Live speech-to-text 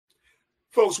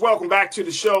Folks, welcome back to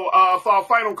the show. For our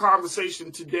final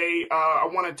conversation today, I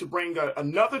wanted to bring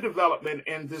another development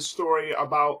in this story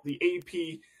about the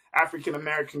AP African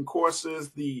American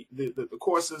courses, the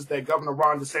courses that Governor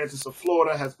Ron DeSantis of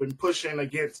Florida has been pushing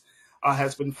against,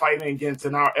 has been fighting against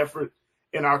in our effort,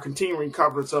 in our continuing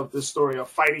coverage of this story of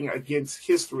fighting against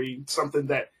history, something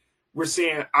that we're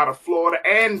seeing out of Florida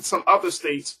and some other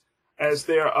states as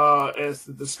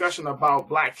the discussion about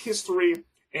Black history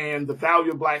and the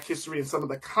value of Black history and some of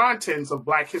the contents of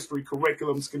Black history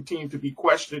curriculums continue to be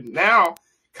questioned. Now,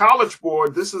 College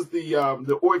Board, this is the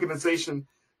organization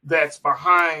that's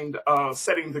behind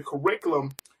setting the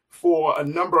curriculum for a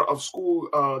number of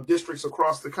school districts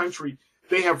across the country.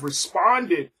 They have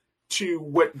responded to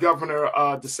what Governor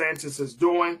DeSantis is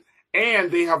doing,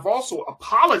 and they have also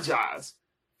apologized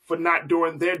for not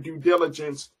doing their due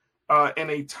diligence in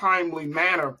a timely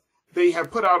manner. They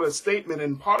have put out a statement,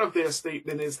 and part of their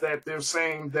statement is that they're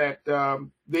saying that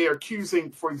they are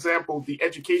accusing, for example, the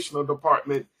educational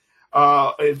department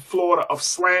in Florida of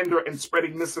slander and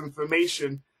spreading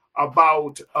misinformation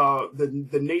about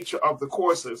the nature of the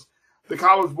courses. The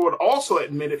College Board also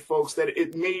admitted, folks, that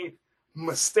it made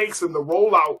mistakes in the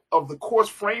rollout of the course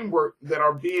framework that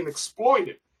are being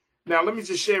exploited. Now, let me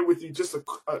just share with you just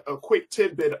a quick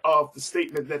tidbit of the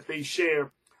statement that they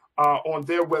share on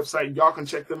their website. Y'all can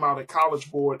check them out at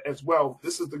College Board as well.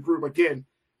 This is the group, again,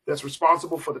 that's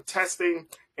responsible for the testing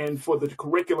and for the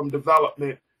curriculum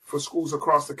development for schools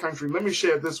across the country. Let me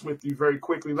share this with you very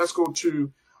quickly. Let's go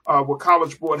to what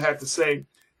College Board had to say.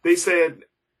 They said,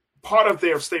 part of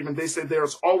their statement, they said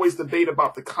there's always debate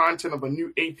about the content of a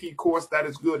new AP course. That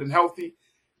is good and healthy.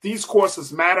 These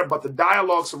courses matter, but the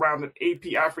dialogue surrounding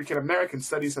AP African American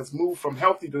Studies has moved from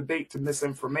healthy debate to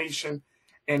misinformation.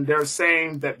 And they're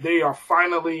saying that they are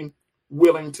finally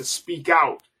willing to speak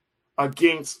out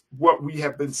against what we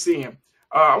have been seeing.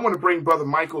 I want to bring Brother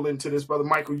Michael into this. Brother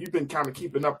Michael, you've been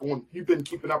keeping up on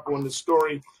the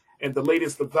story and the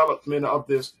latest development of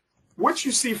this. What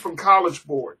you see from College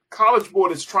Board? College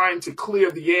Board is trying to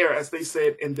clear the air, as they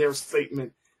said in their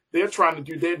statement. They're trying to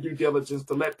do their due diligence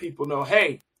to let people know,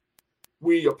 hey,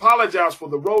 we apologize for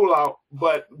the rollout,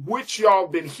 but what y'all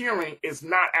been hearing is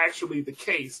not actually the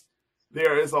case.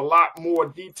 There is a lot more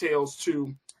details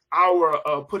to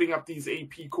our putting up these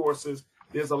AP courses.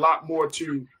 There's a lot more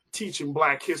to teaching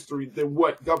Black history than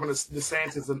what Governor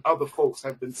DeSantis and other folks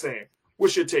have been saying.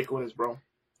 What's your take on this, bro?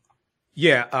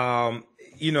 Yeah, I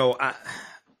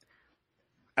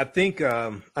think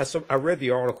I read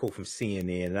the article from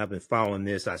CNN, and I've been following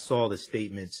this. I saw the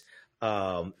statements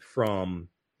from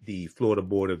the Florida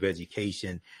Board of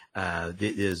Education.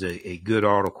 There's a good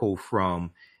article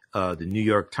from the New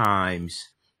York Times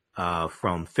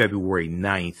from February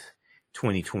 9th,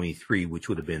 2023, which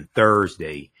would have been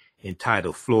Thursday,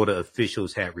 entitled "Florida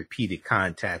Officials Had Repeated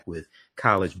Contact with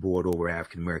College Board Over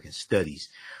African American Studies."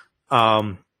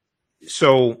 So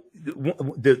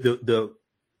the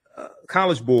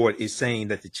College Board is saying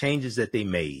that the changes that they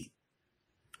made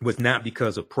was not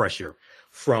because of pressure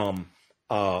from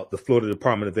the Florida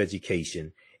Department of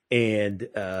Education. And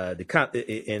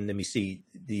let me see,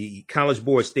 the College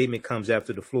Board statement comes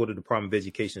after the Florida Department of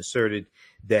Education asserted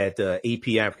that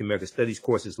AP African American Studies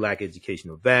courses lack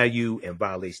educational value and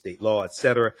violate state law,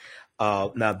 etc.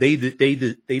 Now they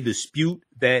dispute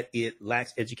that it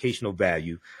lacks educational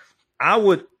value. I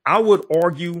would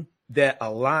argue that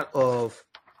a lot of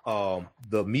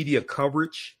the media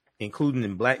coverage, including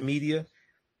in Black media,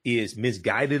 is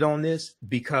misguided on this,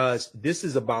 because this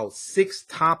is about 6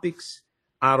 topics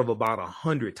out of about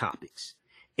 100 topics.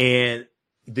 And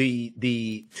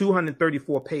the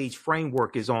 234-page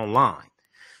framework is online.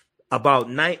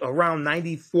 Around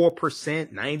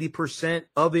 94%, 90%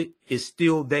 of it is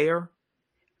still there.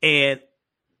 And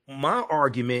my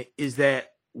argument is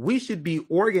that we should be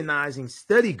organizing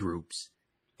study groups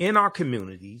in our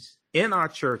communities, in our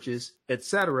churches,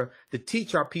 etc., to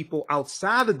teach our people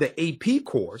outside of the AP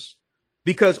course,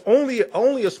 because only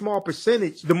a small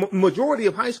percentage, the majority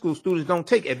of high school students don't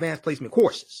take advanced placement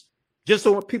courses. Just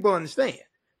so people understand,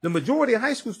 the majority of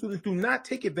high school students do not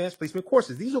take advanced placement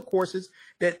courses. These are courses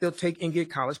that they'll take and get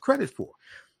college credit for.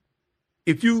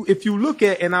 If you look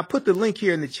at, and I put the link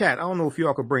here in the chat, I don't know if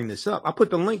y'all could bring this up. I put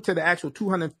the link to the actual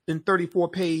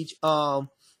 234-page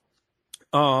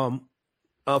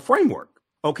framework.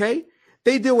 Okay,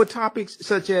 they deal with topics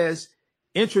such as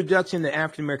introduction to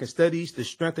African American studies, the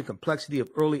strength and complexity of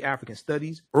early African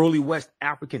studies, early West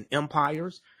African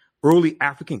empires, early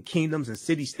African kingdoms and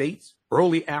city-states,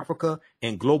 early Africa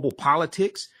and global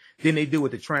politics. Then they deal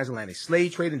with the transatlantic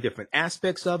slave trade and different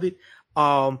aspects of it.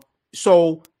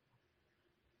 So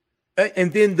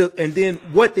And then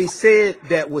what they said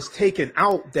that was taken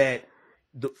out that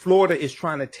the Florida is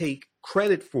trying to take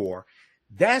credit for,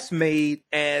 that's made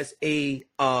as a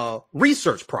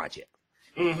research project.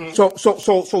 Mm-hmm.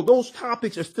 So those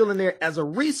topics are still in there as a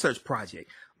research project.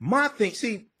 My thing,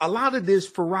 see, a lot of this,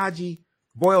 Faraji,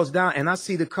 boils down, and I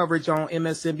see the coverage on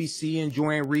MSNBC and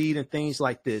Joanne Reed and things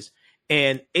like this.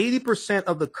 And 80%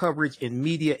 of the coverage in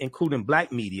media, including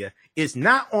black media, is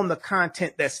not on the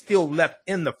content that's still left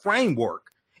in the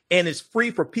framework and is free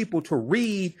for people to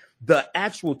read the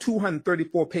actual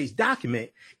 234-page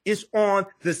document. It's on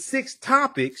the 6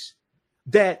 topics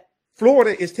that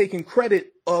Florida is taking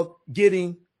credit of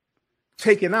getting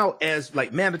taken out as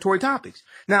like mandatory topics.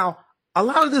 Now, a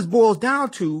lot of this boils down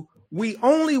to we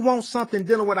only want something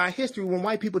dealing with our history when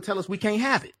white people tell us we can't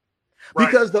have it. Right.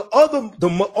 Because the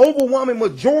overwhelming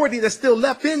majority that's still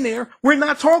left in there, we're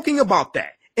not talking about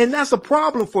that. And that's a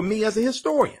problem for me as a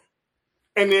historian.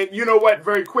 And then, you know what,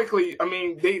 very quickly, I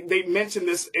mean, they mentioned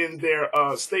this in their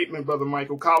statement, Brother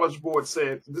Michael. College Board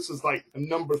said this is like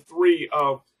number 3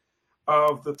 of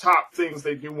the top things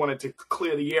they wanted to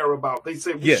clear the air about. They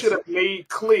said we should have made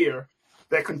clear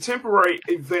that contemporary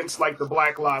events like the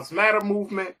Black Lives Matter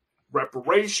movement,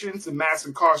 reparations, and mass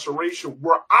incarceration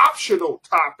were optional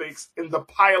topics in the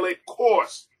pilot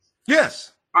course.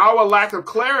 Yes. Our lack of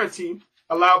clarity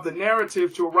allowed the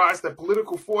narrative to arise that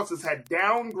political forces had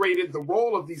downgraded the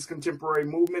role of these contemporary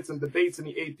movements and debates in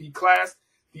the AP class.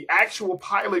 The actual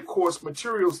pilot course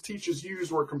materials teachers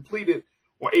used were completed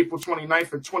on April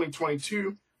 29th of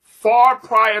 2022, far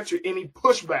prior to any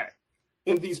pushback.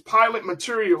 In these pilot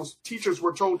materials, teachers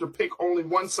were told to pick only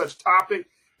one such topic.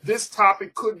 This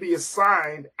topic could be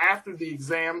assigned after the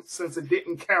exam since it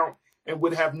didn't count and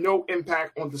would have no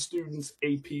impact on the student's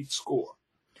AP score.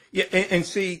 Yeah, and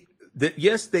see, that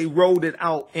yes, they rolled it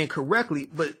out incorrectly,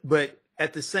 but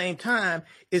at the same time,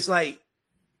 it's like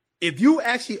if you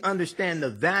actually understand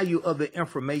the value of the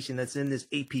information that's in this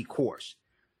AP course,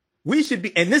 we should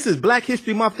be, and this is Black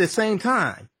History Month at the same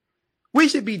time, we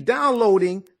should be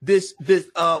downloading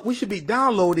we should be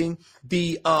downloading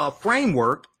the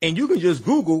framework, and you can just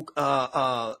Google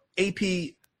AP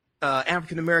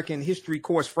African American History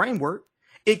Course Framework.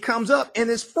 It comes up and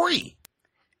it's free.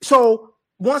 So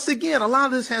once again, a lot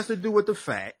of this has to do with the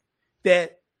fact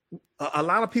that a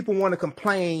lot of people want to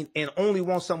complain and only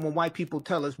want something when white people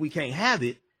tell us we can't have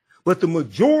it. But the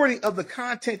majority of the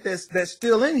content that's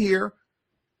still in here,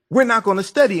 we're not going to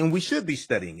study, and we should be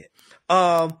studying it.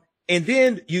 And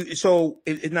then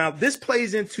now this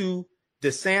plays into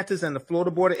DeSantis and the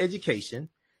Florida Board of Education.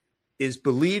 Is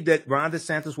believed that Ron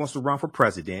DeSantis wants to run for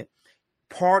president.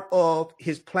 Part of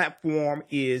his platform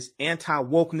is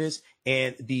anti-wokeness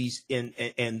and the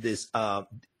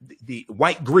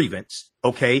white grievance,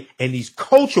 okay, and these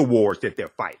culture wars that they're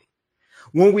fighting.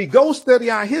 When we go study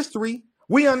our history,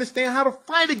 we understand how to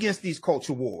fight against these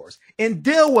culture wars and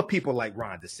deal with people like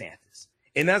Ron DeSantis.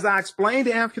 And as I explained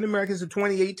to African Americans in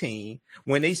 2018,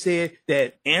 when they said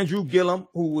that Andrew Gillum,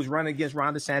 who was running against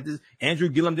Ron DeSantis, Andrew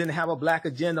Gillum didn't have a black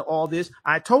agenda, all this,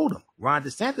 I told them Ron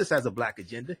DeSantis has a black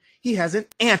agenda. He has an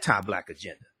anti-black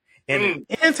agenda. And an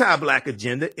anti-black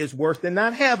agenda is worse than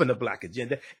not having a black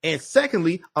agenda. And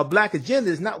secondly, a black agenda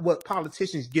is not what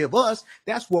politicians give us.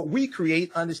 That's what we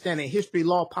create, understanding history,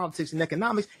 law, politics, and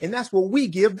economics. And that's what we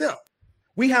give them.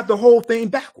 We have the whole thing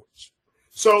backwards.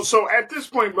 So at this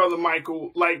point, Brother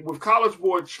Michael, like with College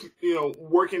Board,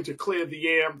 working to clear the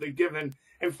air, they're giving,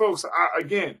 and folks,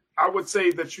 I would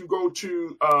say that you go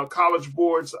to College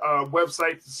Board's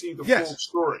website to see the full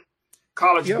story.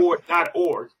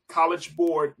 Collegeboard.org,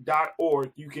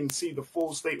 collegeboard.org. You can see the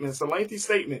full statement. It's a lengthy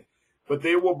statement, but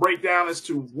they will break down as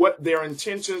to what their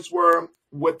intentions were,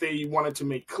 what they wanted to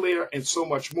make clear, and so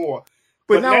much more.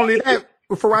 But not only that,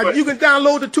 you can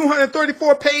download the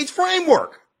 234-page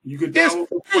framework. You can download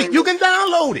you can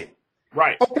download it.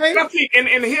 Right. Okay.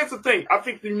 And here's the thing. I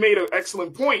think you made an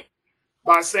excellent point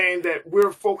by saying that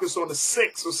we're focused on the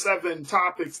 6 or 7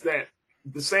 topics that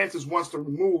DeSantis wants to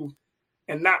remove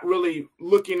and not really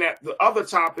looking at the other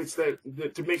topics that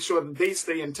to make sure that they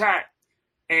stay intact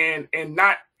and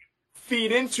not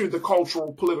feed into the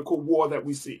cultural political war that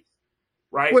we see.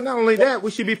 Right. Well, not only that, we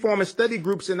should be forming study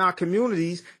groups in our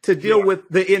communities to deal with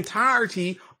the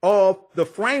entirety of the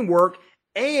framework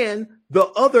and the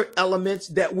other elements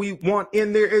that we want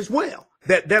in there as well,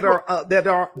 that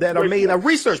are made a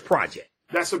research project.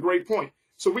 That's a great point.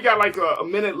 So we got like a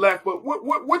minute left, but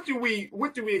what do we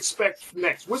expect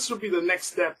next? What should be the next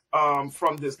step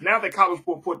from this? Now that College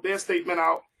Board put their statement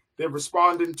out, they're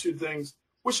responding to things.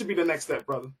 What should be the next step,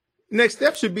 brother? Next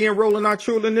step should be enrolling our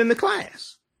children in the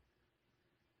class.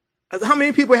 How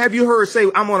many people have you heard say,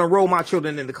 I'm going to enroll my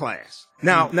children into class?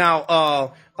 Now,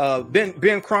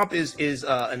 Ben Crump is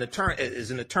an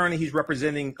attorney. He's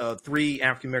representing 3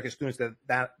 African-American students that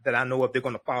I know of. They're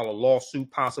going to file a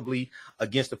lawsuit possibly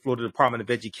against the Florida Department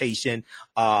of Education,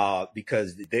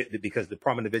 because the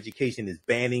Department of Education is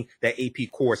banning that AP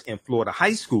course in Florida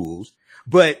high schools.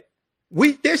 But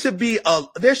there should be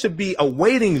a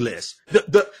waiting list.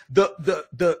 The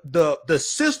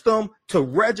system to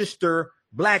register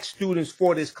Black students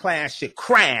for this class should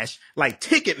crash like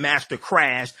Ticketmaster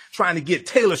crashed trying to get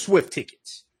Taylor Swift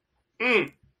tickets.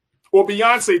 Or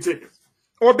Beyonce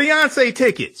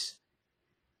tickets.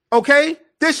 Okay?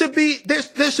 There should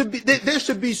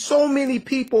be so many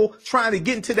people trying to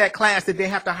get into that class that they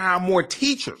have to hire more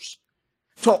teachers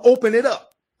to open it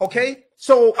up. Okay?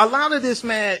 So a lot of this,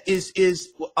 man,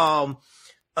 is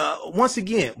once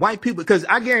again, white people, because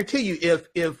I guarantee you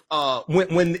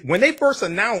when they first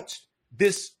announced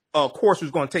this course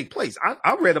was going to take place,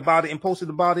 I read about it and posted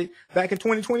about it back in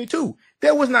 2022.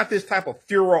 There was not this type of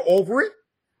furor over it.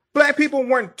 Black people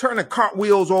weren't turning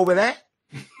cartwheels over that.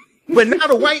 But now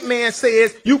the white man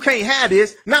says you can't have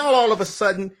this. Now all of a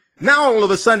sudden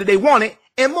they want it,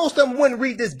 and most of them wouldn't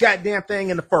read this goddamn thing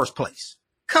in the first place.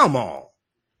 Come on.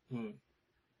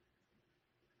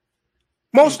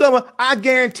 Most of them, I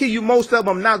guarantee you, most of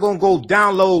them not going to go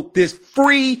download this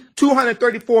free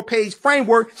 234-page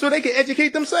framework so they can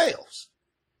educate themselves.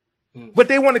 But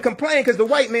they want to complain because the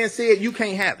white man said you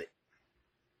can't have it.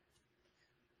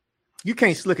 You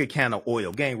can't slick a can of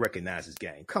oil. Gang recognizes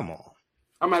gang. Come on.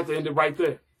 I'm going to have to end it right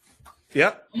there.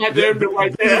 Yep. I'm going to have to end it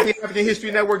right there.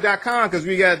 AfricanHistoryNetwork.com, because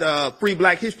we got free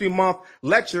Black History Month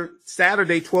lecture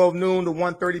Saturday, 12 noon to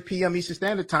 1:30 p.m. Eastern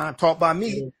Standard Time, taught by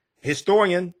me,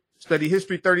 historian, study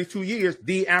history 32 years,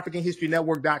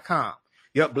 AfricanHistoryNetwork.com.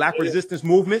 Yep, Black Resistance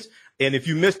Movements. And if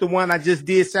you missed the one I just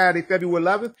did Saturday, February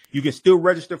 11th, you can still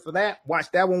register for that.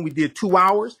 Watch that one. We did 2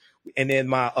 hours. And then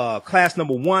my class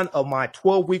number 1 of my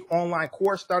 12-week online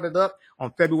course started up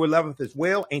on February 11th as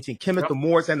well. Ancient Kemet, the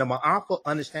Moors, and the Ma'afa,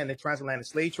 Understanding Transatlantic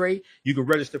Slave Trade. You can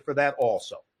register for that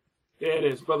also. There it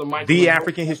is, Brother Mike.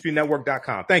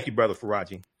 AfricanHistoryNetwork.com. Thank you, Brother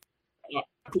Faraji. I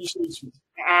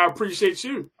appreciate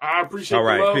you. I appreciate the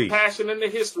love, peace, passion, and the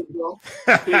history, bro.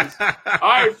 Peace.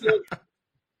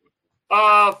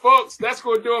 All right, folks, that's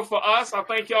going to do it for us. I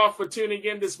thank y'all for tuning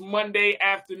in this Monday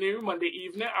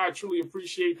evening. I truly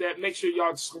appreciate that. Make sure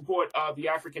y'all support the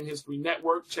African History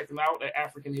Network. Check them out at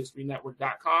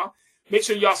AfricanHistoryNetwork.com. Make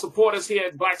sure y'all support us here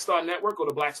at Black Star Network. Go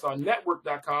to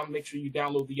BlackStarNetwork.com. Make sure you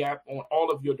download the app on all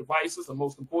of your devices. And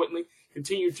most importantly,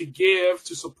 continue to give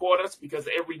to support us, because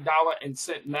every dollar and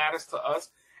cent matters to us.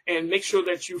 And make sure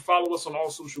that you follow us on all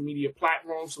social media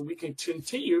platforms so we can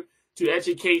continue to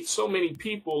educate so many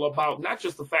people about not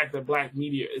just the fact that Black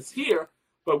media is here,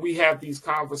 but we have these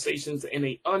conversations in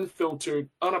an unfiltered,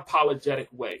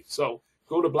 unapologetic way. So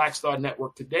go to Black Star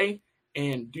Network today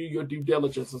and do your due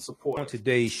diligence and support. On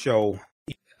today's show,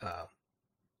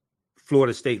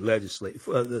 Florida State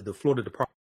Legislature, the Florida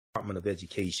Department of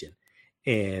Education,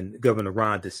 and Governor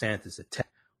Ron DeSantis'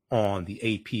 attack on the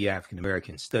AP African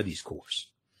American Studies course.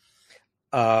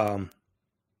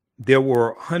 There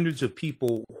were hundreds of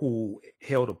people who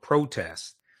held a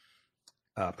protest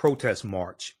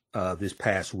march this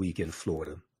past week in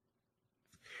Florida.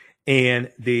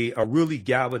 And they are really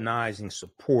galvanizing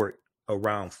support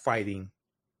around fighting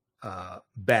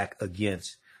back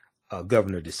against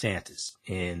Governor DeSantis.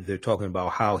 And they're talking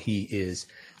about how he is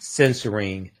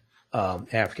censoring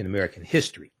African American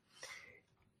history.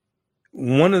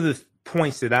 One of the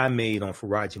points that I made on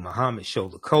Faraji Muhammad's show,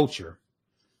 The Culture,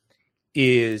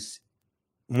 is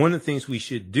one of the things we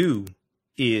should do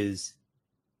is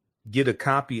get a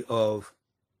copy of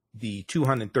the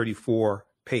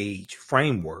 234-page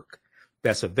framework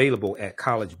that's available at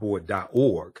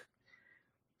collegeboard.org.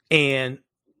 And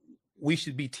we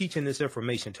should be teaching this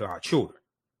information to our children.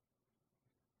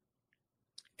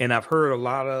 And I've heard a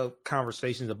lot of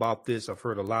conversations about this. I've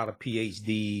heard a lot of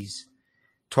PhDs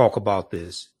talk about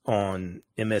this on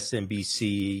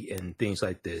MSNBC and things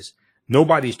like this.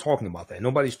 Nobody's talking about that.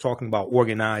 Nobody's talking about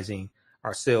organizing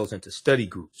ourselves into study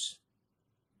groups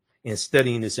and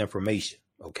studying this information.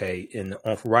 Okay. And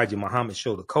on Faraji Muhammad's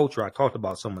show, The Culture, I talked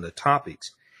about some of the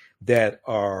topics that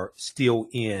are still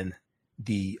in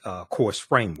the course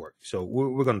framework. So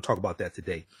we're going to talk about that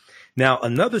today. Now,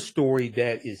 another story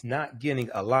that is not getting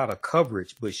a lot of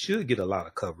coverage, but should get a lot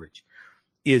of coverage,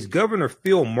 is Governor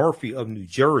Phil Murphy of New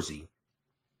Jersey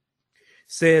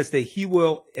says that he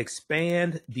will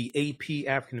expand the AP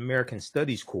African American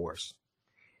Studies course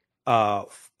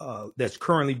that's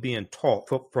currently being taught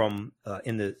from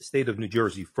in the state of New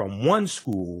Jersey from one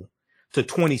school to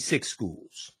 26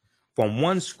 schools, from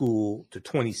one school to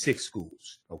 26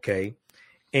 schools. Okay.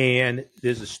 And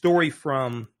there's a story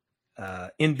from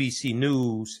NBC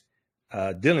News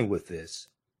dealing with this.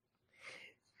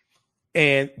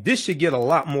 And this should get a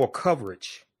lot more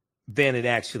coverage than it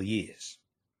actually is.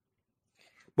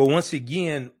 But once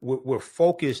again, we're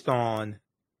focused on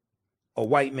a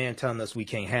white man telling us we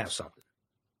can't have something,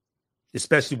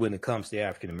 especially when it comes to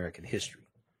African-American history.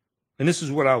 And this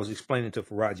is what I was explaining to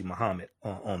Faraji Muhammad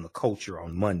on the culture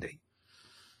on Monday.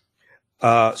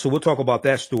 So we'll talk about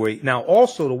that story. Now,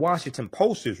 also, the Washington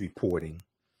Post is reporting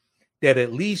that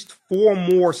at least 4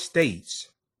 more states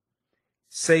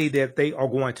say that they are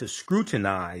going to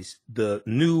scrutinize the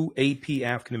new AP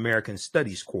African-American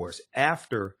Studies course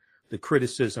after the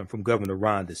criticism from Governor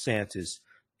Ron DeSantis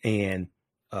and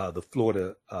the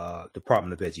Florida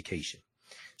Department of Education.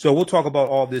 So we'll talk about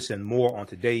all this and more on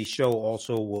today's show.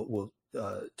 Also, we'll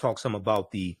talk some about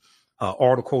the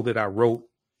article that I wrote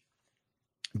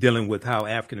dealing with how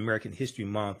African-American History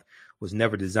Month was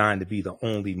never designed to be the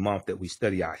only month that we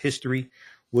study our history.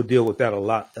 We'll deal with that a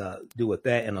lot,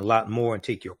 and a lot more, and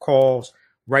take your calls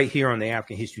right here on the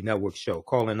African History Network show.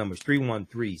 Call-in number is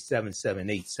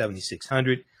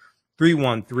 313-778-7600.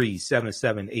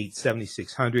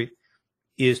 313-778-7600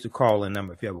 is the call-in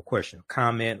number if you have a question or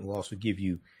comment. We'll also give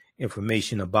you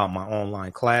information about my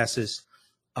online classes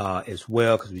as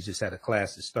well, because we just had a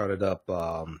class that started up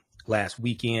last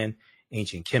weekend.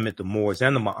 Ancient Kemet, the Moors,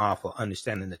 and the Ma'afa,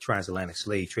 understanding the transatlantic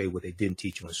slave trade, what they didn't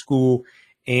teach you in school.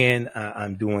 And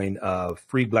I'm doing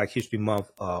free Black History Month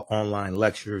online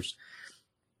lectures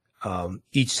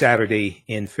each Saturday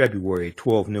in February,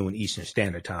 12 noon Eastern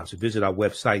Standard Time. So visit our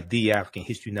website,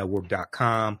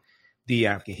 theafricanhistorynetwork.com,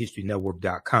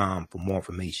 theafricanhistorynetwork.com for more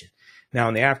information. Now,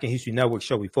 on the African History Network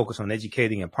show, we focus on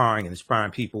educating, empowering, and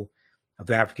inspiring people of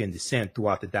African descent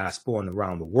throughout the diaspora and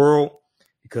around the world.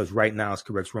 Because right now it's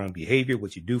corrects wrong behavior.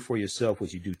 What you do for yourself,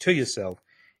 what you do to yourself,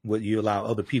 what you allow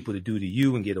other people to do to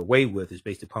you and get away with is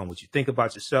based upon what you think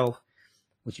about yourself.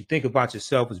 What you think about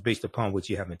yourself is based upon what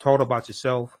you have been taught about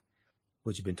yourself.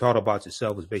 What you've been taught about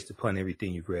yourself is based upon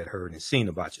everything you've read, heard, and seen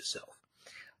about yourself.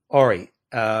 All right.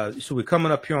 So we're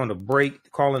coming up here on the break.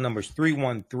 The calling number is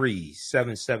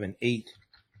 313-778-7600,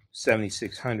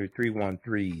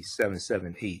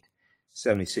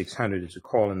 313-778-7600 is the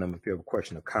calling number if you have a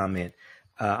question or comment.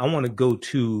 I want to go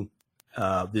to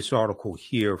this article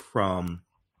here from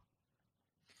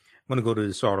the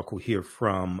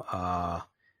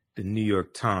New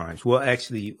York Times. Well,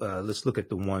 actually, let's look at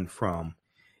the one from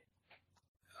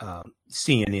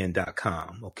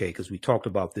CNN.com, okay, because we talked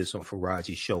about this on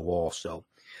Faraji's show also.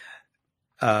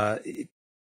 College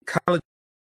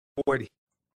Board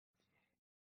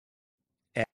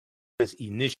has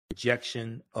initial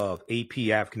rejection of AP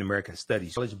African American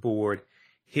Studies. College Board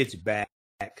hits back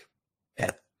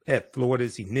at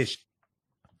Florida's initial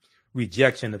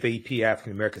rejection of AP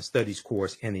African American Studies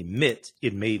course and admits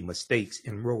it made mistakes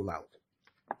in rollout.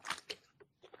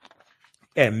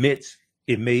 Admits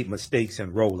it made mistakes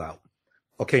in rollout.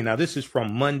 Okay, now this is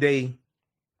from Monday,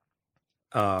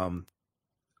 February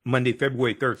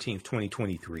 13th,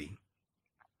 2023.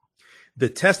 The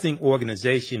testing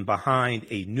organization behind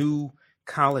a new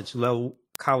college level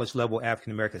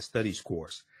African American Studies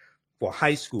course for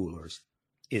high schoolers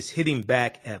is hitting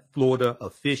back at Florida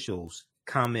officials'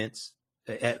 comments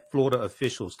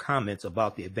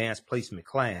about the advanced placement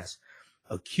class,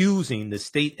 accusing the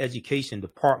state education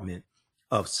department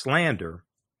of slander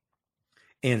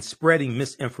and spreading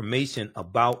misinformation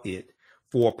about it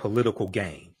for political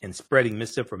gain.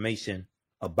 The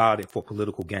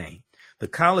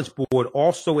College Board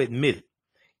also admitted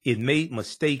it made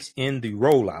mistakes in the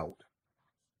rollout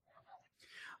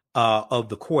of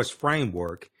the course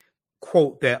framework,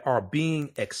 quote, that are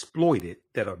being exploited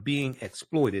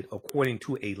according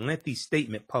to a lengthy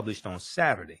statement published on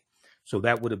Saturday. So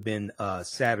that would have been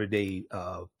Saturday,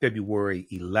 February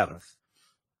 11th.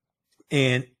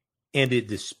 And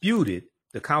the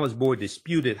College Board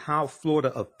disputed how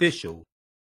Florida officials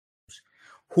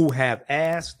who have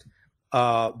asked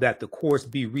that the course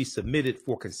be resubmitted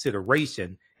for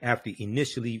consideration after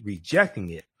initially rejecting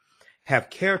it have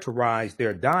characterized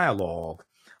their dialogue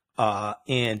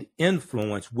and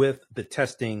influence with the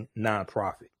testing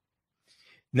nonprofit.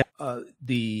 Now,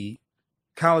 the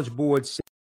College Board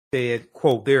said,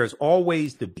 quote, there is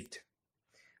always debate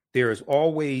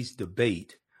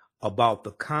about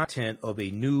the content of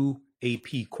a new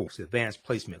AP course, advanced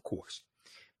placement course.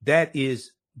 That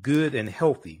is good and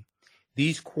healthy.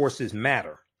 These courses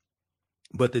matter,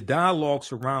 but the dialogue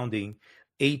surrounding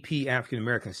AP African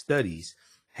American Studies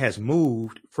has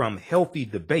moved from healthy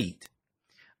debate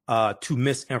to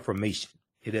misinformation.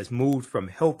 It has moved from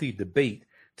healthy debate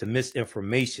to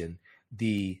misinformation,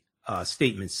 the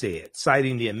statement said,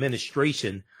 citing the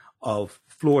administration of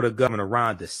Florida Governor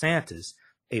Ron DeSantis,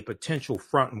 a potential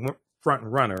front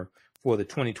runner for the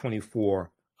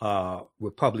 2024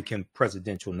 Republican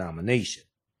presidential nomination.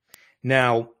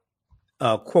 Now,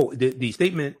 quote, the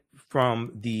statement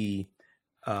from the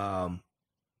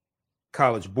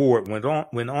College Board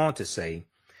went on to say,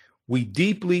 "We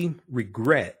deeply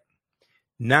regret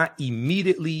not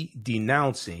immediately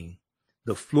denouncing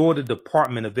the Florida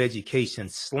Department of Education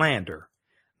slander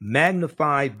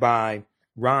magnified by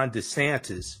Ron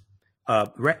DeSantis,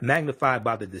 magnified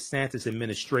by the DeSantis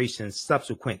administration's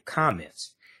subsequent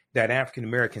comments that African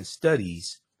American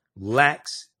studies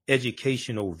lacks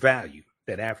educational value,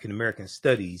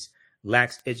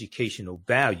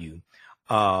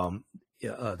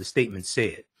 the statement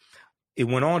said. It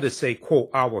went on to say, quote,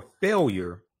 "Our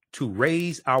failure to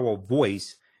raise our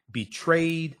voice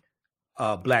betrayed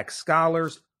Black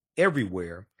scholars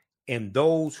everywhere and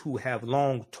those who have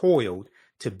long toiled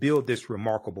to build this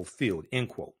remarkable field," end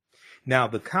quote. Now,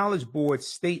 the College Board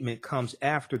statement comes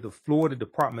after the Florida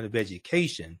Department of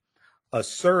Education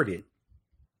asserted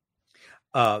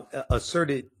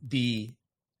the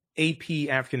AP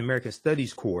African American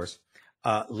Studies course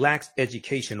lacks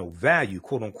educational value,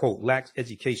 quote unquote, lacks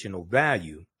educational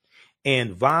value,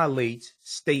 and violates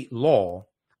state law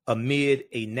amid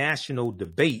a national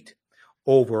debate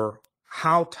over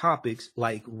how topics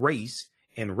like race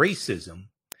and racism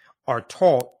are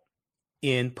taught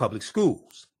in public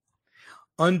schools.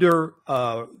 Under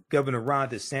Governor Ron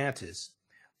DeSantis,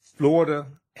 Florida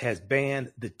has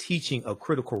banned the teaching of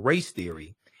critical race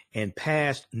theory and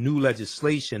passed new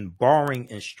legislation barring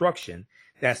instruction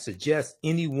that suggests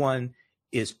anyone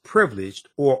is privileged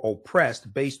or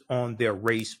oppressed based on their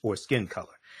race or skin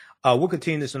color. We'll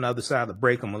continue this on the other side of the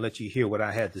break. I'm going to let you hear what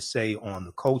I had to say on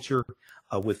the culture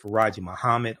with Faraji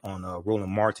Muhammad on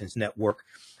Roland Martin's network.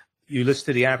 You listen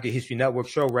to the African History Network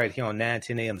show right here on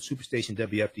 910 AM, the Superstation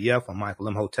WFDF. I'm Michael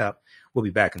Imhotep. We'll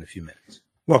be back in a few minutes.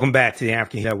 Welcome back to the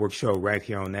African Network show right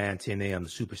here on 910 AM, the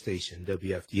Superstation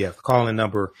WFDF. The calling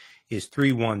number is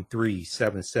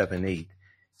 313-778-7600,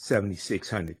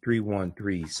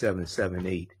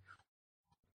 313-778-7600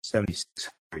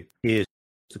 is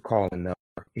the calling number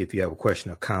if you have a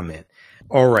question or comment.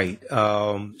 All right.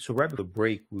 So right before the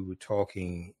break, we were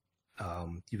talking,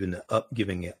 giving an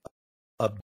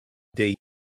update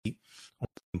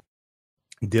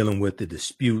dealing with the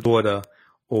dispute Florida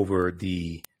over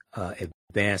the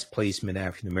Advanced Placement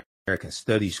African American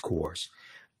Studies course.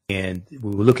 And we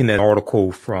were looking at an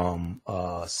article from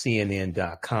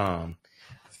CNN.com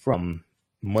from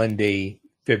Monday,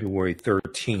 February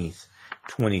 13th,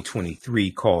 2023,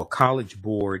 called "College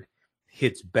Board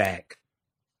Hits Back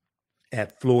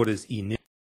at Florida's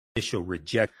Initial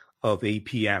Rejection of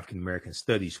AP African American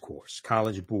Studies course."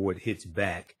 College Board hits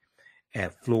back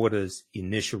at Florida's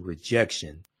initial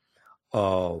rejection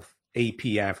of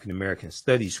AP African American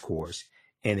Studies course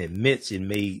and admits it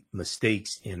made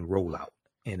mistakes in rollout.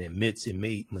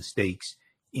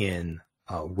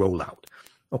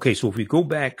 Okay, so if we go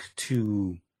back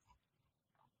to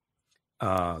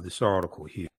this article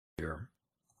here.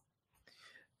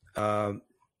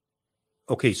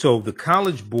 Okay, so the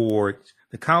College Board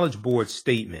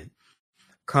statement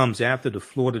comes after the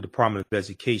Florida Department of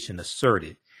Education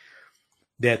asserted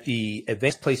that the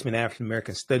Advanced Placement African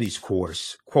American Studies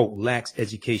course, quote, lacks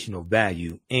educational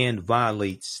value and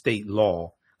violates state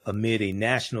law amid a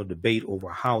national debate over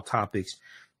how topics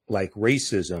like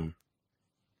racism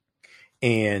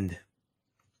and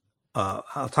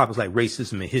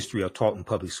history are taught in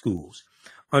public schools.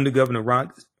 Under Governor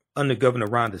Ron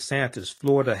DeSantis,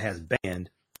 Florida has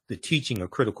banned the teaching of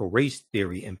critical race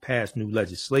theory and passed new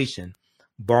legislation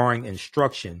barring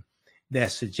instruction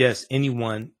that suggests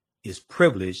anyone is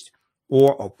privileged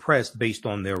or oppressed based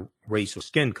on their race or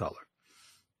skin color.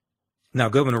 Now,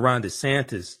 Governor Ron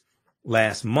DeSantis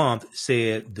last month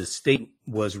said the state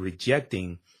was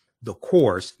rejecting the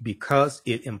course because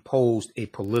it imposed a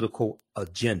political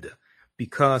agenda,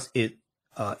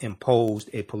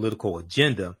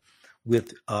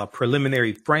 with a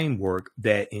preliminary framework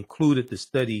that included the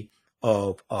study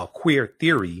of queer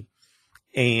theory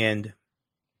and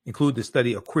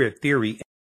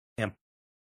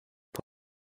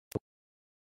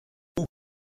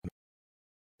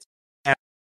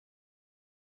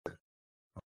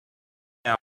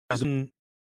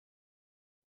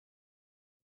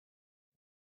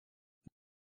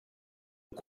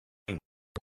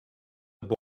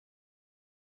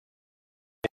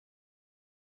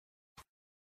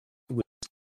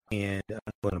And I'm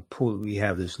going to pull, we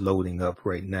have this loading up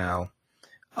right now.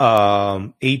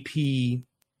 AP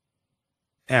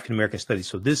African American Studies.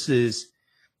 So this is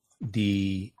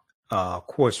the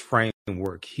course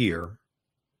framework here.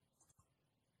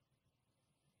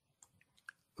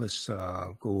 Let's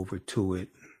go over to it.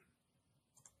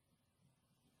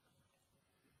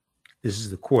 This is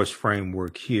the course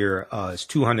framework here. It's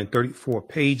 234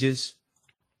 pages.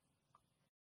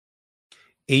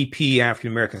 AP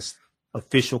African American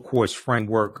Official Course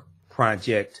Framework,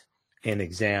 Project, and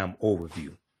Exam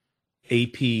Overview.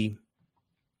 AP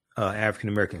African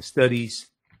American Studies,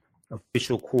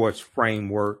 Official Course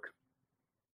Framework,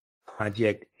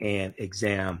 Project, and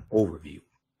Exam Overview.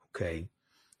 Okay,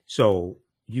 so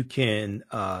you can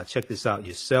check this out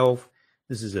yourself.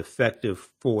 This is effective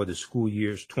for the school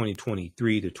years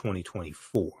 2023 to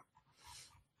 2024.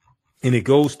 And it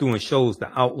goes through and shows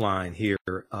the outline here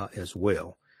as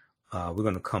well. We're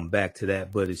going to come back to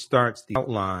that, but it starts the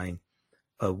outline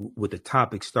with the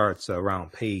topic starts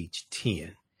around page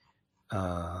 10.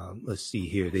 Let's see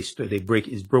here.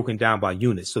 It's broken down by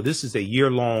units. So this is a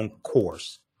year-long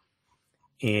course,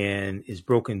 and it's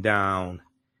broken down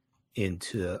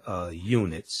into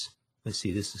units. Let's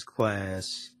see. This is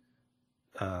class.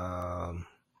 This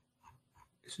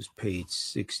is page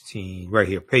 16 right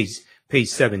here. Page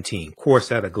 17.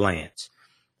 Course at a glance.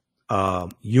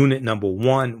 Unit number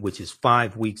 1, which is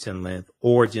 5 weeks in length,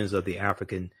 Origins of the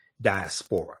African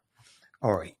Diaspora.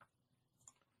 All right.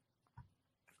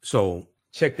 So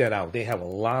check that out. They have a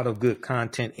lot of good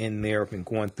content in there. I've been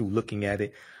going through looking at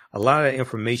it. A lot of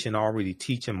information I already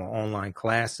teach in my online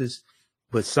classes,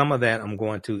 but some of that I'm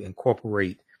going to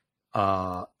incorporate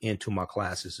into my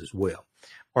classes as well.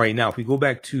 All right. Now, if we go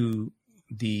back to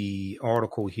the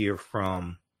article here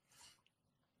from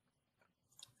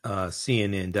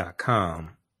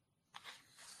CNN.com.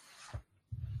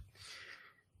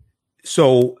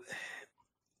 So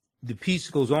the piece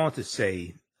goes on to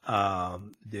say,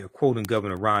 they're quoting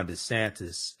Governor Ron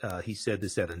DeSantis. He said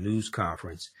this at a news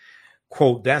conference,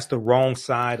 quote, "That's the wrong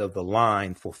side of the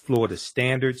line for Florida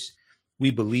standards.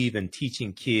 We believe in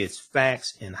teaching kids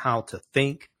facts and how to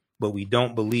think, but we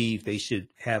don't believe they should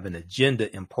have an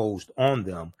agenda imposed on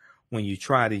them when you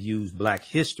try to use Black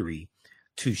history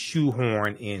to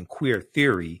shoehorn in queer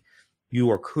theory. You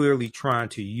are clearly trying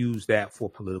to use that for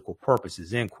political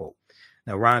purposes," end quote.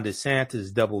 Now, Ron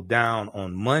DeSantis doubled down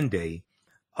on Monday.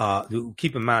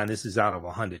 Keep in mind, this is out of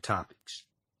 100 topics.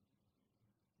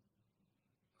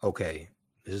 Okay,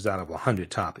 this is out of 100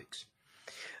 topics.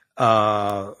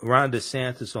 Ron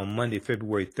DeSantis on Monday,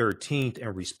 February 13th,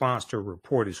 in response to a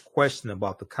reporter's question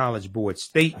about the College Board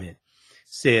statement,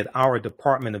 said our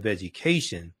Department of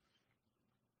Education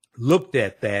looked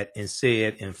at that and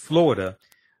said, in Florida,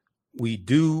 we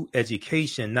do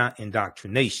education, not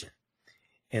indoctrination.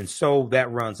 And so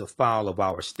that runs afoul of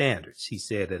our standards, he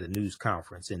said at a news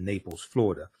conference in Naples,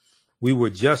 Florida. We were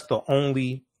just the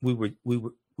only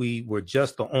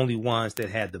ones that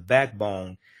had the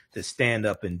backbone to stand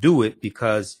up and do it,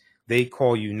 because they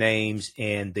call you names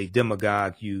and they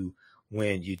demagogue you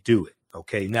when you do it.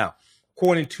 Okay. Now,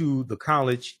 according to the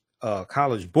college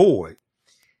board,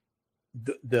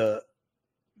 they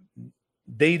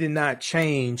did not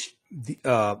change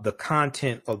the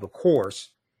content of the course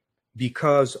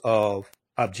because of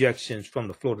objections from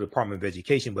the Florida Department of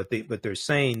Education, but they're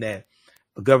saying that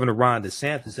Governor Ron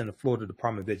DeSantis and the Florida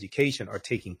Department of Education are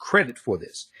taking credit for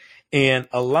this. And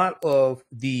a lot of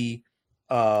the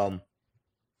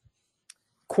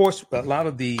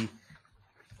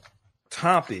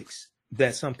topics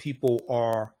that some people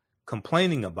are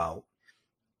complaining about,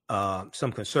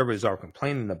 some conservatives are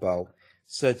complaining about,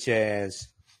 such as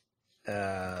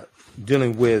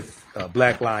dealing with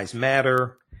Black Lives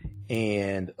Matter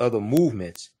and other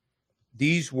movements,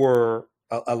 a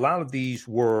lot of these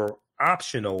were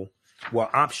optional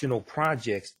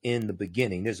projects in the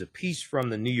beginning. There's a piece from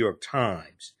the New York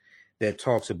Times that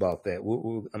talks about that.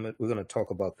 We're going to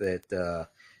talk about that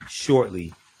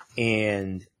shortly.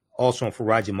 And also on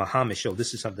Faraji Muhammad's show,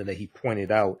 this is something that he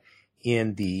pointed out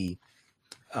in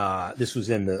this was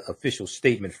in the official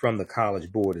statement from the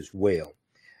College Board as well.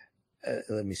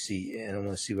 Let me see. And I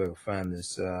want to see if I can find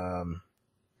this,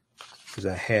 because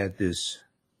I had this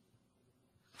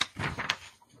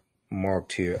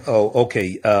marked here. Oh,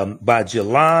 okay. By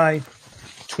July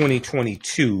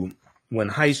 2022, when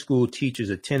high school teachers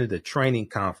attended a training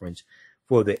conference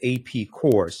for the AP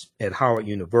course at Howard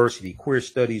University, queer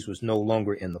studies was no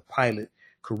longer in the pilot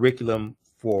curriculum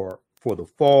for the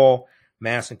fall.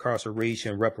 Mass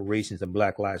incarceration, reparations, and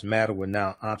Black Lives Matter were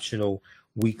now optional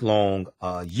week-long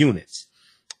units.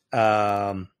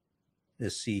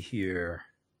 Let's see here.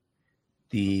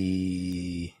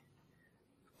 Okay,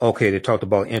 they talked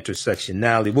about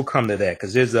intersectionality. We'll come to that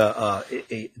because there's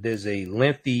a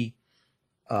lengthy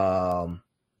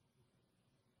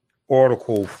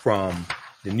article from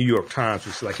the New York Times,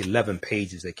 which is like 11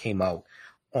 pages, that came out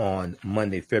on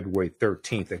Monday, February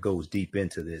 13th, that goes deep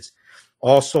into this.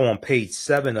 Also on page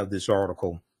 7 of this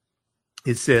article,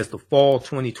 it says the fall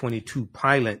 2022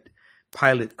 pilot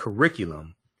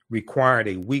curriculum required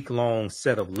a week-long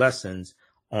set of lessons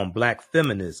on Black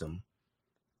feminism,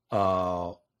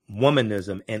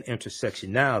 womanism, and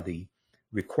intersectionality.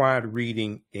 Required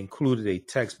reading included a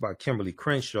text by Kimberly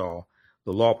Crenshaw,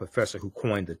 the law professor who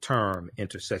coined the term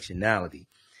intersectionality.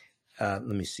 Let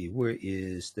me see, where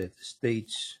is that? The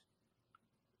states.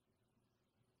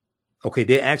 Okay,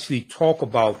 they actually talk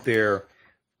about their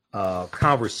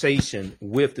conversation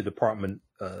with the department,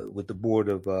 with the board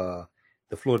of the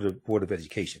Florida Board of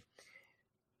Education.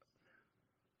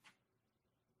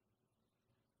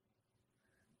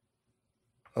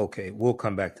 Okay, we'll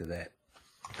come back to that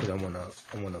because I want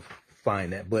to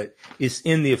find that, but it's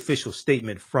in the official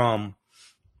statement from.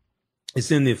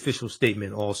 It's in the official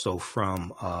statement also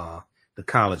from the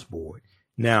College Board.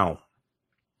 Now,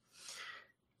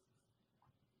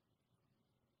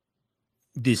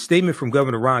 the statement from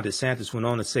Governor Ron DeSantis went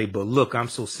on to say, but look, I'm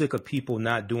so sick of people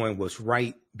not doing what's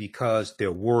right because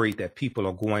they're worried that people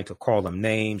are going to call them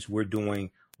names. We're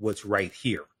doing what's right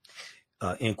here,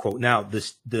 end quote. Now,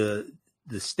 the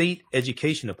state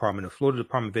education department, the Florida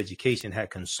Department of Education, had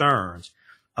concerns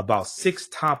about 6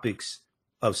 topics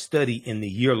of study in the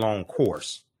year-long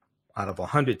course out of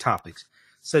 100 topics,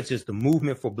 such as the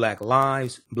movement for Black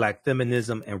lives, Black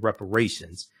feminism, and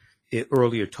reparations, it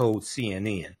earlier told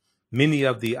CNN. Many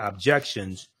of the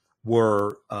objections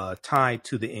were tied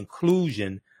to the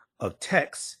inclusion of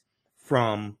texts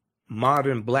from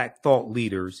modern Black thought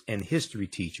leaders and history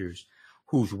teachers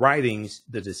whose writings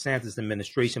the DeSantis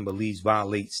administration believes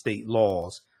violate state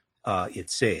laws,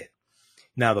 it said.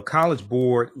 Now, the College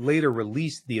Board later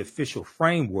released the official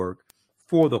framework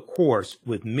for the course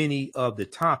with many of the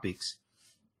topics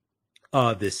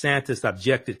DeSantis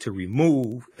objected to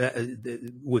remove,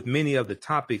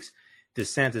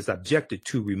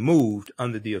 removed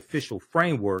under the official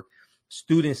framework.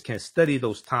 Students can study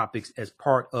those topics as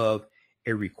part of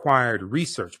a required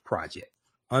research project.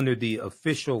 Under the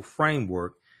official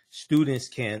framework, students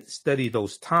can study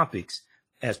those topics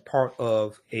as part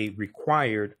of a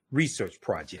required research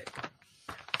project.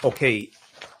 Okay,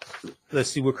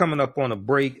 let's see. We're coming up on a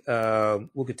break.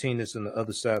 We'll continue this on the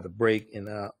other side of the break, and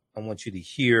I want you to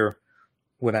hear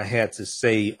what I had to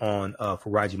say on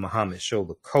Faraji Muhammad's show,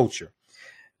 The Culture.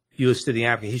 You listen to the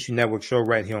African History Network show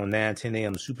right here on 910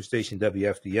 a.m. the Superstation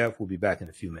WFDF. We'll be back in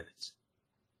a few minutes.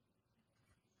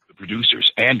 The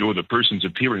producers and or the persons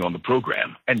appearing on the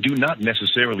program and do not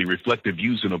necessarily reflect the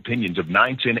views and opinions of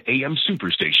 910 AM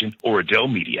Superstation or Adele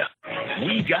Media.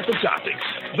 We got the topics,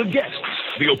 the guests,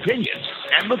 the opinions,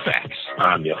 and the facts.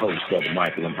 I'm your host, Brother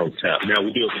Michael M. Hotel. Now,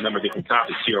 we deal with a number of different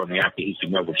topics here on the African History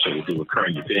Network show. We do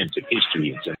recurring events of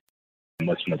history and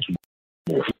much, much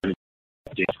more.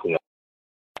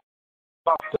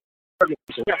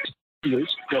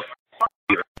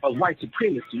 Of white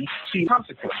supremacy, see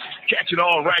consequences. Catch it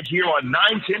all right here on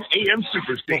 910 AM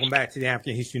Superstation. Welcome back to the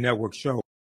African History Network show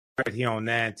right here on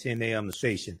 910 AM the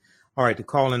station. All right, the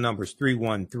calling number is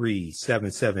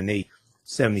 313-778-7600.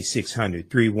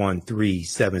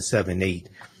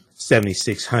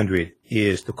 313-778-7600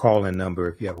 is the calling number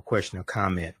if you have a question or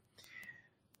comment.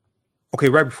 Okay,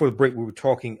 right before the break, we were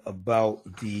talking about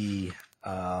the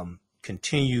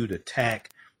continued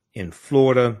attack in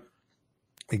Florida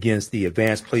against the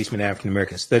Advanced Placement African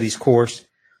American Studies course.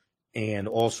 And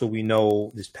also we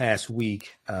know this past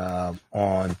week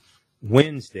on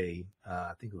Wednesday,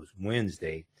 I think it was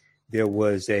Wednesday, there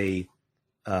was a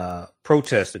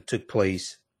protest that took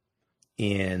place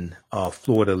in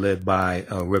Florida led by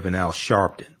Reverend Al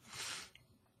Sharpton.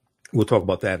 We'll talk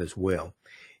about that as well.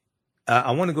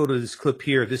 I want to go to this clip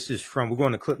here. This is from, we're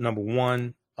going to clip number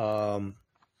 1.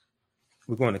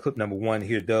 We're going to clip number 1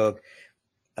 here, Doug.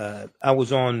 I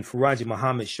was on Faraji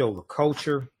Muhammad's show, The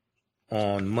Culture,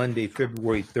 on Monday,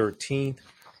 February 13th,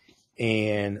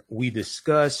 and we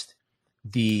discussed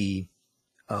the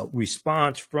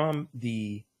response from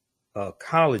the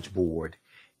College Board,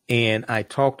 and I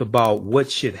talked about what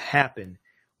should happen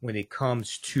when it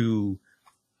comes to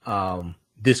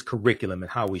this curriculum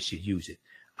and how we should use it.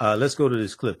 Let's go to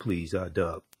this clip, please,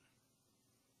 Doug.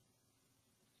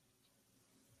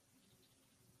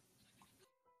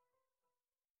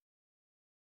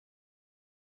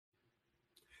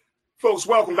 Folks,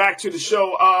 welcome back to the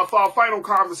show. For our final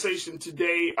conversation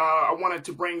today, I wanted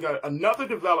to bring another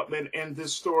development in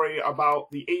this story about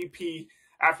the AP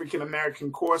African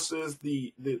American courses,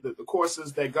 the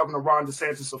courses that Governor Ron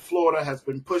DeSantis of Florida has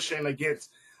been pushing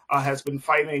against, has been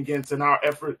fighting against in our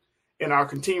effort, in our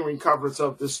continuing coverage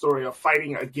of this story of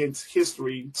fighting against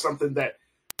history, something that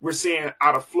we're seeing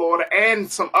out of Florida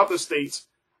and some other states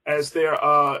as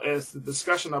the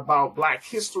discussion about Black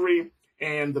history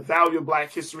and the value of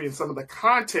Black history and some of the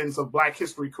contents of Black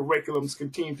history curriculums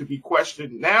continue to be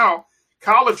questioned. Now,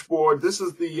 College Board, this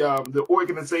is the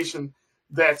organization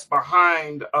that's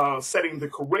behind setting the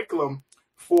curriculum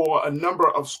for a number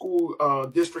of school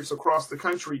districts across the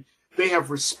country. They have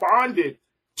responded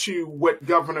to what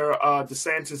Governor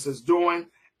DeSantis is doing,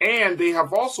 and they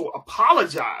have also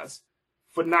apologized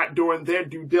for not doing their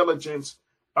due diligence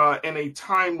in a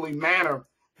timely manner.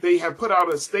 They have put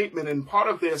out a statement, and part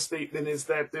of their statement is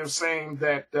that they're saying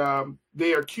that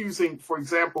they are accusing, for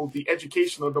example, the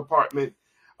educational department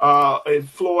in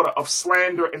Florida of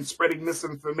slander and spreading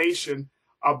misinformation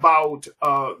about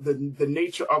the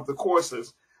nature of the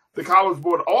courses. The College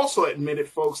Board also admitted,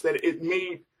 folks, that it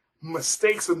made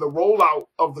mistakes in the rollout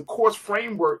of the course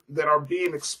framework that are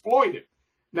being exploited.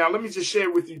 Now, let me just share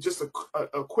with you just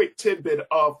a quick tidbit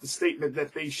of the statement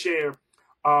that they share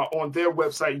on their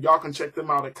website. Y'all can check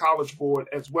them out at College Board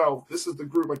as well. This is the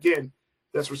group, again,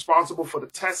 that's responsible for the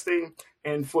testing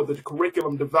and for the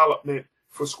curriculum development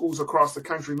for schools across the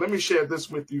country. Let me share this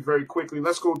with you very quickly.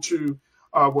 Let's go to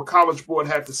what College Board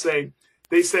had to say.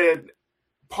 They said,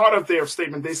 part of their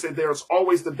statement, they said there's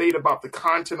always debate about the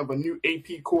content of a new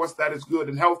AP course. That is good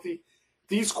and healthy.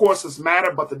 These courses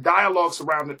matter, but the dialogue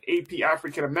surrounding AP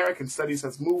African American Studies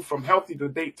has moved from healthy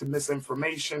debate to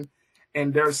misinformation.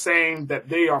 And they're saying that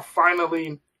they are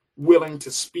finally willing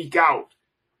to speak out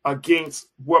against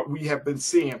what we have been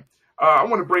seeing. I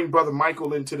want to bring Brother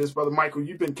Michael into this. Brother Michael,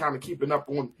 you've been keeping up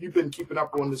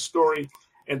on this story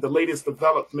and the latest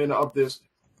development of this.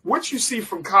 What you see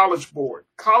from College Board?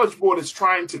 College Board is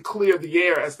trying to clear the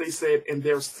air, as they said in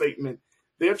their statement.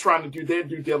 They're trying to do their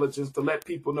due diligence to let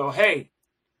people know, hey,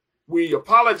 we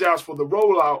apologize for the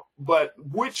rollout, but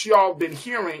what y'all been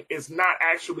hearing is not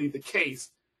actually the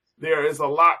case. There is a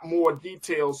lot more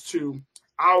details to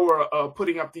our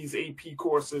putting up these AP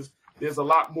courses. There's a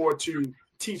lot more to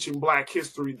teaching Black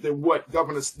history than what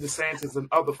Governor DeSantis and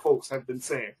other folks have been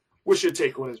saying. What's your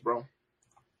take on this, bro?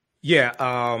 Yeah,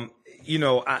 I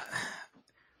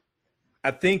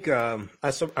think I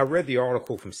read the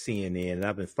article from CNN, and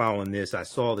I've been following this. I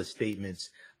saw the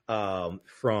statements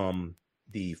from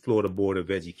the Florida Board of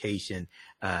Education.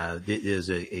 There's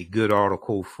a good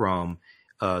article from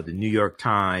the New York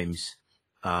Times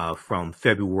from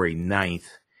February 9th,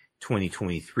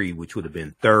 2023, which would have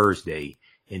been Thursday,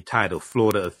 entitled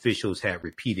 "Florida Officials Had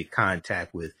Repeated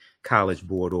Contact with College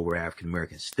Board Over African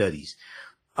American Studies."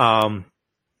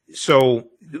 So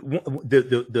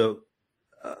the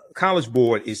College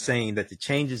Board is saying that the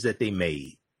changes that they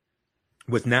made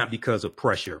was not because of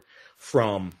pressure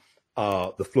from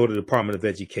the Florida Department of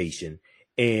Education.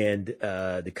 And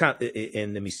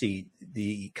let me see,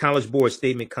 the College Board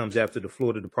statement comes after the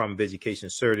Florida Department of Education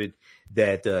asserted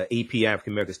that AP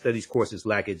African American Studies courses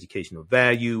lack educational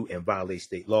value and violate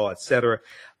state law, etc.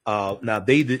 Now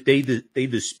they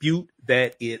dispute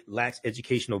that it lacks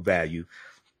educational value.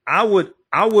 I would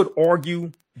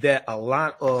argue that a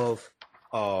lot of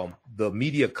the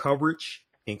media coverage,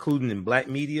 including in Black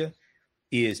media,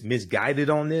 is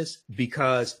misguided on this,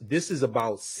 because this is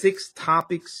about 6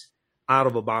 topics out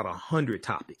of about 100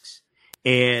 topics.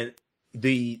 And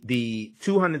the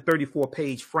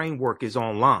 234-page framework is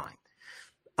online.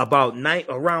 Around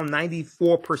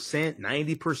 94%,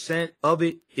 90% of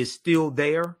it is still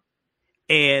there.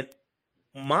 And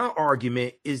my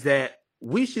argument is that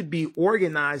we should be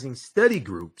organizing study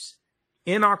groups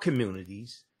in our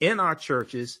communities, in our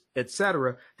churches,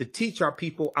 etc., to teach our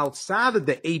people outside of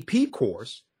the AP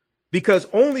course, because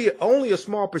only a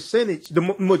small percentage, the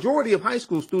majority of high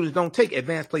school students don't take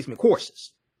advanced placement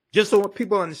courses. Just so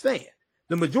people understand,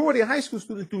 the majority of high school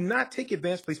students do not take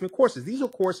advanced placement courses. These are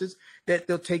courses that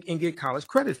they'll take and get college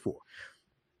credit for.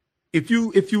 If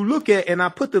you look at, and I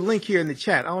put the link here in the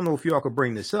chat, I don't know if y'all could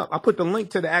bring this up. I put the link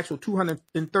to the actual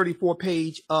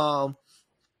 234-page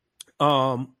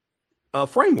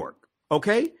framework.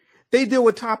 Okay, they deal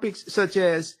with topics such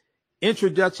as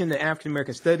Introduction to African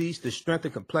American Studies, the strength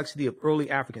and complexity of early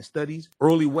African studies,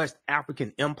 early West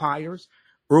African empires,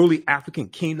 early African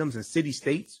kingdoms and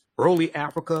city-states, early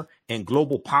Africa and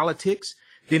global politics.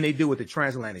 Then they deal with the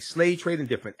transatlantic slave trade and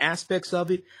different aspects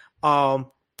of it.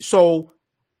 So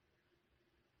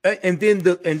And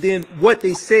then what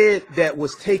they said that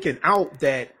was taken out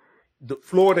that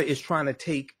Florida is trying to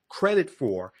take credit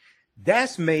for,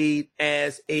 that's made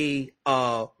as a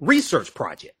research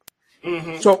project.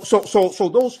 Mm-hmm. So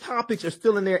those topics are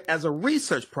still in there as a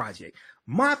research project.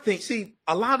 My thing, see,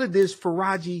 a lot of this,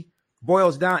 Faraji,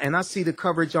 boils down, and I see the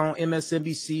coverage on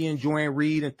MSNBC and Joanne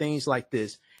Reed and things like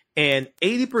this. And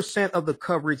 80% of the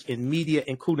coverage in media,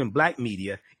 including black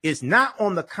media, is not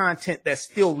on the content that's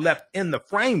still left in the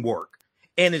framework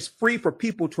and it's free for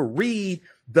people to read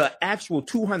the actual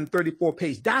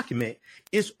 234-page document.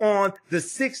 It's on the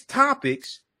 6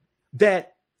 topics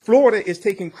that Florida is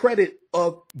taking credit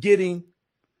of getting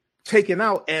taken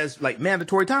out as like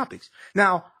mandatory topics.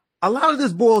 Now, a lot of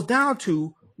this boils down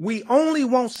to we only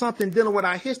want something dealing with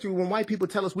our history when white people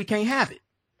tell us we can't have it.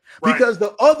 Right. Because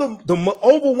the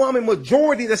overwhelming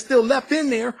majority that's still left in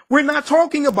there, we're not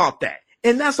talking about that.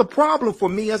 And that's a problem for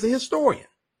me as a historian.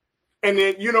 And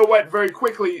then, you know what, very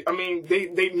quickly, I mean,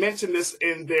 they mentioned this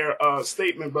in their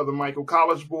statement, Brother Michael.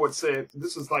 College Board said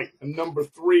this is like number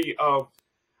 3 of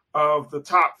the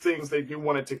top things they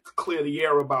wanted to clear the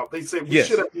air about. They said we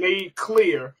should have made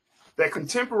clear that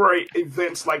contemporary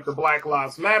events like the Black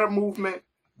Lives Matter movement,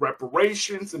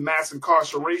 reparations, and mass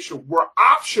incarceration were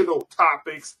optional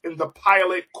topics in the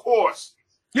pilot course.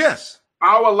 Yes.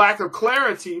 Our lack of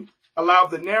clarity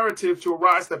allowed the narrative to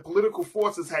arise that political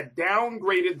forces had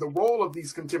downgraded the role of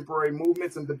these contemporary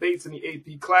movements and debates in the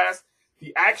AP class.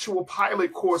 The actual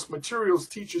pilot course materials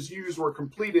teachers used were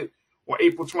completed on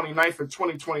April 29th of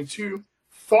 2022,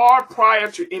 far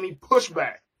prior to any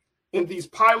pushback. In these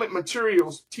pilot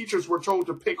materials, teachers were told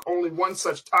to pick only one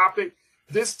such topic.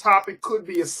 This topic could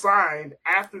be assigned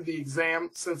after the exam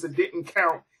since it didn't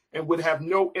count and would have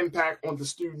no impact on the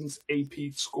student's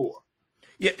AP score.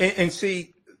 Yeah, and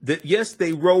see, yes,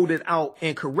 they rolled it out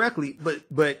incorrectly,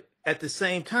 but at the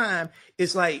same time,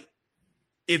 it's like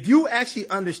if you actually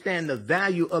understand the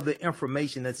value of the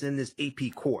information that's in this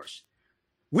AP course,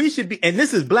 we should be, and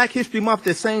this is Black History Month at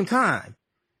the same time,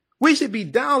 we should be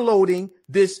downloading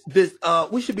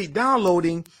we should be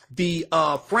downloading the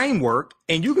framework,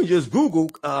 and you can just Google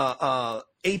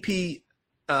AP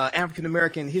African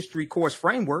American History Course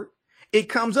Framework. It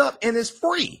comes up and it's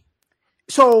free.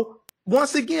 So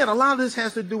once again, a lot of this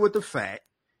has to do with the fact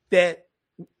that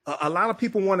a lot of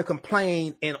people want to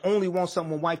complain and only want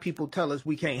something when white people tell us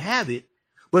we can't have it.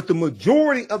 But the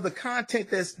majority of the content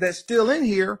that's still in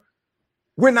here,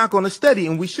 we're not going to study,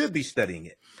 and we should be studying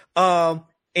it.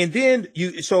 And then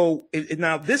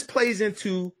now this plays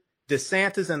into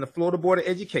DeSantis and the Florida Board of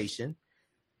Education.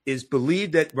 Is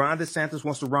believed that Ron DeSantis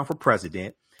wants to run for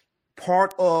president.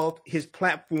 Part of his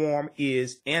platform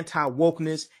is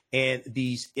anti-wokeness and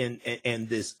the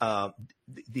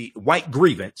white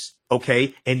grievance,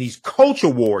 okay, and these culture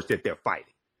wars that they're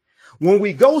fighting. When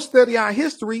we go study our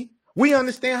history, we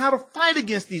understand how to fight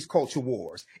against these culture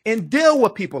wars and deal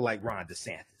with people like Ron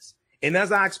DeSantis. And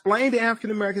as I explained to African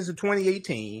Americans in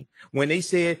 2018, when they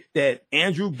said that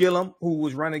Andrew Gillum, who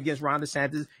was running against Ron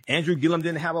DeSantis, Andrew Gillum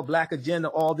didn't have a black agenda,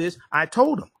 all this, I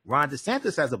told them Ron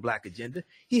DeSantis has a black agenda.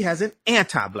 He has an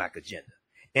anti-black agenda.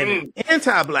 And an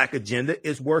anti-black agenda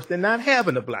is worse than not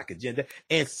having a black agenda.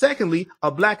 And secondly,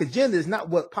 a black agenda is not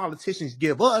what politicians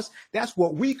give us. That's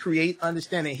what we create,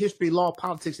 understanding history, law,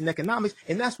 politics, and economics.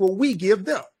 And that's what we give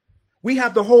them. We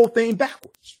have the whole thing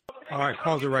backwards. All right,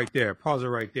 pause it right there. Pause it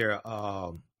right there.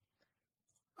 Pause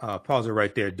it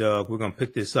right there, Doug. We're going to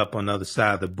pick this up on the other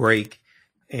side of the break.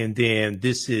 And then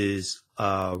this is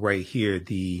right here,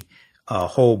 the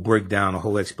whole breakdown, a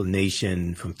whole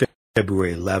explanation from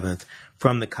February 11th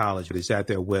from the college. It's at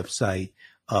their website,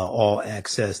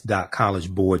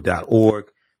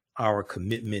 allaccess.collegeboard.org. Our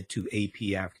commitment to AP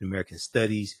African American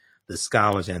Studies, the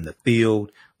scholars, and the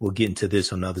field. We'll get into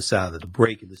this on the other side of the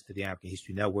break. You listen to the African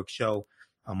History Network show.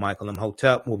 I'm Michael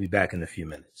Imhotep. We'll be back in a few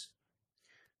minutes.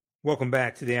 Welcome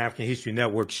back to the African History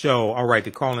Network show. All right,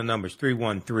 the calling number is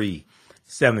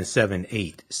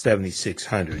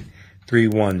 313-778-7600.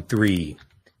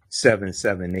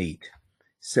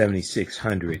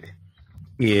 313-778-7600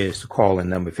 is the calling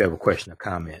number if you have a question or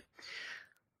comment.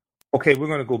 Okay, we're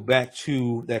going to go back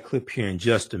to that clip here in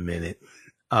just a minute.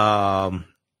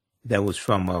 That was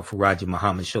from Faraji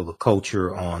Muhammad Show the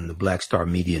Culture on the Black Star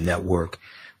Media Network,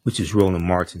 which is Roland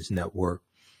Martin's network.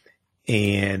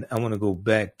 And I want to go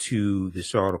back to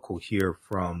this article here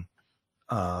from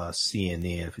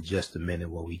CNN for just a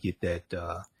minute while we get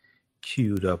that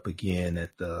queued up again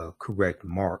at the correct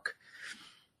mark.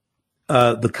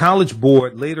 The College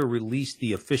Board later released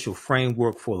the official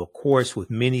framework for the course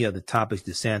with many of the topics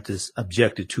DeSantis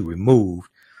objected to remove.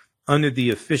 Under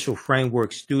the official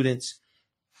framework, students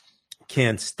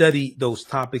can study those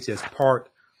topics as part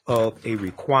of a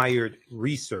required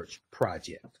research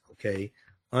project. Okay,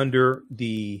 under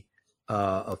the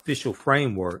official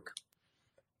framework,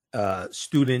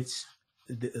 students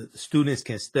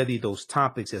can study those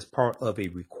topics as part of a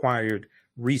required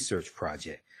research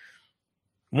project.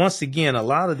 Once again, a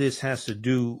lot of this has to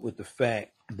do with the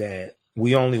fact that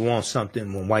we only want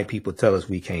something when white people tell us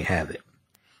we can't have it.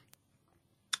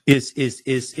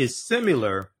 It's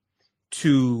similar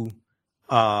to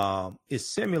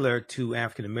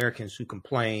African Americans who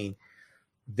complain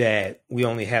that we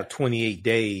only have 28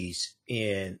 days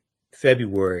in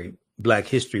February, Black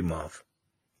History Month,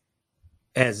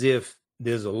 as if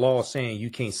there's a law saying you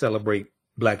can't celebrate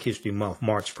Black History Month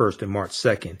March 1st and March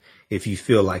 2nd if you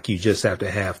feel like you just have to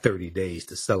have 30 days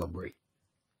to celebrate.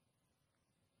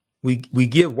 We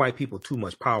give white people too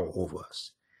much power over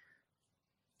us.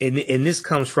 And this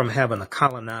comes from having a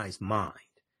colonized mind.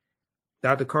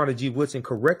 Dr. Carter G. Woodson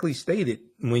correctly stated,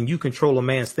 when you control a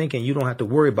man's thinking, you don't have to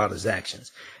worry about his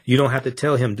actions. You don't have to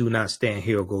tell him, do not stand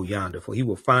here or go yonder, for he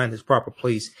will find his proper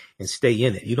place and stay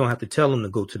in it. You don't have to tell him to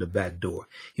go to the back door.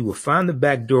 He will find the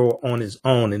back door on his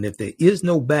own. And if there is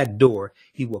no back door,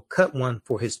 he will cut one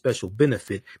for his special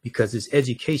benefit because his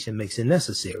education makes it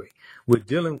necessary. We're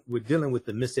dealing with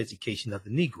the miseducation of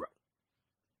the Negro.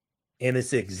 And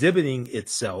it's exhibiting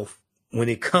itself when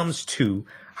it comes to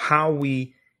how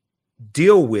we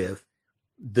deal with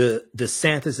the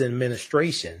DeSantis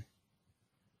administration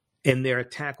and their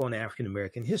attack on African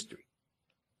American history.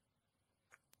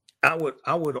 I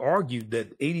would argue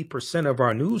that 80% of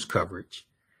our news coverage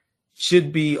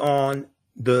should be on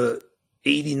the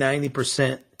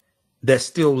 80-90% that's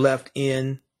still left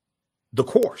in the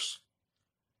course.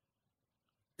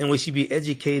 And we should be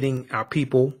educating our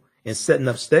people and setting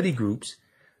up study groups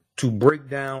to break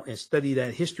down and study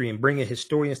that history and bring in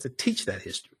historians to teach that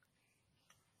history.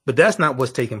 But that's not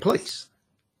what's taking place.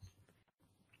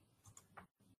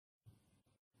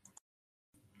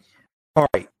 All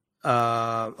right.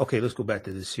 Okay, let's go back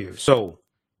to this here. So,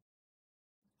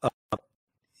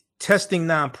 testing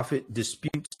nonprofit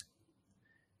disputes,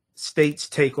 states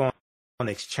take on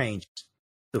exchanges.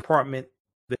 The Department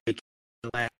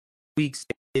last week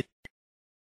said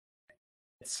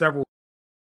several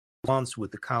months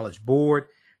with the College Board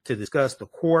to discuss the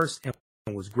course and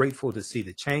was grateful to see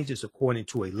the changes. According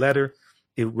to a letter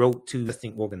it wrote to the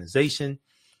testing organization,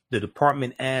 the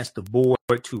department asked the board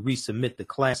to resubmit the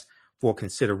class for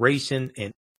consideration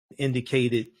and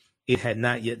indicated it had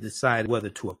not yet decided whether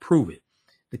to approve it.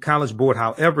 The College Board,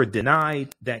 however,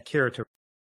 denied that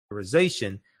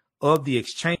characterization of the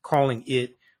exchange, calling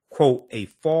it, quote, a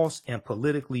false and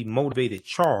politically motivated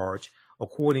charge,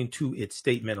 according to its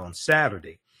statement on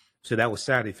Saturday. So that was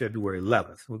Saturday, February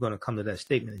 11th. We're going to come to that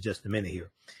statement in just a minute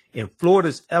here. In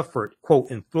Florida's effort,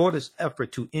 quote, in Florida's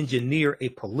effort to engineer a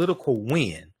political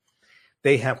win,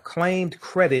 they have claimed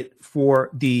credit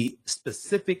for the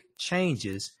specific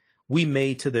changes we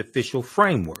made to the official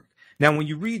framework. Now, when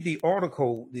you read the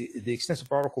article, the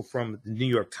extensive article from the New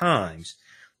York Times,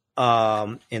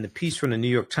 and the piece from the New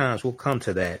York Times, we'll come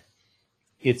to that.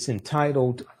 It's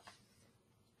entitled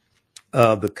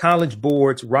The College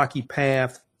Board's Rocky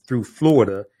Path through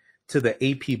Florida to the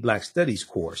AP Black Studies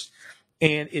course.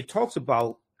 And it talks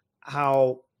about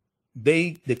how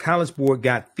the College Board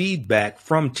got feedback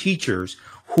from teachers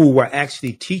who were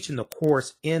actually teaching the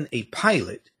course in a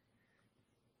pilot.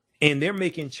 And they're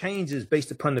making changes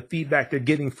based upon the feedback they're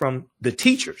getting from the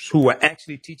teachers who are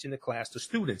actually teaching the class to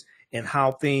students and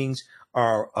how things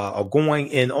are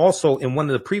going. And also in one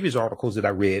of the previous articles that I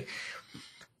read,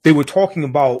 they were talking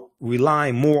about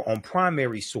relying more on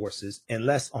primary sources and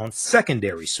less on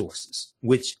secondary sources,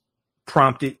 which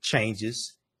prompted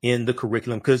changes in the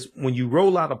curriculum. Because when you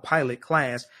roll out a pilot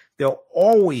class, there are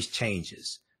always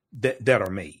changes that are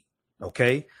made.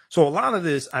 Okay. So a lot of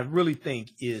this, I really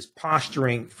think, is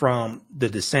posturing from the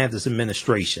DeSantis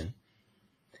administration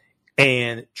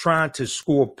and trying to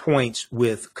score points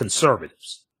with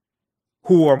conservatives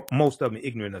who are most of them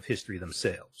ignorant of history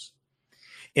themselves.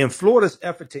 In Florida's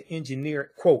effort to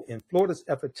engineer, quote, in Florida's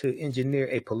effort to engineer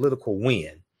a political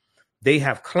win, they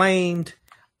have claimed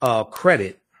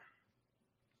credit.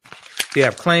 They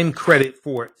have claimed credit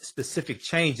for specific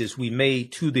changes we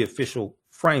made to the official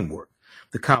framework,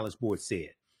 the College Board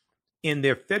said. In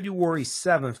their February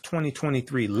 7th,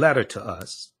 2023 letter to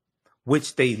us,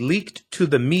 which they leaked to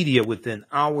the media within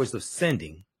hours of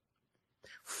sending,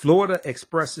 Florida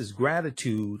expresses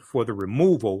gratitude for the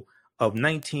removal of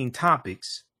 19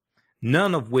 topics,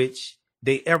 none of which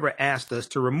they ever asked us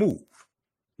to remove.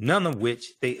 None of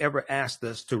which they ever asked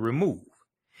us to remove.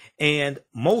 And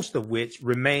most of which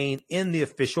remain in the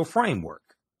official framework.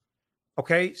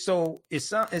 Okay, so it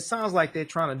sounds like they're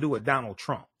trying to do a Donald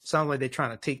Trump. It sounds like they're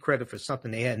trying to take credit for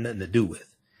something they had nothing to do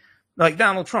with. Like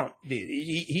Donald Trump did.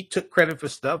 He took credit for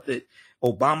stuff that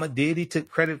Obama did. He took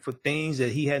credit for things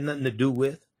that he had nothing to do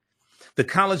with. The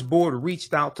College Board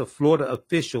reached out to Florida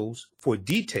officials for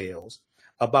details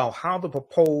about how the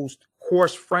proposed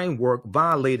course framework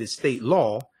violated state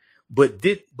law, but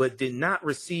did not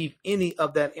receive any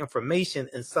of that information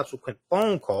in subsequent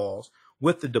phone calls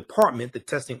with the department, the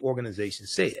testing organization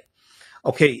said.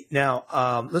 Okay,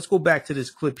 now let's go back to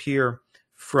this clip here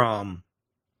from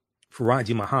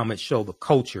Faraji Muhammad's show, The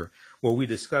Culture, where we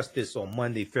discussed this on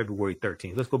Monday, February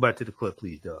 13th. Let's go back to the clip,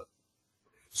 please, Doug.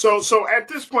 So at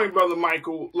this point, Brother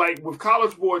Michael, like with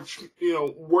College Board,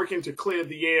 working to clear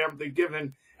the air, they're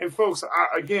giving, and folks,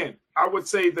 I would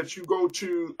say that you go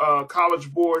to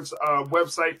College Board's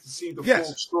website to see the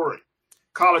full story.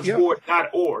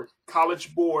 Collegeboard.org.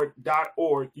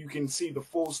 Collegeboard.org. You can see the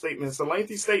full statement. It's a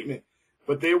lengthy statement,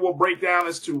 but they will break down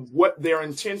as to what their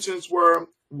intentions were,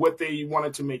 what they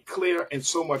wanted to make clear, and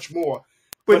so much more.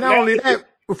 But not only that,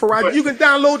 Faraji, you can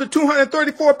download the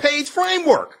 234-page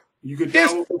framework. You can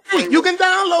download you can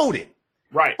download it.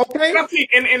 Right. Okay.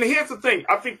 And here's the thing.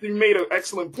 I think you made an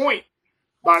excellent point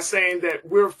by saying that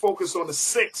we're focused on the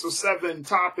 6 or 7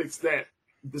 topics that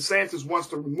DeSantis wants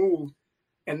to remove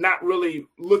and not really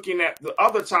looking at the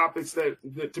other topics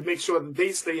that to make sure that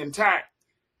they stay intact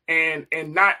and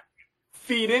not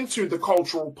feed into the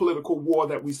cultural political war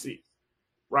that we see.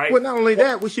 Right. Well, not only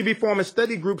that, we should be forming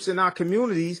study groups in our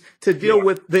communities to deal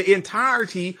with the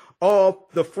entirety of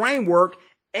the framework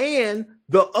and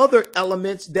the other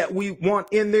elements that we want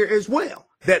in there as well,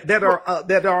 that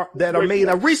are made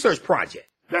a research project.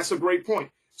 That's a great point.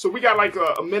 So we got like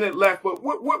a minute left, but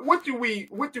what do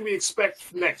we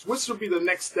expect next? What should be the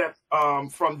next step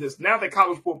from this? Now that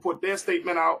College Board put their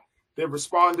statement out, they're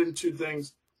responding to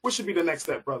things. What should be the next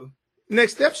step, brother?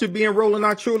 Next step should be enrolling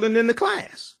our children in the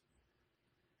class.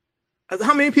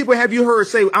 How many people have you heard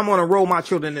say, "I'm going to enroll my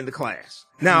children in the class"?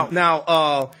 Now,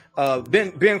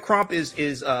 Ben Crump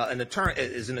is an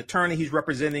attorney. He's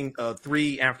representing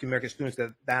 3 African American students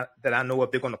that I know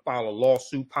of. They're going to file a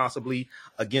lawsuit possibly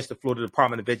against the Florida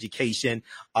Department of Education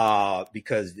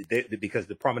because the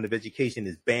Department of Education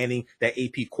is banning that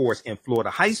AP course in Florida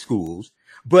high schools.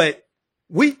 But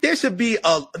there should be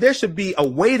a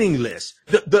waiting list.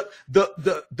 The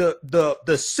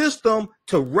system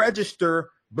to register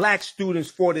Black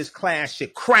students for this class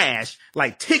should crash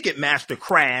like Ticketmaster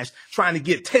crashed trying to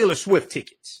get Taylor Swift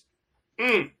tickets.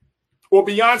 Or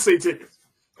Beyonce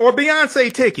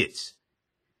tickets.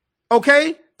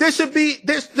 Okay? There should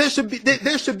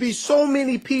be so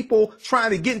many people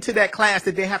trying to get into that class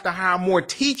that they have to hire more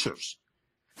teachers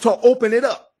to open it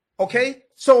up. Okay?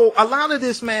 So a lot of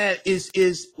this, man,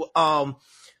 is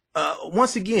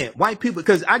once again, white people,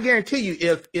 because I guarantee you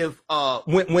if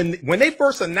when they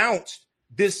first announced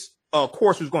this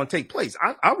course was going to take place,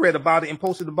 I read about it and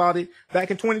posted about it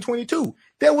back in 2022.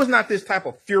 There was not this type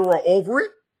of furor over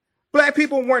it. Black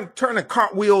people weren't turning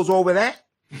cartwheels over that.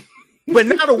 But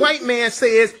now the white man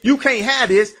says you can't have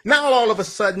this. Now all of a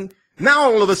sudden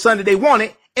they want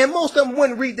it, and most of them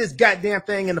wouldn't read this goddamn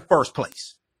thing in the first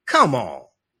place. Come on.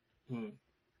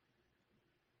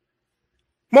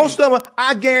 Most of them,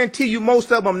 I guarantee you, most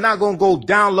of them not going to go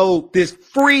download this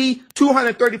free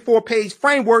 234-page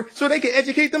framework so they can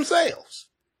educate themselves.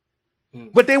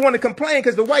 But they want to complain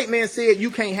because the white man said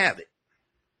you can't have it.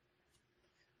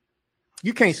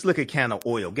 You can't slick a can of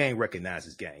oil. Gang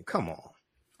recognizes gang. Come on.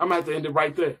 I'm going to have to end it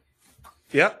right there.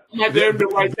 Yep. I'm going to have to end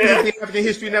it right there.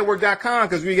 AfricanHistoryNetwork.com,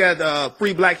 because we got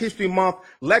free Black History Month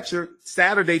lecture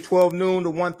Saturday, 12 noon to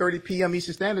 1:30 p.m.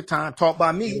 Eastern Standard Time, taught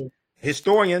by me,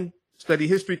 historian, study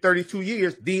history 32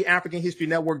 years,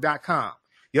 AfricanHistoryNetwork.com.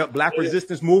 Yep, Black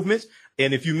resistance movements.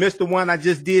 And if you missed the one I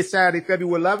just did Saturday,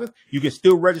 February 11th, you can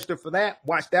still register for that.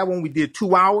 Watch that one. We did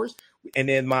 2 hours. And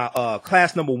then my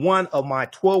class number 1 of my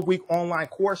 12-week online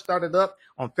course started up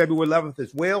on February 11th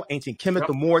as well. Ancient Kemet,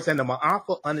 the Moors, and the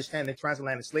Ma'afa, Understanding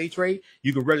Transatlantic Slave Trade.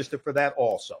 You can register for that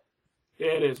also.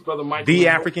 There it is, Brother Mike.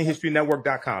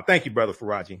 TheAfricanHistoryNetwork.com. Thank you, Brother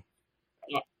Faraji.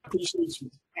 I appreciate you.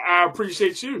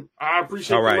 I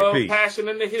appreciate the love, peace. Passion,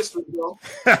 and the history, bro.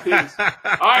 Peace. All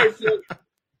right, Phil.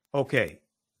 Okay.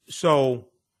 So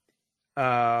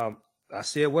I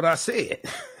said what I said.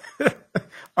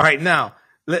 All right, now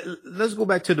let's go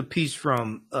back to the piece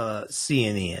from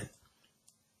CNN.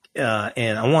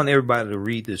 And I want everybody to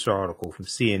read this article from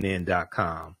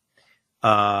CNN.com.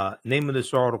 Name of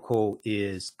this article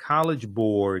is College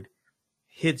Board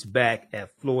Hits Back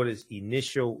at Florida's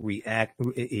initial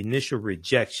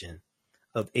rejection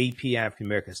of AP African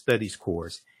American Studies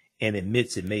course and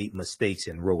admits it made mistakes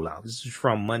in rollout. This is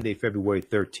from Monday, February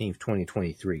 13th,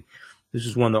 2023. This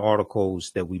is one of the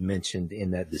articles that we mentioned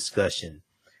in that discussion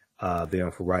there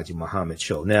on Faraji Muhammad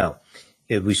show. Now,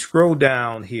 if we scroll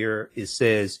down here, it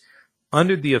says,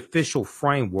 under the official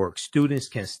framework, students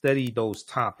can study those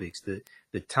topics, the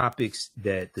 6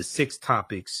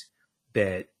 topics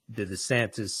that the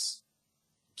DeSantis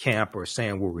camp are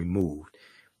saying were removed.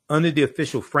 Under the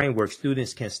official framework,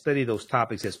 students can study those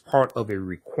topics as part of a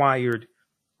required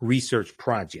research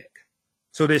project.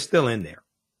 So they're still in there.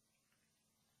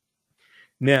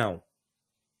 Now,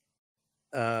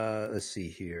 let's see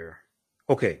here.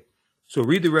 Okay, so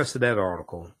read the rest of that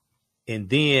article, and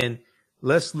then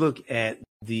let's look at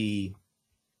the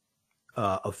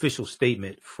official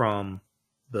statement from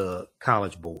the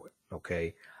College Board,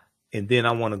 okay? And then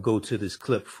I want to go to this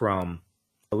clip from,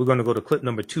 we're going to go to clip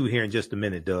number 2 here in just a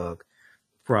minute, Doug,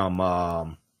 from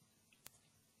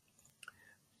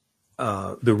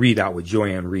the readout with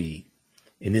Joyanne Reed.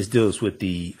 And this deals with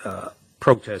the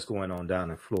protest going on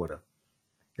down in Florida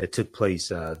that took place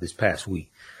this past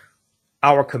week.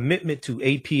 Our commitment to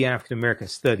AP African American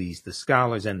Studies, the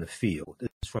scholars and the field. This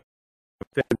is from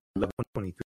February 11,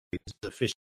 2023. This is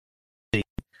official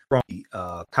from the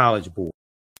College Board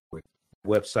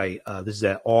website. This is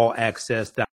at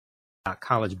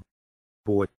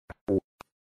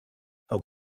allaccess.collegeboard.org.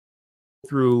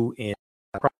 Through and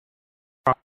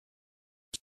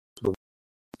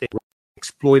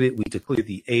exploited, we declared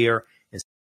the air and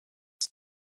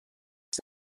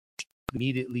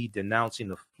immediately denouncing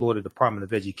the Florida Department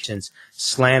of Education's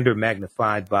slander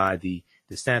magnified by the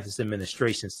DeSantis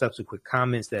administration's subsequent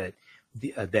comments that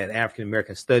that African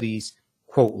American studies,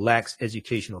 quote, lacks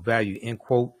educational value, end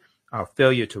quote. Our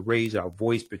failure to raise our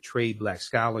voice betrayed Black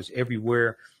scholars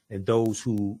everywhere and those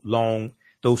who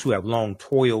have long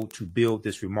toiled to build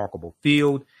this remarkable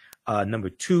field. Number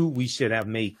 2, we should have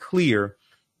made clear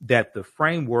that the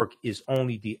framework is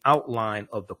only the outline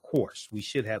of the course. We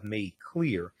should have made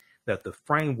clear that the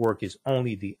framework is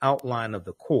only the outline of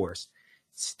the course,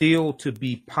 still to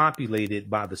be populated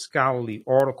by the scholarly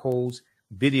articles,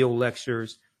 video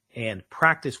lectures, and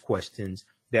practice questions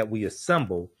that we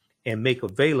assemble and make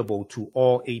available to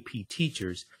all AP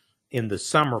teachers in the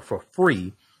summer for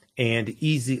free and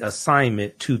easy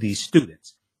assignment to these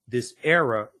students. This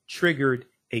era triggered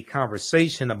a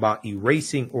conversation about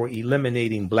erasing or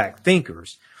eliminating Black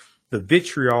thinkers. The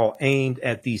vitriol aimed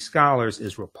at these scholars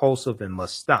is repulsive and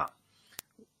must stop.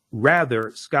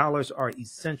 Rather, scholars are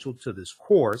essential to this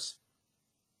course,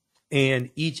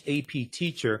 and each AP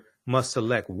teacher must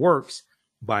select works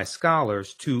by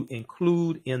scholars to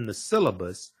include in the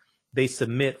syllabus they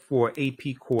submit for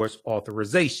AP course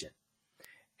authorization,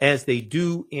 as they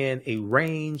do in a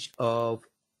range of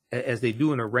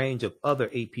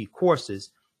other AP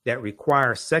courses that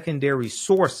require secondary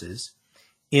sources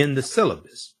in the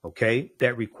syllabus, okay?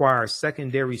 That require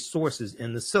secondary sources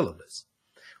in the syllabus.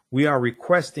 We are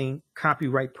requesting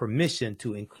copyright permission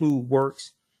to include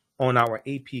works on our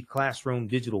AP Classroom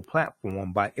digital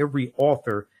platform by every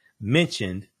author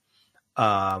mentioned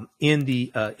in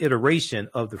the iteration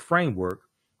of the framework,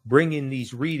 bringing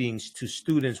these readings to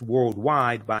students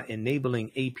worldwide by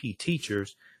enabling AP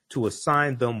teachers to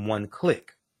assign them with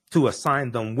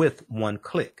one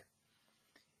click.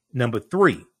 Number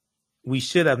 3, we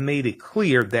should have made it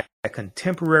clear that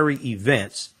contemporary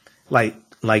events like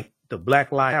the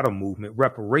Black Lives Matter movement,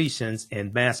 reparations,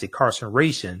 and mass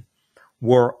incarceration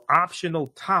were optional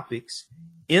topics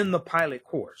in the pilot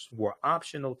course,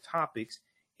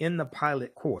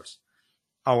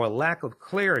 Our lack of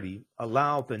clarity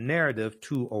allowed the narrative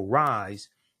to arise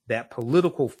that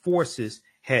political forces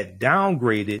had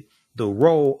downgraded the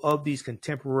role of these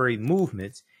contemporary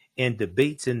movements in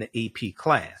debates in the AP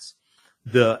class.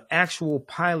 The actual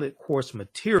pilot course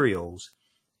materials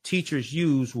teachers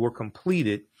used were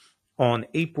completed on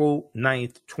April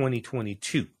 9th,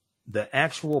 2022. The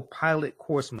actual pilot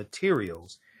course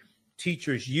materials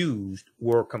teachers used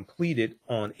were completed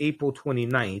on April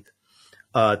 29th,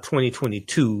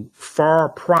 2022, far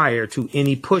prior to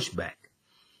any pushback.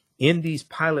 In these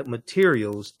pilot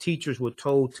materials, teachers were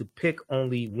told to pick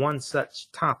only one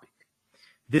such topic.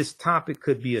 This topic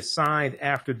could be assigned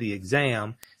after the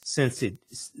exam since it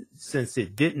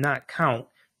did not count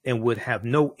and would have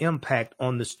no impact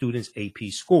on the student's AP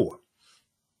score.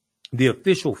 The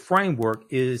official framework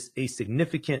is a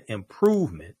significant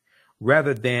improvement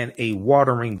rather than a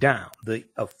watering down. The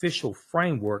official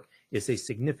framework is a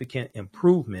significant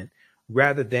improvement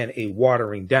rather than a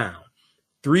watering down.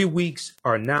 3 weeks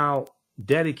are now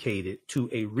dedicated to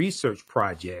a research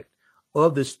project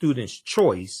of the student's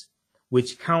choice,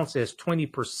 which counts as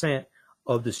 20%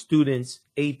 of the student's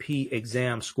AP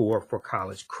exam score for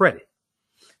college credit.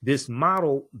 This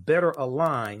model better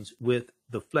aligns with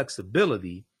the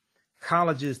flexibility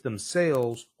colleges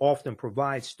themselves often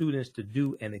provide students to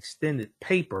do an extended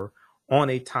paper on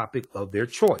a topic of their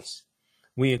choice.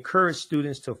 We encourage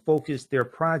students to focus their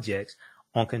projects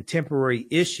on contemporary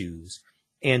issues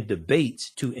and debates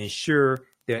to ensure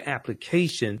their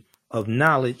application of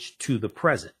knowledge to the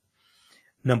present.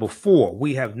 Number 4,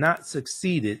 we have not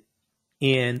succeeded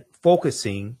in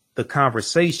focusing the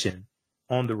conversation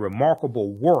on the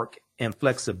remarkable work and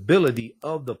flexibility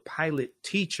of the pilot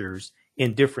teachers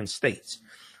in different states.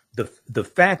 The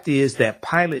fact is that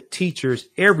pilot teachers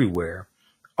everywhere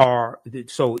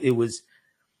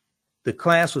the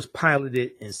class was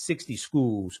piloted in 60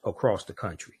 schools across the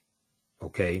country.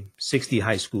 Okay, 60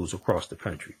 high schools across the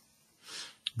country.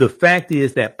 The fact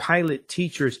is that pilot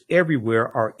teachers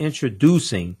everywhere are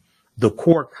introducing the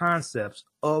core concepts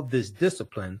of this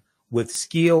discipline with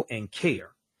skill and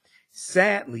care.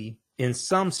 Sadly, in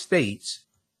some states,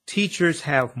 teachers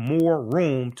have more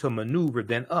room to maneuver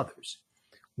than others.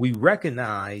 We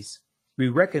recognize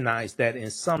that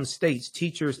in some states,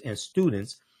 teachers and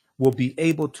students will be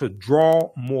able to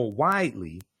draw more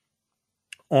widely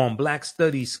on Black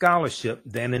Studies scholarship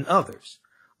than in others.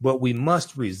 But we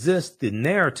must resist the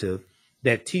narrative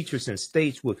that teachers in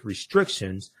states with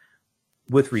restrictions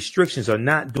are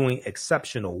not doing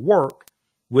exceptional work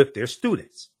with their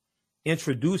students,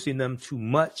 introducing them to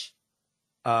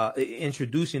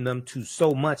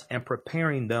so much and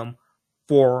preparing them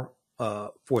for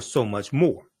so much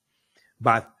more.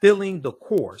 By filling the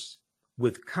course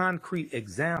with concrete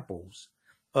examples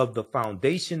of the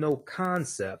foundational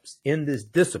concepts in this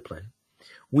discipline,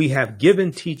 we have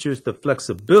given teachers the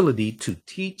flexibility to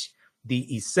teach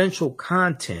the essential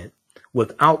content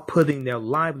without putting their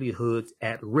livelihoods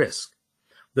at risk.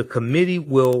 The committee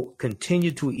will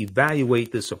continue to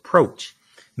evaluate this approach,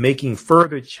 making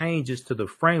further changes to the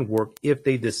framework if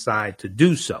they decide to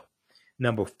do so.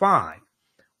 Number 5,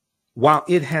 while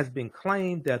it has been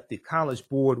claimed that the College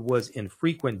Board was in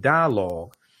frequent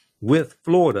dialogue with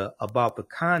Florida about the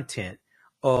content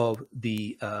of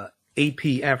the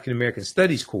AP African American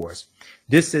Studies course,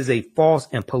 this is a false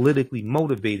and politically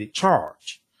motivated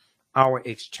charge. Our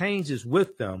exchanges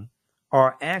with them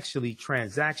are actually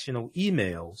transactional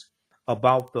emails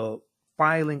about the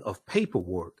filing of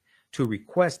paperwork to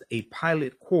request a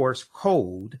pilot course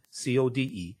code,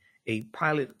 CODE, a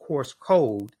pilot course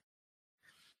code,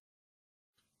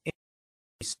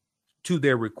 to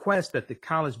their request that the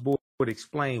College Board would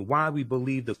explain why we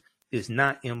believe that is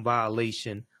not in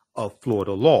violation of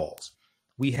Florida laws.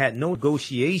 We had no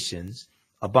negotiations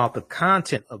about the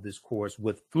content of this course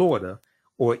with Florida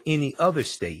or any other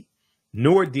state,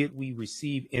 nor did we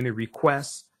receive any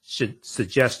requests,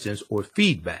 suggestions, or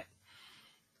feedback.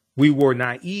 We were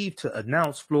naive to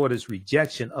announce Florida's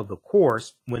rejection of the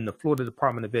course when the Florida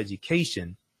Department of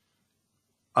Education,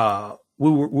 we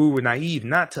were naive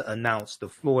not to announce the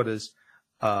Florida's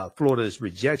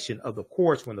rejection of the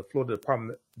course when the Florida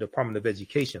Department of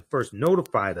Education first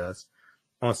notified us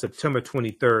on September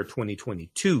 23rd,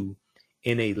 2022,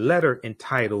 in a letter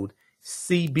entitled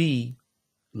CB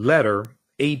Letter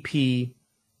AP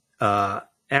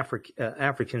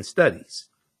African Studies,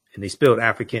 and they spelled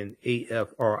African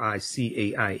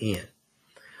AFRICAIN.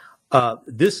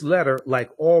 This letter,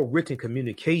 like all written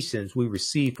communications we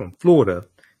received from Florida,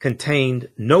 contained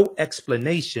no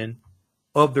explanation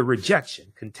of the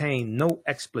rejection,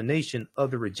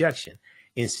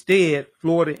 Instead,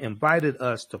 Florida invited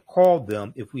us to call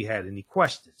them if we had any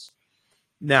questions.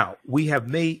 Now, we have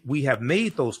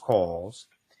made those calls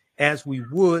as we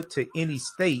would to any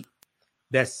state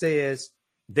that says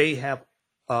they have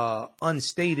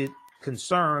unstated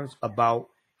concerns about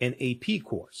an AP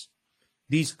course.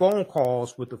 These phone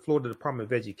calls with the Florida Department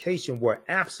of Education were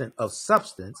absent of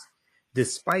substance,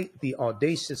 despite the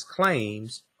audacious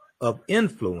claims of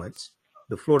influence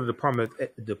the Florida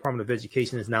Department of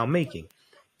Education is now making.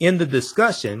 In the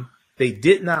discussion, they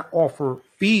did not offer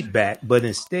feedback, but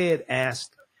instead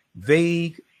asked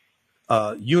vague,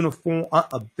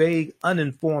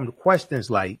 uninformed questions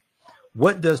like,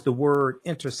 what does the word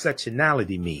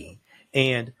intersectionality mean?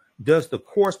 And does the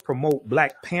course promote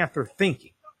Black Panther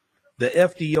thinking? The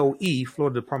FDOE,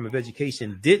 Florida Department of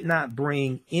Education, did not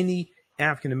bring any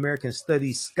African American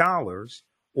Studies scholars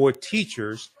or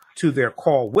teachers to their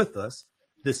call with us,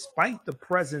 despite the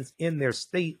presence in their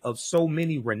state of so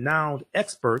many renowned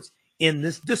experts in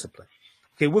this discipline.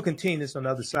 Okay, we'll continue this on the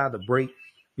other side of the break.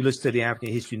 You listen to the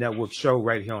African History Network show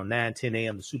right here on 910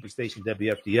 a.m. the Superstation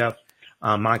WFDF.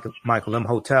 Michael M.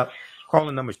 Hotep.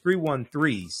 Calling numbers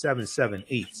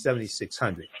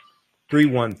 313-778-7600.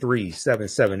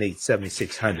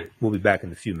 313-778-7600. We'll be back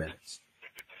in a few minutes.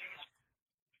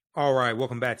 All right,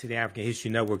 welcome back to the African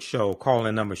History Network show.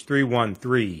 Call-in numbers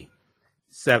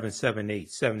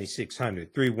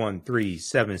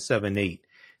 313-778-7600.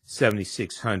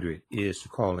 313-778-7600 is the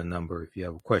call-in number if you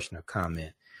have a question or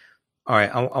comment. All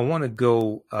right, I want to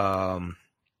go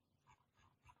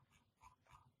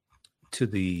to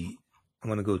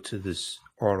this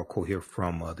article here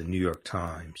from the New York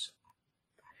Times.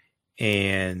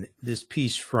 And this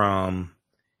piece from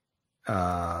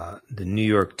the New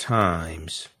York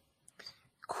Times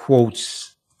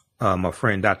quotes my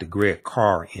friend Dr. Greg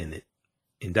Carr in it.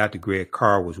 And Dr. Greg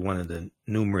Carr was one of the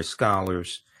numerous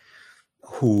scholars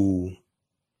who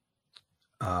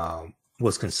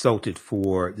was consulted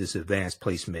for this advanced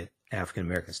placement African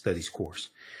American Studies course.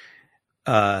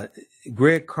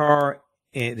 Greg Carr,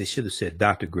 and they should have said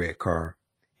Dr. Greg Carr,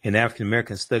 an African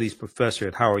American Studies professor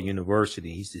at Howard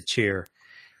University. He's the chair.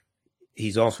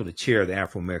 He's also the chair of the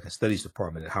Afro American Studies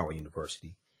Department at Howard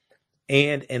University,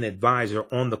 and an advisor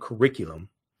on the curriculum,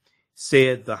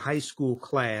 said the high school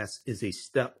class is a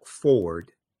step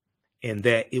forward and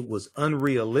that it was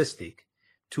unrealistic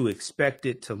to expect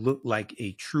it to look like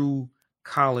a true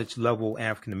college level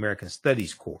African American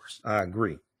Studies course. I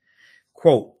agree.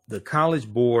 Quote, the College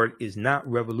Board is not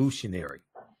revolutionary,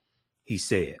 he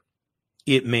said.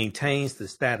 It maintains the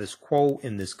status quo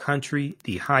in this country,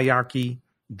 the hierarchy,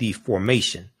 the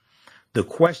formation. The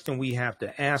question we have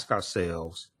to ask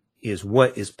ourselves is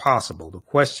what is possible. The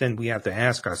question we have to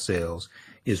ask ourselves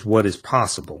is what is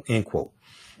possible, end quote.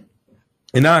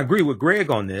 And I agree with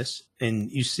Greg on this.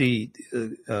 And you see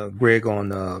Greg on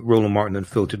Roland Martin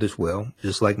Unfiltered as well,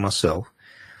 just like myself.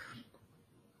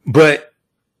 But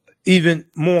even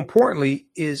more importantly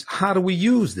is how do we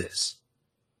use this?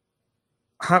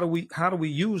 How do we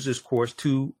use this course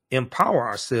to empower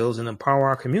ourselves and empower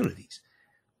our communities?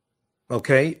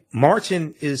 Okay,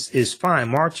 marching is fine.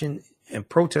 Marching and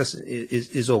protesting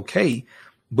is okay,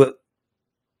 but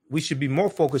we should be more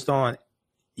focused on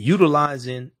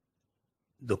utilizing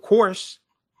the course,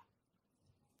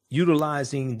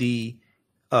 utilizing the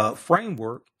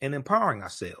framework, and empowering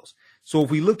ourselves. So if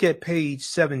we look at page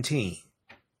 17,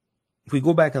 if we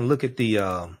go back and look at the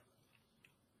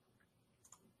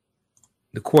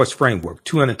course framework,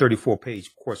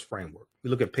 234-page course framework, we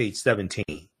look at page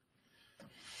 17.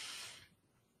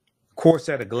 Course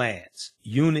at a glance,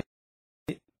 unit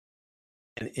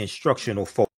and instructional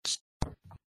focus.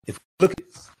 If we look at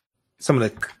some of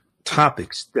the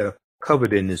topics that are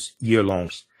covered in this year-long,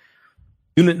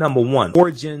 unit number 1,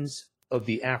 origins of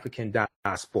the African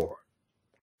diaspora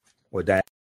or diaspora.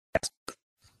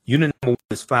 Unit number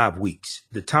 1 is 5 weeks.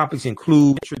 The topics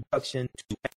include introduction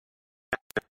to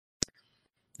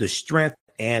the strength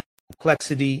and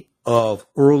complexity of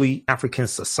early African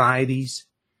societies,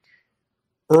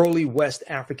 early West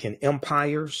African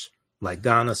empires like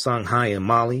Ghana, Songhai, and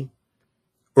Mali,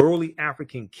 early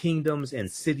African kingdoms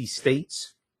and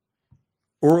city-states,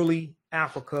 early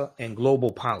Africa and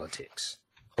global politics.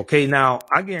 Okay, now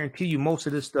I guarantee you most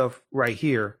of this stuff right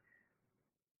here,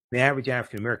 the average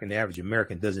African-American, the average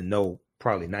American doesn't know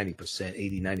probably 90%,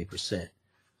 80-90%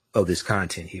 of this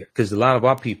content here. Because a lot of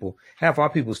our people, half our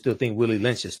people still think Willie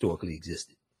Lynch historically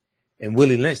existed. And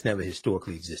Willie Lynch never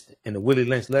historically existed. And the Willie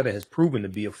Lynch letter has proven to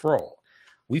be a fraud.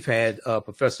 We've had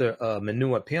Professor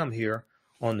Manu Apim here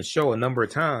on the show a number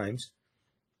of times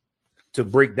to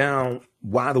break down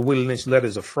why the Willie Lynch letter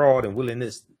is a fraud and Willie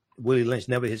Lynch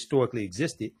never historically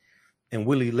existed. And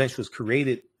Willie Lynch was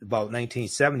created about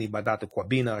 1970 by Dr.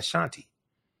 Kwabena Ashanti.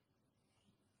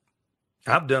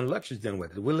 I've done lectures dealing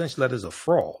with it. The Willie Lynch letter is a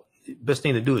fraud. The best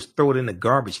thing to do is throw it in the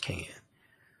garbage can.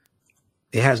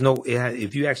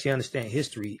 If you actually understand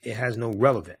history, it has no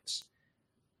relevance.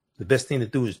 The best thing to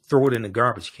do is throw it in the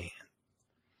garbage can.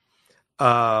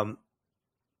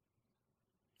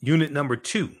 Unit number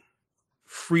 2,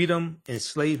 freedom,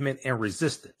 enslavement, and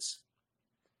resistance.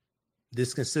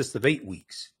 This consists of 8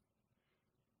 weeks.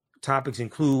 Topics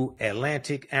include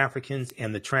Atlantic Africans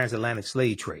and the transatlantic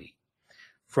slave trade,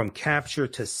 from capture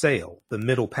to sale, the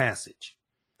Middle Passage,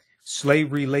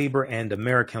 slavery, labor, and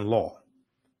American law,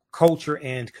 culture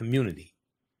and community,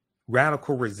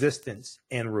 radical resistance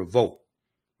and revolt,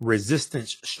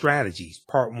 resistance strategies,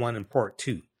 part 1 and part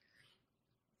 2,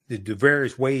 the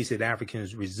various ways that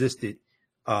Africans resisted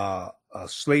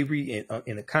slavery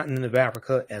in the continent of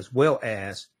Africa, as well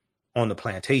as on the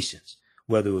plantations,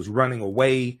 whether it was running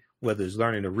away, whether it was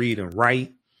learning to read and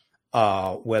write,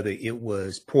 whether it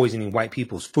was poisoning white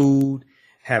people's food,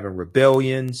 having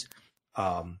rebellions,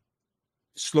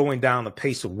 slowing down the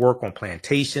pace of work on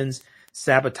plantations,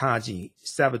 sabotaging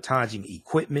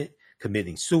equipment,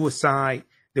 committing suicide.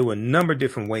 There were a number of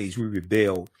different ways we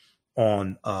rebelled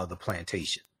on the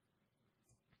plantation.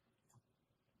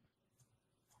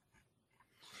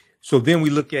 So then we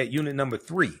look at unit number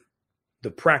 3,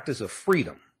 the practice of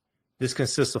freedom. This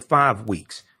consists of 5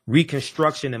 weeks.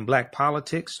 Reconstruction in Black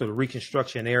politics. So the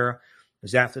Reconstruction era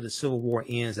is after the Civil War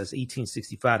ends. That's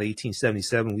 1865 to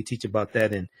 1877. We teach about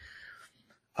that in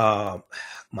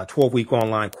my 12-week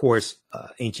online course,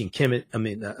 Ancient Kemet.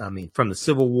 I mean, from the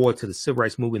Civil War to the Civil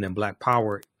Rights Movement and Black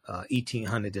Power,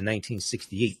 1800 to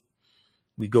 1968.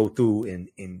 We go through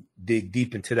and dig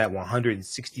deep into that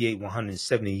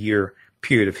 170 year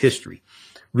period of history.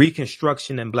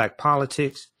 Reconstruction in Black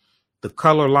politics, the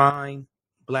color line,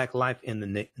 Black life in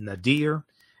the nadir.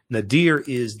 Nadir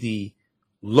is the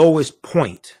lowest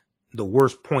point, the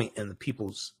worst point in the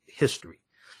people's history.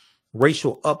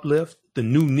 Racial uplift, the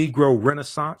new Negro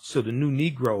Renaissance. So the new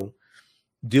Negro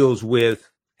deals with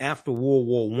after World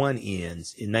War I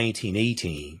ends in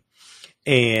 1918,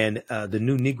 and the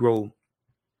new Negro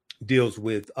deals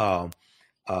with what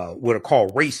are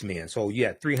called race men. So you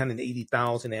had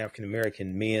 380,000 African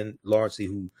American men, largely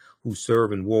who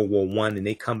serve in World War I, and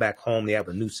they come back home. They have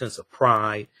a new sense of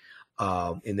pride,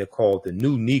 and they're called the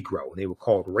new Negro. They were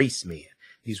called race men.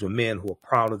 These were men who are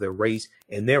proud of their race,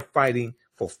 and they're fighting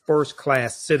for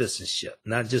first-class citizenship,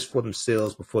 not just for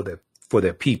themselves, but for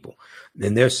their people.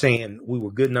 And they're saying we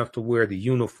were good enough to wear the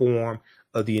uniform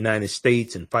of the United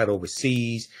States and fight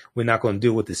overseas. We're not going to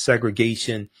deal with the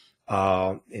segregation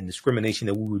and discrimination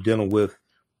that we were dealing with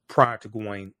prior to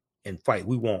going and fight.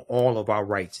 We want all of our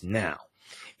rights now.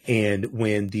 And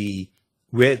when the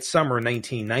Red Summer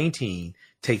 1919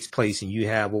 takes place and you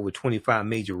have over 25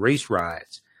 major race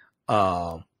riots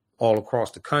all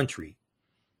across the country,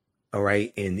 all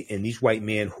right, and these white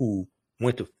men who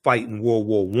went to fight in World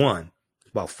War I,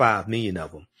 about 5 million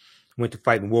of them, went to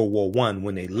fight in World War I.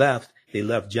 When they left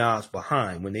jobs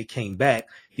behind. When they came back,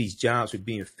 these jobs were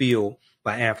being filled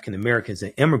by African Americans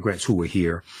and immigrants who were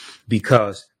here,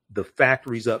 because the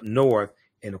factories up north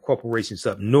and the corporations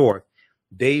up north,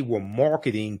 they were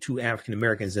marketing to African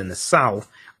Americans in the South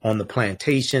on the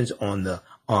plantations, on the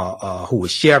who were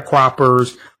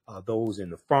sharecroppers, those in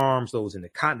the farms, those in the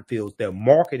cotton fields. They're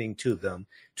marketing to them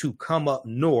to come up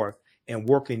north and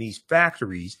work in these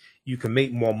factories. You can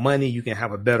make more money. You can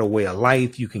have a better way of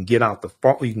life. You can get out the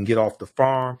farm. You can get off the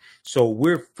farm. So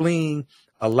we're fleeing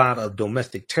a lot of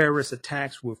domestic terrorist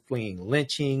attacks. We're fleeing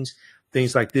lynchings,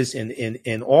 things like this.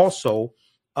 And also,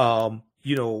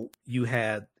 you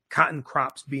had cotton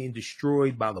crops being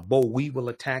destroyed by the boll weevil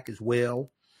attack as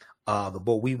well. The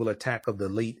boll weevil attack of the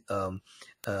late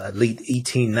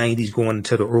 1890s going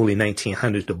into the early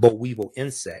 1900s, the boll weevil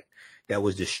insect that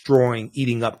was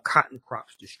eating up cotton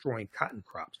crops, destroying cotton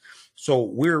crops. So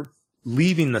we're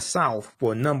leaving the South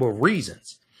for a number of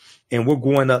reasons, and we're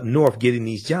going up north getting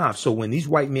these jobs. So when these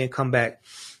white men come back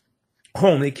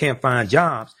home, they can't find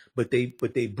jobs, but they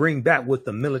bring back with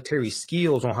the military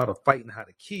skills on how to fight and how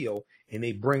to kill, and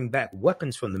they bring back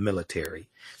weapons from the military.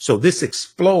 So this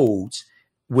explodes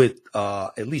with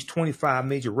at least 25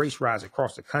 major race riots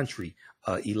across the country,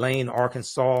 Elaine,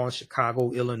 Arkansas,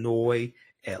 Chicago, Illinois,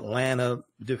 Atlanta,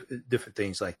 different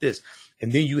things like this.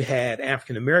 And then you had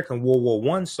African-American World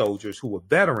War I soldiers who were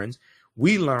veterans.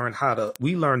 We learned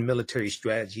military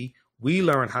strategy. We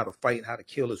learned how to fight, how to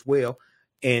kill as well.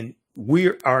 And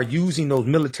we are using those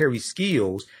military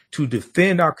skills to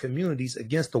defend our communities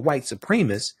against the white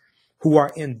supremacists who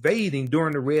are invading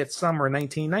during the Red Summer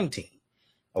 1919.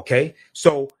 Okay,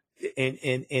 so and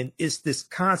it's this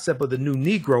concept of the new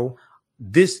Negro.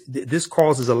 This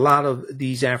causes a lot of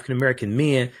these African American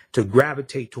men to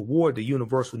gravitate toward the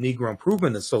Universal Negro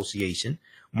Improvement Association,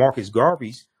 Marcus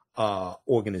Garvey's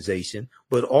organization,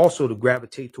 but also to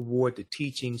gravitate toward the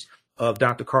teachings of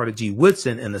Dr. Carter G.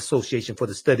 Woodson and the Association for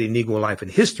the Study of Negro Life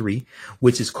and History,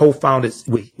 which he co-founded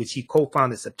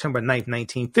September 9th,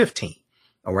 1915.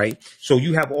 All right. So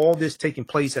you have all this taking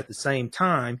place at the same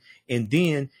time. And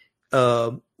then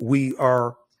we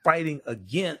are fighting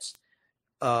against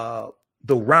the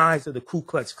rise of the Ku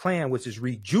Klux Klan, which is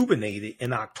rejuvenated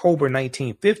in October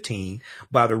 1915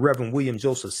 by the Reverend William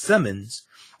Joseph Simmons,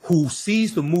 who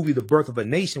sees the movie The Birth of a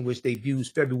Nation, which debuts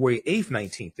February 8th,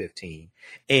 1915.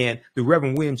 And the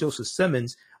Reverend William Joseph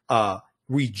Simmons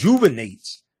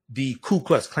rejuvenates the Ku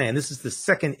Klux Klan. This is the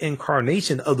second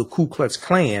incarnation of the Ku Klux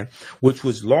Klan, which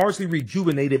was largely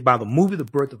rejuvenated by the movie The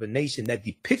Birth of a Nation, that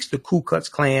depicts the Ku Klux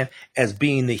Klan as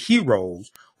being the heroes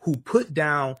who put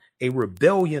down a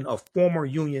rebellion of former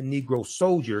Union Negro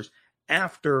soldiers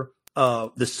after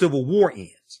the Civil War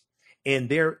ends. And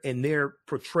they're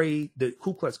portrayed, the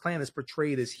Ku Klux Klan is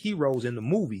portrayed as heroes in the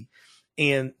movie.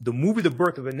 And the movie The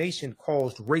Birth of a Nation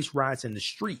caused race riots in the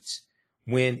streets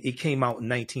when it came out in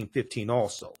 1915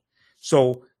 also.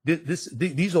 So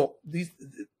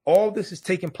all this is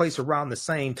taking place around the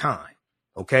same time,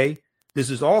 okay?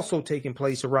 This is also taking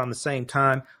place around the same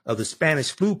time of the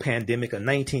Spanish flu pandemic of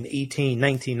 1918,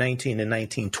 1919, and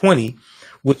 1920,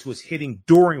 which was hitting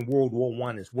during World War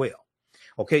I as well.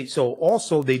 Okay, so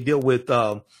also they deal with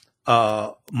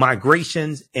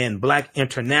migrations and Black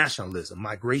internationalism,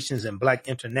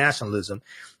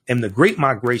 and the Great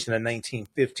Migration of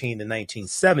 1915 to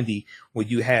 1970, where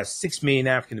you have 6 million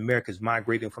African Americans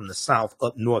migrating from the South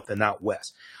up north and out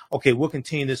west. Okay, we'll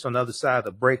continue this on the other side of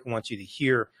the break. I want you to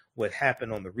hear what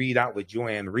happened on the readout with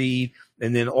Joanne Reed.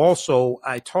 And then also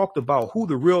I talked about who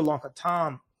the real Uncle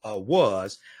Tom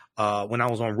was when I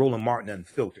was on Roland Martin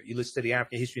Unfiltered. You listen to the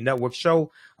African History Network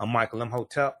show. I'm Michael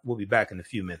Imhotep. We'll be back in a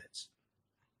few minutes.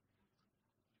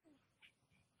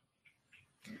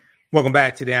 Welcome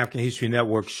back to the African History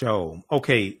Network show.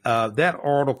 Okay, that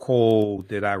article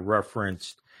that I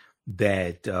referenced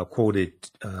that quoted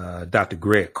Dr.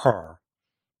 Greg Carr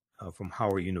from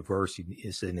Howard University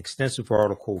is an extensive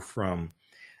article from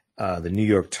the New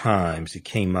York Times. It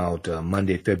came out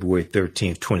Monday, February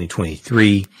 13th,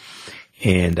 2023.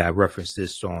 And I referenced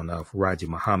this on Faraji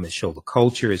Muhammad's show, The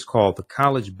Culture. It's called The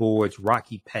College Board's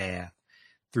Rocky Path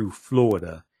Through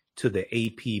Florida to the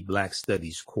AP Black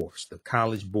Studies course. The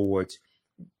College Board's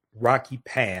Rocky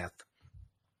Path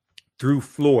Through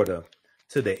Florida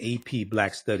to the AP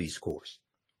Black Studies course.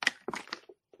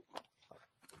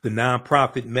 The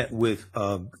nonprofit met with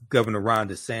Governor Ron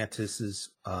DeSantis's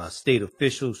state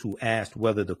officials who asked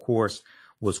whether the course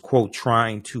was, quote,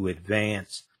 trying to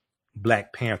advance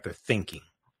Black Panther thinking.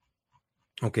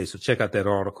 Okay, so check out that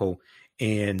article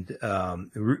and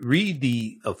read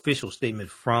the official statement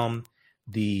from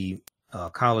the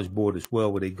College Board as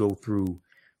well, where they go through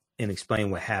and explain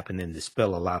what happened and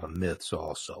dispel a lot of myths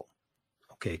also.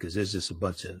 Okay, because there's just a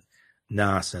bunch of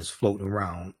nonsense floating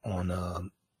around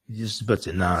on just a bunch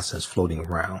of nonsense floating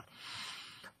around.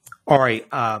 All right.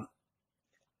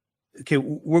 Okay,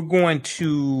 we're going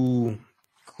to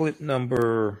clip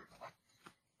number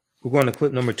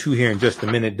 2 here in just a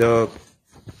minute, Doug,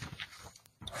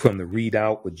 from the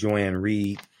readout with Joanne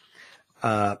Reed.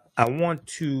 I want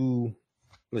to,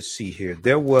 let's see here.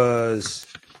 There was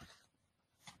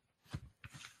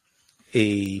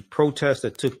a protest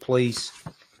that took place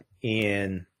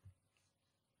in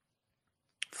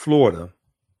Florida.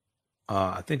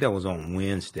 I think that was on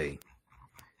Wednesday,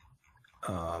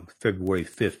 February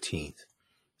 15th.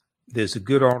 There's a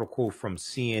good article from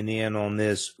CNN on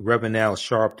this. Reverend Al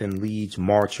Sharpton leads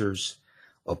marchers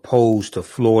opposed to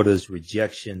Florida's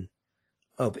rejection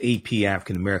of AP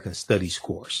African American Studies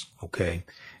course. Okay,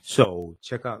 so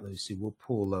check out, let's see, we'll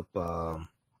pull up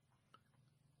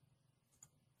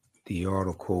the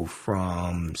article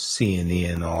from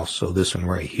CNN also, this one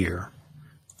right here.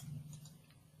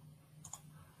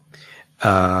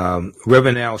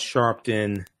 Reverend Al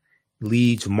Sharpton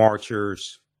leads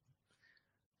marchers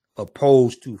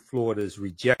opposed to Florida's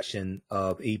rejection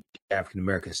of AP African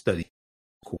American Studies.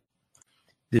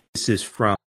 This is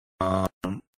from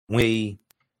February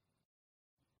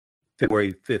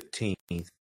 15th,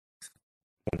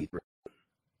 2023.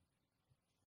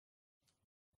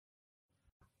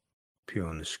 Here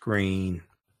on the screen.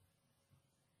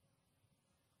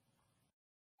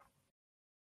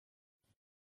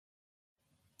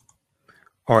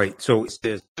 All right, so it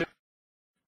says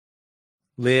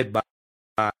led by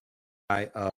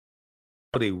a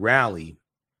rally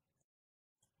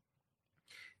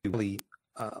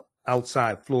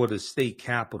outside Florida's state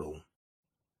capitol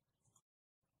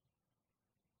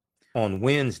on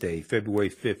Wednesday, February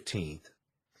 15th,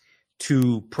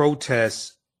 to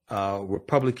protest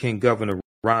Republican Governor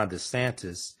Ron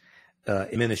DeSantis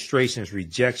administration's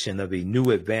rejection of a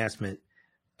new advanced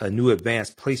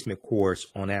placement course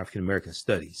on African American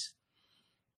Studies.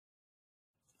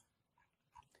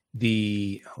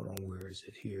 Hold on, where is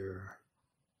it here?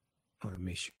 I want to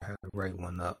make sure I have the right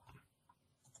one up.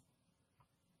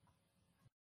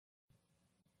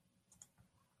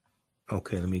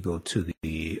 Okay, let me go to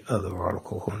the other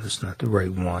article. Hold on, it's not the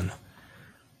right one.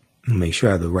 Make sure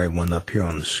I have the right one up here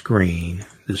on the screen.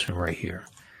 This one right here.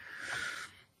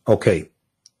 Okay.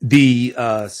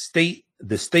 The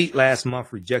state last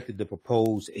month rejected the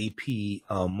proposed AP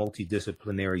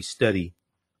multidisciplinary study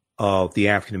of the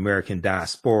African American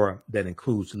diaspora that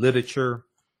includes literature,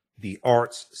 the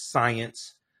arts,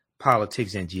 science,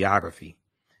 politics, and geography.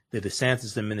 The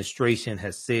DeSantis administration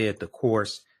has said the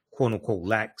course, quote unquote,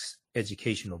 lacks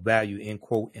educational value, end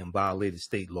quote, and violated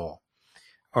state law.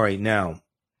 All right, now,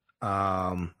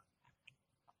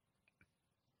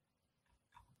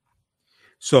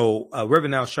 So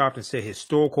Reverend Al Sharpton said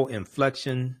historical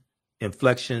inflection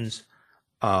points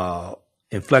on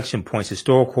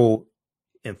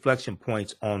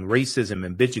racism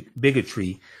and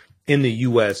bigotry in the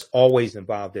U.S. always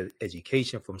involved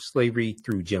education, from slavery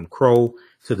through Jim Crow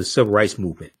to the Civil Rights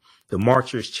Movement. The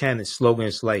marchers chanted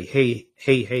slogans like, hey,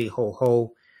 hey, hey, ho,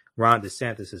 ho, Ron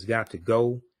DeSantis has got to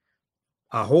go.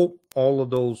 I hope all of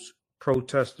those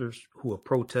protesters who are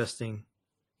protesting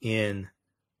in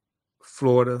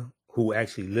Florida, who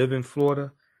actually live in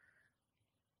Florida,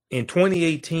 in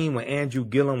 2018, when Andrew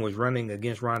Gillum was running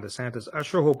against Ron DeSantis, I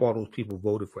sure hope all those people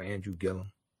voted for Andrew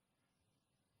Gillum.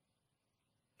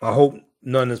 I hope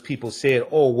none of those people said,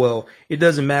 oh, well, it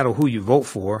doesn't matter who you vote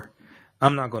for.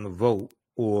 I'm not going to vote.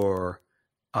 Or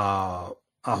I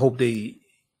hope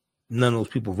none of those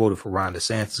people voted for Ron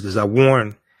DeSantis, because I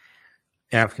warned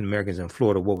African Americans in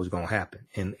Florida what was going to happen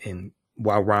and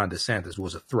why Ron DeSantis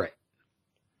was a threat.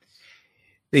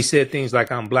 They said things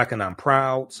like, I'm black and I'm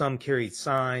proud. Some carried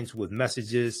signs with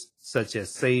messages such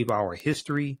as save our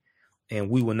history and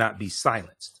we will not be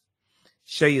silenced.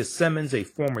 Shea Simmons, a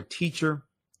former teacher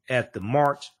at the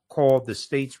march, called the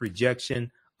state's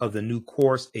rejection of the new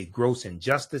course a gross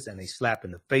injustice and a slap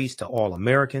in the face to all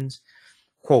Americans.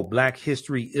 Quote, Black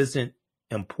history isn't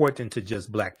important to just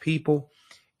Black people.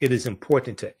 It is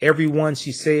important to everyone,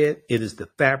 she said. It is the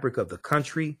fabric of the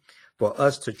country. For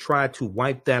us to try to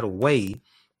wipe that away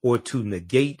or to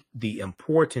negate the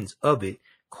importance of it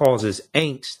causes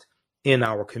angst in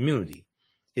our community.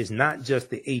 It's not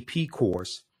just the AP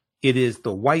course. It is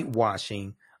the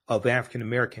whitewashing of African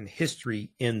American history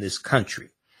in this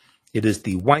country. It is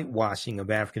the whitewashing of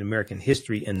African American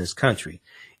history in this country.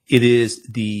 It is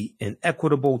the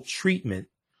inequitable treatment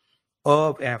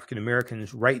of African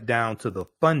Americans right down to the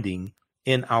funding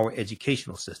in our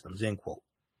educational systems, end quote.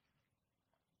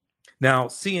 Now,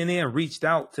 CNN reached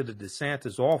out to the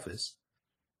DeSantis office,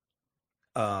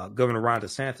 Governor Ron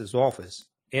DeSantis' office,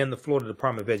 and the Florida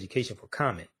Department of Education for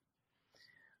comment.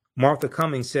 Martha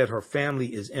Cummings said her family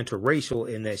is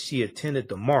interracial and that she attended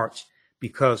the march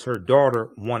because her daughter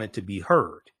wanted to be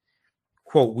heard.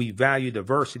 Quote, we value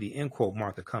diversity, end quote,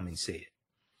 Martha Cummings said.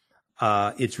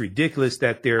 It's ridiculous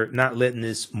that they're not letting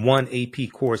this one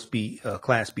AP course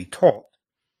class be taught.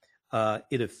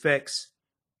 It affects,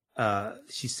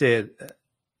 she said,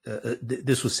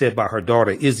 this was said by her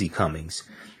daughter, Izzy Cummings.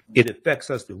 It affects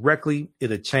us directly.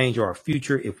 It'll change our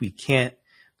future if we can't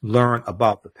learn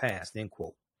about the past, end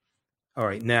quote. All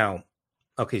right, now,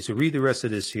 okay, so read the rest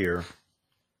of this here.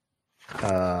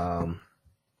 All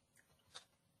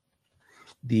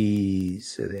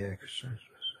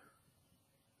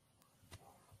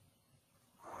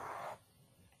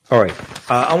right,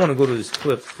 I want to go to this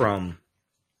clip from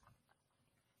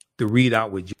the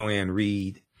readout with Joanne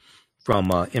Reed from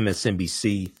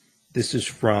MSNBC. This is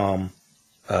from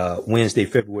Wednesday,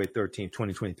 February 13th,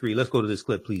 2023. Let's go to this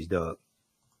clip, please, Doug.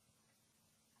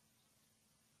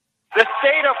 The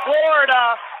state of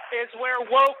Florida is where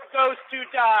woke goes to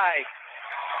die.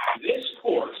 This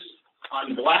course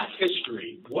on Black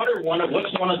history, what's one of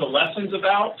the lessons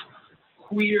about?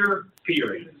 Queer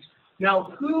theory.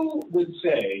 Now, who would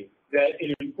say that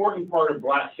an important part of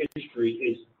Black history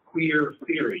is queer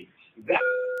theory? That's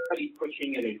already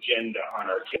pushing an agenda on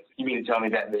our kids. You mean to tell me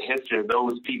that the history of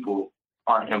those people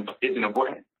isn't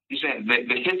important? You're saying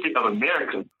the history of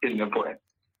America isn't important?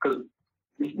 Because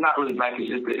it's not really Black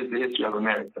history, it's the history of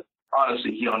America.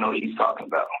 Honestly, you don't know what he's talking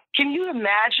about. Can you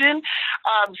imagine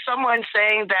someone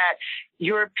saying that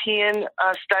European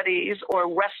studies or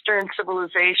Western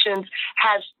civilizations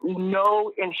has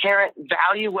no inherent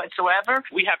value whatsoever?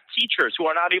 We have teachers who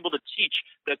are not able to teach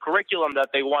the curriculum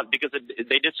that they want because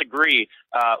they disagree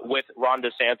with Ron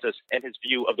DeSantis and his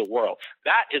view of the world.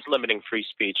 That is limiting free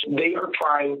speech. They are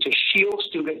trying to shield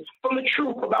students from the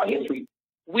truth about history.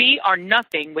 We are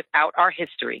nothing without our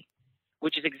history,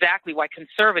 which is exactly why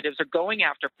conservatives are going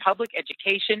after public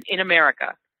education in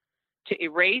America, to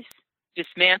erase,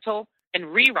 dismantle,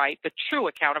 and rewrite the true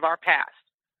account of our past.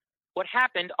 What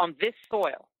happened on this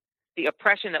soil, the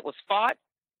oppression that was fought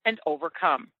and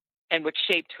overcome, and which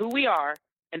shaped who we are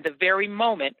and the very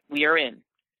moment we are in.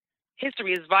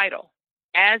 History is vital,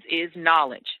 as is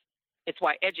knowledge. It's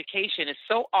why education is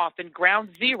so often ground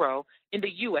zero in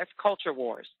the U.S. culture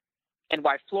wars, and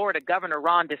why Florida Governor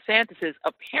Ron DeSantis'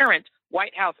 apparent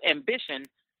White House ambition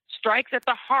strikes at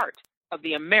the heart of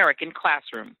the American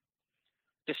classroom.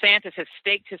 DeSantis has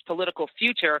staked his political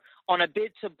future on a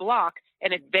bid to block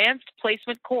an advanced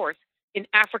placement course in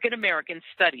African American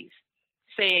studies,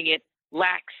 saying it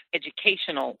lacks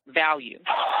educational value.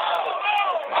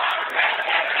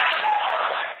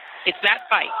 It's that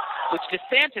fight, which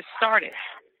DeSantis started,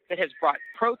 that has brought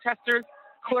protesters,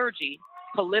 clergy,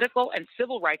 political and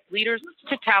civil rights leaders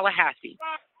to Tallahassee,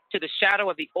 to the shadow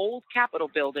of the old Capitol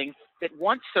building that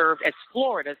once served as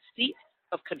Florida's seat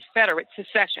of Confederate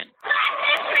secession.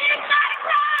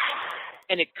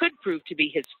 And it could prove to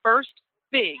be his first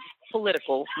big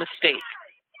political mistake,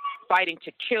 fighting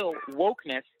to kill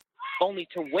wokeness only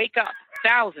to wake up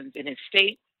thousands in his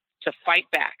state to fight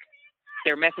back.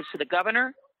 Their message to the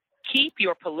governor: keep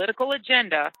your political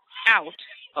agenda out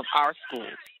of our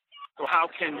schools. So how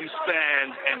can you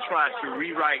stand and try to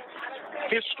rewrite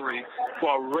history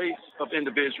for a race of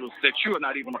individuals that you are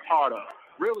not even a part of?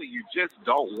 Really, you just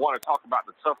don't want to talk about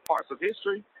the tough parts of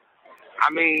history?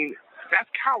 I mean, that's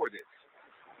cowardice.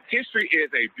 History is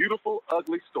a beautiful,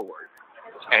 ugly story,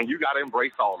 and you got to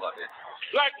embrace all of it.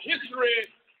 Black history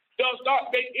does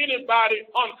not make anybody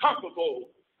uncomfortable.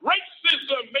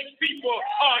 Racism makes people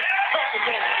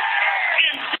uncomfortable.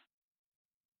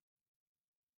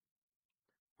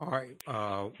 All right,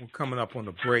 we're coming up on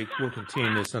the break. We'll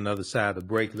continue this on the other side of the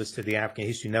break. Listen to the African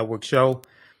History Network show.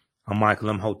 I'm Michael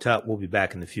Imhotep. We'll be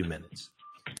back in a few minutes.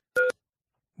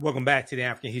 Welcome back to the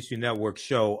African History Network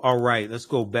show. All right, let's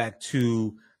go back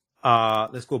to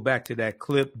that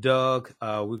clip, Doug.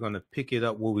 We're going to pick it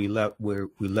up where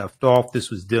we left off. This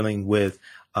was dealing with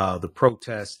the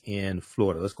protests in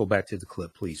Florida. Let's go back to the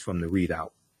clip, please, from the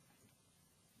readout.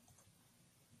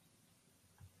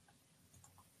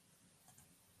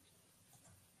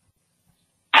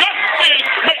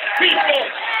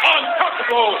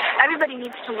 Everybody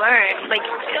needs to learn. Like,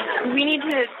 we need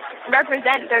to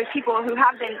represent those people who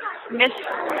have been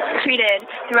mistreated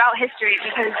throughout history,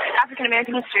 because African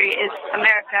American history is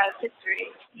America's history.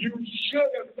 You should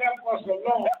have left us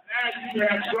alone as you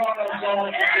have brought us all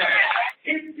together.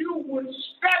 If you would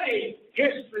study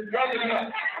history,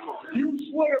 Governor, you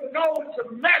would have known to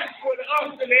mess with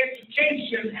us in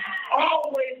education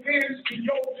always ends to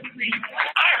your defeat.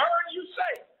 I heard you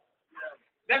say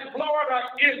that Florida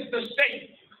is the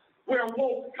state where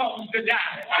woke comes to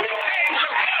die.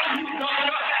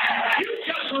 You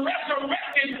just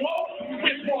resurrected woke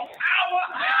with more power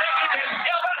than it has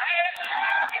ever had.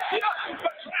 Just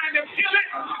for trying to kill it,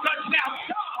 but now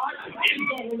God is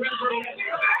going to resurrect it.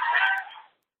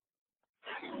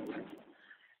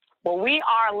 Well, we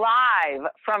are live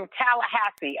from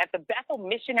Tallahassee at the Bethel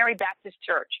Missionary Baptist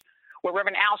Church, where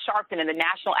Reverend Al Sharpton and the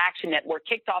National Action Network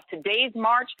kicked off today's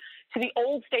march to the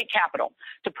old state capitol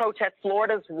to protest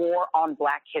Florida's war on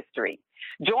Black history.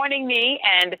 Joining me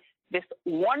and this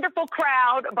wonderful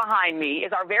crowd behind me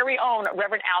is our very own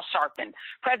Reverend Al Sharpton,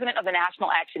 president of the National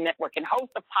Action Network and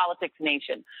host of Politics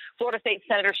Nation, Florida State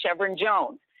Senator Chevron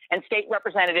Jones, and State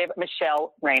Representative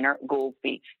Michelle Rayner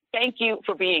Goolsby. Thank you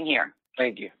for being here.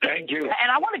 Thank you. Thank you.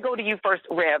 And I want to go to you first,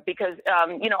 Rev, because,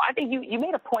 I think you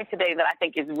made a point today that I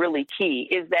think is really key,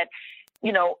 is that,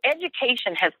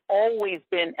 education has always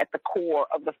been at the core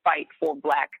of the fight for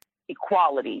Black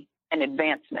equality and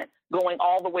advancement, going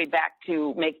all the way back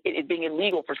to make it being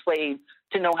illegal for slaves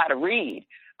to know how to read.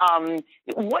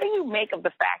 What do you make of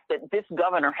the fact that this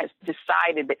governor has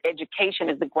decided that education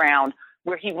is the ground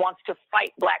where he wants to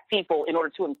fight Black people in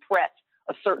order to impress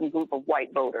a certain group of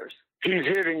white voters? He's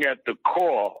hitting at the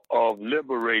core of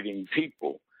liberating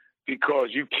people, because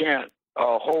you can't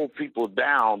hold people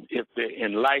down if they're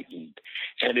enlightened.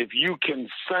 And if you can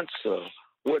censor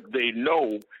what they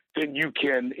know, then you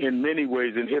can, in many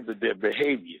ways, inhibit their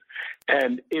behavior.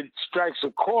 And it strikes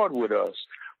a chord with us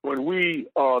when we,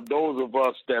 those of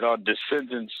us that are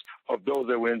descendants of those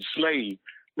that were enslaved,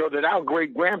 know that our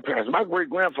great-grandparents, my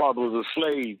great-grandfather was a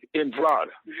slave in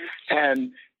Florida.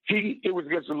 And it was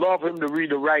against the law for him to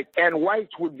read and write, and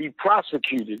whites would be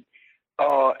prosecuted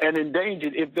and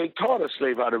endangered if they taught a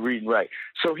slave how to read and write.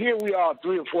 So here we are,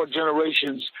 3 or 4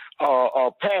 generations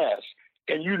past,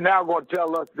 and you now going to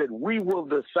tell us that we will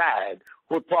decide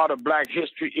what part of Black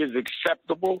history is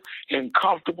acceptable and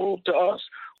comfortable to us?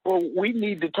 Well, we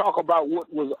need to talk about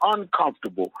what was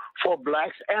uncomfortable for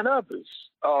Blacks and others,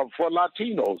 for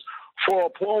Latinos,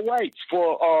 for poor whites,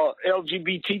 for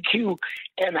LGBTQ,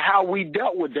 and how we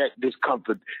dealt with that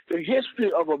discomfort. The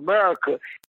history of America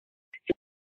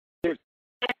is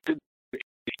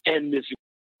in this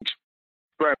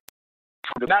experiment.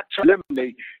 Not trying to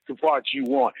eliminate the parts you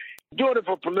want. Doing it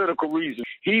for political reasons.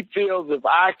 He feels if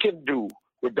I can do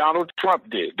what Donald Trump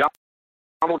did,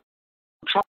 Donald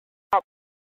Trump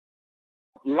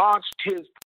launched his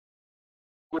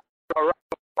with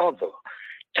other,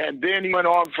 and then he went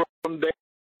on from there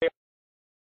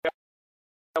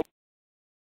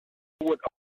with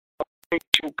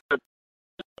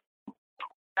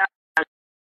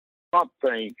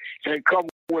something and come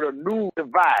with a new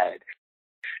divide.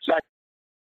 Like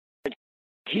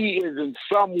he isn't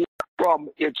somewhere from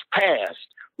its past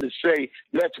to say,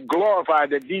 let's glorify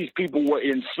that these people were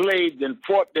enslaved and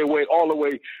fought their way all the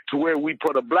way to where we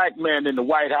put a black man in the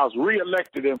White House,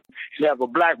 reelected him, and have a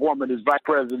black woman as vice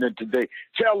president today.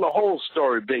 Tell the whole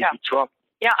story, baby, Trump.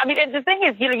 Yeah, I mean, and the thing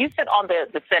is, you said on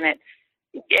the Senate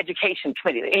Education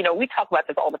Committee, we talk about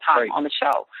this all the time on the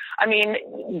show. I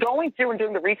mean, going through and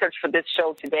doing the research for this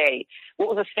show today,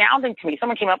 what was astounding to me,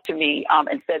 someone came up to me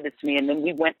and said this to me, and then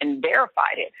we went and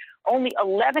verified it. Only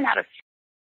 11 out of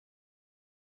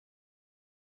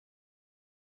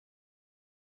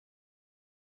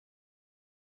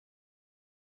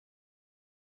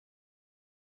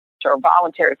are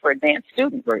voluntary for advanced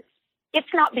students. It's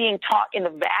not being taught in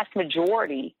the vast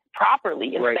majority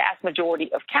properly in the vast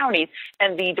majority of counties,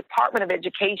 and the Department of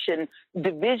Education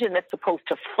division that's supposed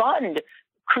to fund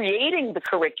creating the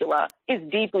curricula is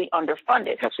deeply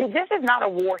underfunded. So this is not a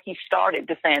war he started,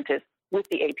 DeSantis, with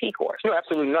the AP course. No,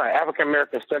 absolutely not. African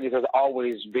American studies has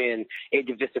always been a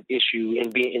divisive issue in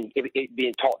being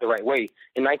taught the right way.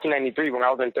 In 1993, when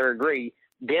I was in third grade,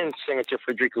 then Senator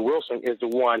Frederica Wilson is the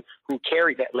one who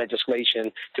carried that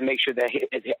legislation to make sure that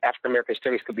African American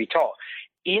studies could be taught.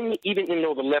 Even in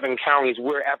those 11 counties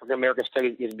where African American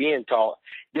studies is being taught,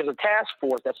 there's a task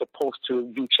force that's supposed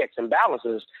to do checks and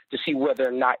balances to see whether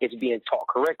or not it's being taught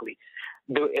correctly.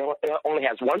 It only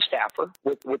has one staffer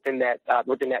within that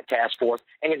task force,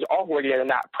 and it's already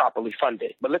not properly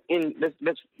funded. But let's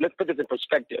put this in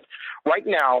perspective. Right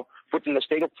now, within the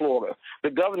state of Florida,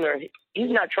 the governor,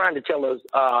 he's not trying to tell us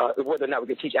whether or not we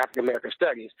can teach African American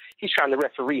studies. He's trying to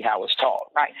referee how it's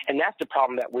taught. Right. And that's the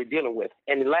problem that we're dealing with.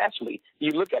 And lastly,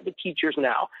 you look at the teachers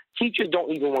now. Teachers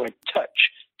don't even want to touch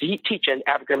teaching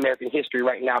African American history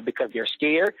right now because they're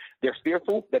scared, they're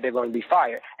fearful that they're going to be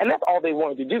fired. And that's all they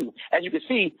wanted to do. As you can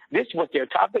see, this was their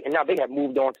topic, and now they have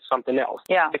moved on to something else.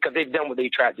 Yeah. Because they've done what they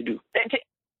tried to do.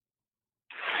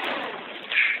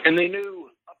 In the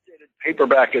new updated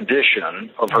paperback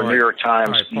edition of her New York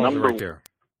Times number right there.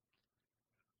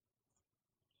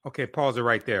 Okay, pause it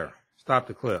right there. Stop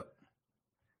the clip.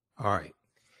 All right.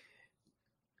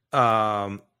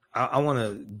 I want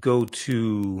to go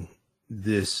to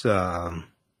this. We're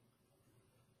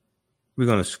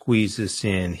going to squeeze this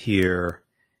in here.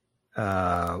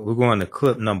 We're going to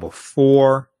clip number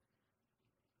 4.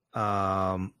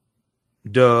 Doug,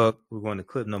 we're going to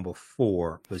clip number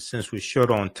 4, but since we're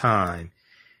short on time,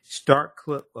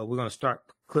 we're going to start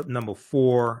clip number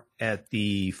 4 at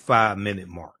the 5-minute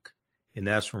mark, and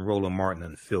that's from Roland Martin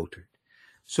Unfiltered.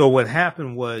 So what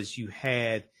happened was you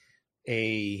had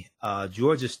a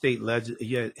Georgia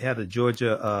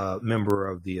member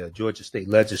of the Georgia state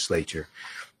legislature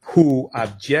who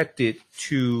objected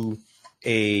to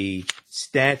a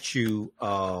statue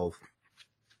of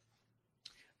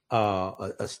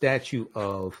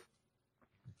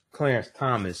Clarence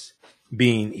Thomas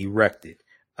being erected.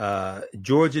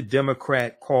 Georgia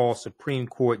Democrat called Supreme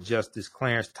Court Justice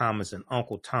Clarence Thomas and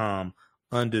Uncle Tom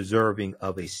undeserving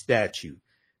of a statue.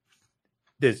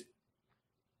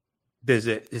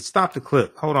 Stop the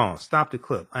clip. Hold on. Stop the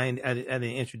clip. I didn't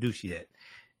introduce you yet.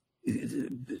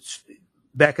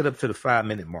 Back it up to the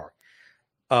 5-minute mark.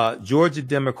 Georgia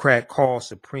Democrat calls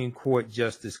Supreme Court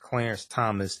Justice Clarence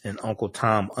Thomas and Uncle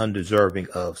Tom undeserving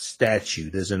of statue.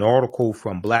 There's an article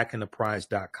from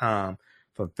blackenterprise.com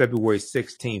from February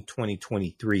 16,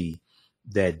 2023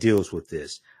 that deals with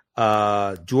this.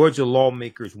 Georgia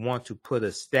lawmakers want to put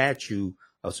a statue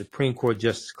of Supreme Court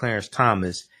Justice Clarence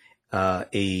Thomas,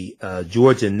 a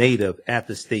Georgia native, at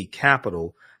the state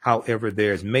capitol. However,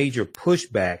 there's major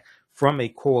pushback from a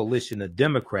coalition of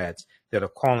Democrats that are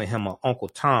calling him an Uncle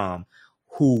Tom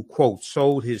who, quote,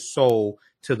 sold his soul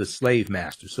to the slave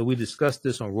master. So we discussed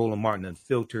this on Roland Martin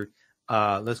Unfiltered.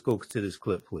 Let's go to this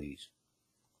clip, please.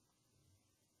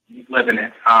 Live in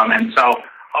it. And so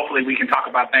hopefully we can talk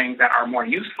about things that are more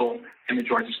useful in the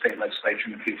Georgia state legislature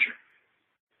in the future.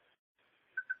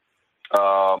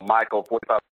 Michael,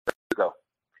 45 years ago.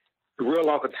 The real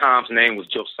Uncle Tom's name was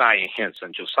Josiah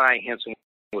Henson. Josiah Henson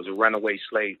was a runaway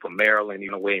slave from Maryland,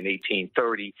 away in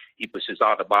 1830. He was his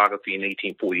autobiography in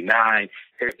 1849.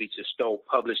 Harriet Beecher Stowe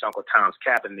published Uncle Tom's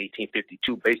Cabin in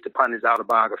 1852 based upon his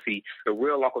autobiography. The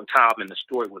real Uncle Tom in the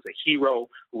story was a hero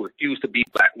who refused to beat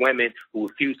black women, who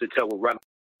refused to tell what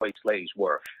runaway slaves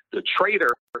were. The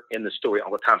traitor in the story,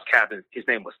 Uncle Tom's Cabin, his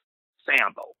name was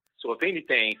Sambo. So if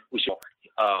anything, we should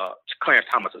Clarence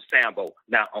Thomas as Sambo,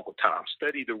 not Uncle Tom.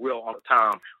 Study the real Uncle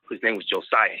Tom, whose name was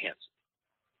Josiah Henson.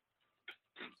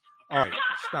 All right,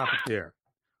 stop it there.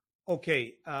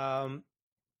 Okay,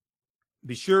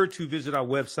 be sure to visit our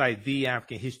website,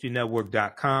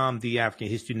 theafricanhistorynetwork.com,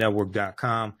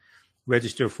 theafricanhistorynetwork.com.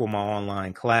 Register for my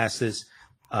online classes.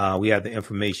 We have the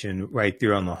information right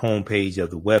there on the homepage of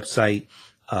the website.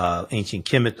 Ancient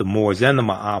Kemet, the Moors, and the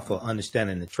Ma'afa,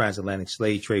 Understanding the Transatlantic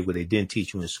Slave Trade, where they didn't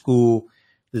teach you in school.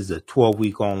 This is a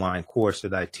 12-week online course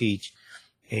that I teach.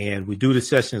 And we do the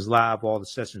sessions live. All the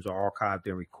sessions are archived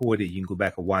and recorded. You can go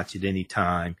back and watch it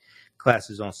anytime.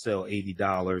 Classes on sale,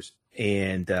 $80.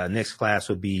 And next class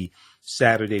will be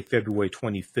Saturday, February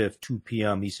 25th, 2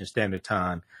 p.m. Eastern Standard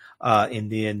Time.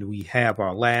 And then we have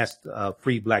our last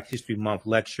free Black History Month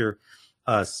lecture,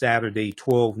 Saturday,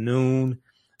 12 noon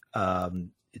to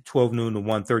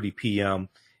 1:30 p.m.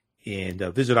 And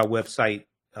visit our website.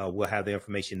 We'll have the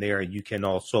information there. And you can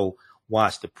also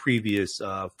watch the previous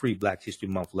free Black History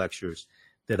Month lectures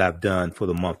that I've done for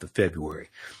the month of February.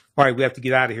 All right, we have to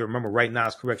get out of here. Remember, right now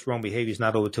it's correct wrong behavior. It's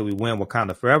not over till we win.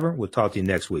 Wakanda forever. We'll talk to you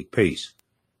next week. Peace.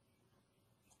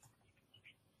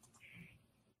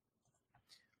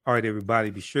 All right, everybody,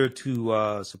 be sure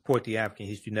to support the African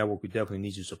History Network. We definitely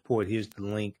need your support. Here's the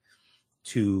link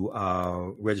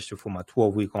to register for my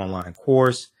 12-week online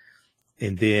course.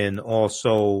 And then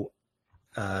also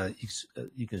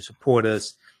you can support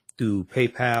us through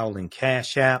PayPal and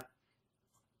Cash App.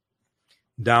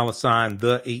 $,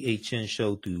 the AHN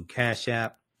show through Cash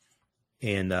App,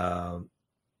 and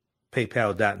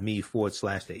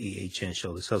paypal.me/the AHN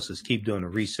show. This helps us keep doing the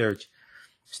research,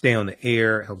 stay on the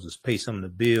air, helps us pay some of the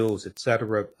bills,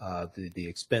 etc., the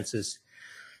expenses,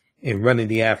 and running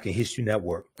the African History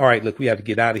Network. All right, look, we have to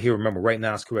get out of here. Remember, right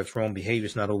now it's correct wrong behavior.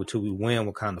 It's not over till we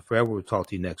win. Wakanda forever. We'll talk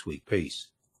to you next week. Peace.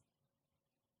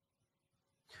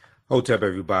 Hotep,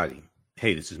 everybody.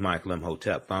 Hey, this is Michael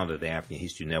Imhotep, founder of the African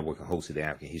History Network and host of the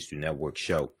African History Network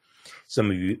show.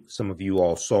 Some of you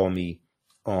all saw me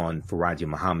on Faraji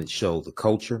Muhammad's show, The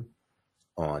Culture,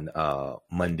 on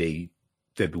Monday,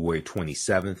 February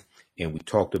 27th, and we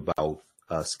talked about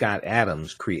Scott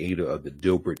Adams, creator of the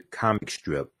Dilbert comic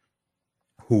strip,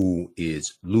 who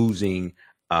is losing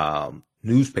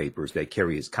newspapers that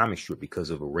carry his comic strip because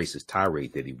of a racist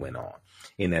tirade that he went on.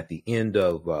 And at the end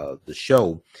of the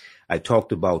show, I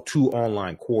talked about 2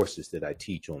 online courses that I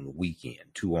teach on the weekend,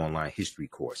 2 online history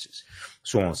courses.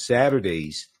 So on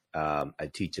Saturdays, I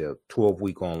teach a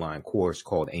 12-week online course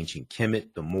called Ancient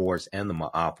Kemet, the Moors, and the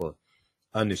Ma'afa,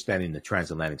 Understanding the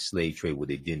Transatlantic Slave Trade, where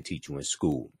they didn't teach you in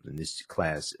school. And this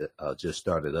class just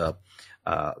started up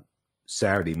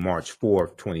Saturday, March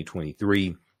 4th,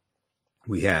 2023.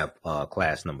 We have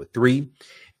class number 3,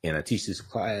 and I teach this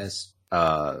class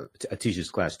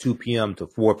 2 p.m. to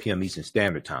 4 p.m. Eastern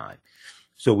Standard Time.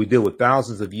 So we deal with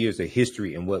thousands of years of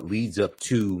history and what leads up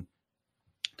to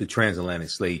the transatlantic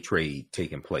slave trade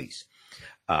taking place.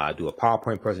 I do a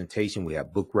PowerPoint presentation. We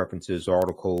have book references,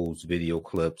 articles, video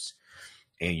clips,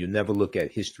 and you'll never look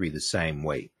at history the same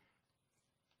way.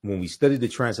 When we study the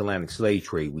transatlantic slave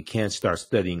trade, we can't start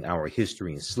studying our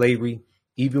history in slavery.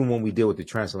 Even when we deal with the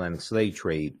transatlantic slave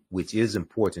trade, which is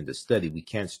important to study, we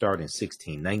can't start in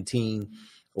 1619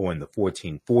 or in the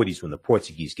 1440s when the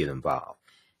Portuguese get involved.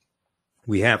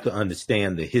 We have to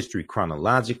understand the history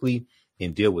chronologically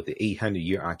and deal with the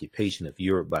 800-year occupation of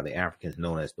Europe by the Africans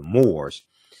known as the Moors,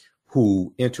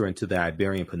 who enter into the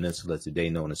Iberian Peninsula today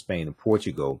known as Spain and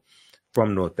Portugal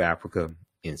from North Africa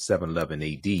in 711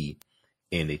 AD,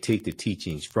 and they take the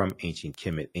teachings from ancient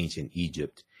Kemet, ancient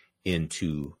Egypt,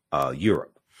 into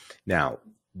Europe. Now,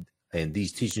 and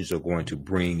these teachings are going to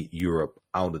bring Europe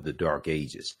out of the Dark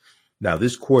Ages. Now,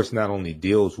 this course not only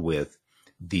deals with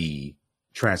the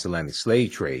transatlantic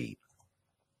slave trade,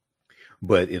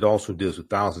 but it also deals with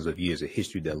thousands of years of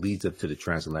history that leads up to the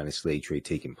transatlantic slave trade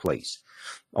taking place.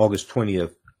 August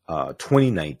 20th,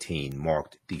 2019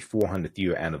 marked the 400th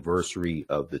year anniversary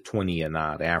of the 20 and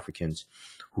odd Africans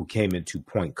who came into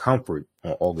Point Comfort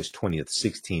on August 20th,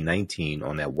 1619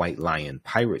 on that White Lion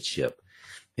pirate ship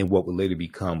in what would later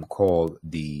become called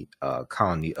the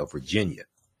colony of Virginia.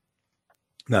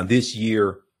 Now, this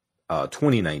year,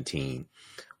 2019,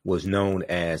 was known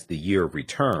as the year of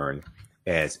return,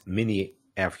 as many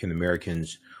African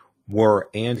Americans were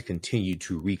and continue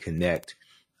to reconnect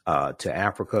to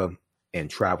Africa and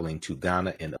traveling to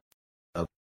Ghana and other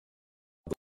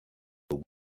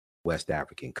West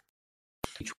African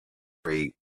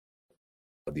countries,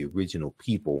 the original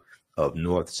people of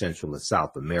North, Central, and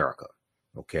South America.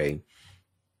 Okay.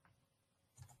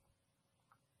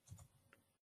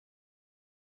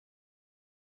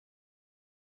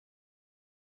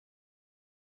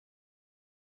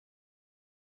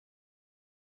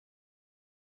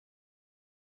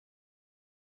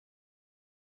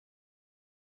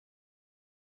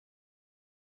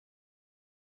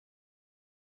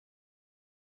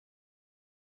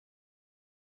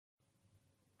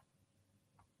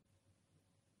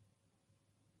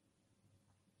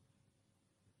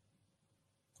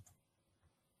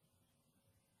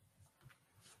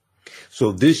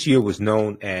 So this year was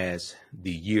known as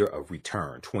the Year of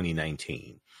Return,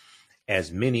 2019,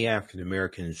 as many African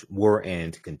Americans were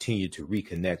and continue to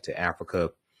reconnect to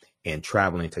Africa and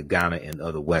traveling to Ghana and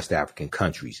other West African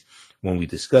countries. When we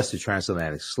discuss the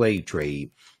transatlantic slave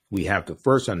trade, we have to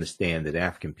first understand that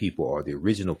African people are the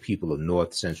original people of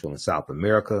North, Central, and South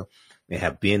America and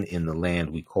have been in the land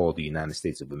we call the United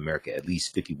States of America at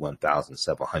least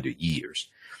 51,700 years.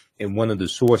 And one of the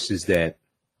sources that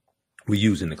we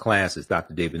use in the class is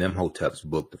Dr. David Imhotep's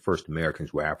book, The First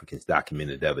Americans Were Africans,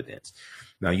 Documented Evidence.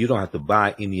 Now, you don't have to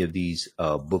buy any of these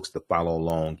books to follow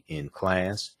along in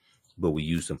class, but we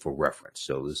use them for reference.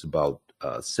 So there's about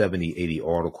 70, 80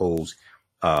 articles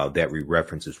that we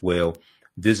reference as well.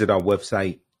 Visit our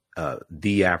website,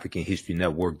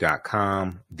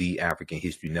 theafricanhistorynetwork.com,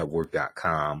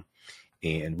 theafricanhistorynetwork.com.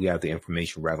 And we have the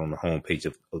information right on the homepage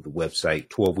of the website.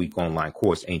 12-week online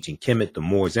course, Ancient Kemet, the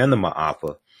Moors, and the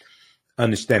Ma'afa,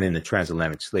 Understanding the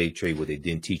Transatlantic Slave Trade, what they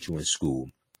didn't teach you in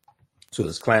school. So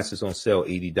this class is on sale,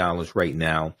 $80 right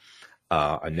now.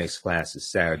 Our next class is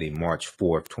Saturday, March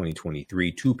 4th,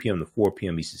 2023, 2 p.m. to 4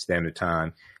 p.m. Eastern Standard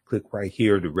Time. Click right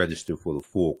here to register for the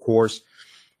full course.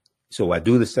 So I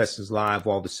do the sessions live.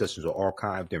 All the sessions are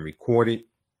archived and recorded.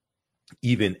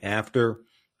 Even after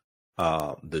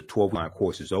the 12-line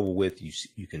course is over with,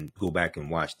 you can go back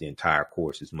and watch the entire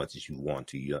course as much as you want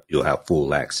to. You'll have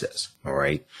full access. All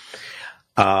right.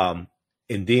 And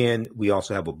then we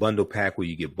also have a bundle pack where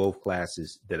you get both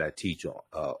classes that I teach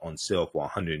on sale for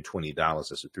 $120.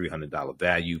 That's a $300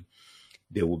 value.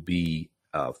 There will be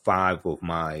 5 of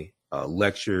my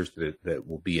lectures that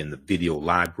will be in the video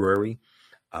library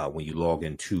when you log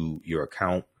into your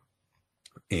account,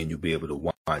 and you'll be able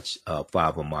to watch 5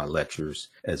 of my lectures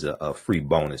as a free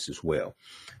bonus as well.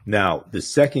 Now, the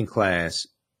second class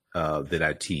that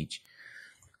I teach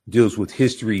deals with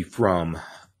history from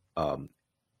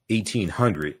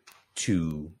 1800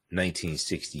 to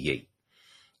 1968.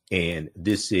 And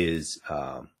this is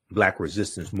Black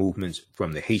resistance movements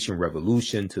from the Haitian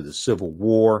Revolution to the Civil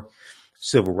War,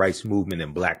 Civil Rights Movement,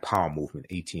 and Black Power Movement,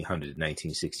 1800 to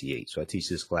 1968. So I teach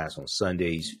this class on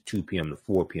Sundays, 2 p.m. to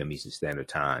 4 p.m. Eastern Standard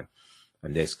Time. Our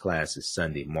next class is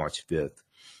Sunday, March 5th,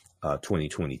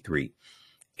 2023.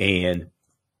 And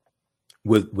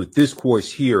with this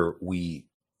course here, we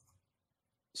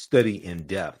study in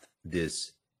depth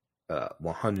this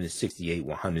 168,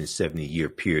 170 year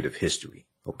period of history.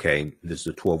 Okay. This is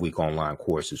a 12-week online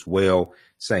course as well.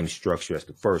 Same structure as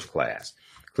the first class.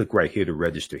 Click right here to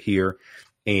register here.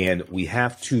 And we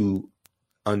have to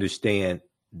understand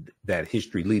that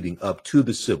history leading up to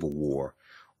the Civil War,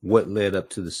 what led up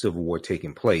to the Civil War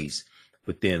taking place,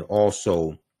 but then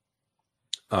also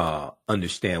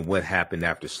understand what happened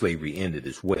after slavery ended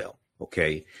as well.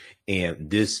 Okay. And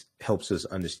this helps us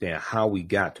understand how we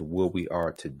got to where we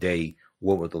are today.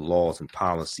 What were the laws and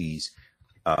policies?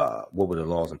 That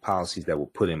were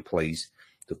put in place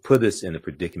to put us in the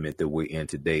predicament that we're in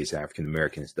today as African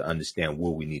Americans, to understand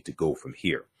where we need to go from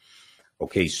here.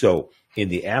 Okay. So in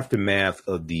the aftermath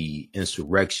of the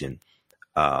insurrection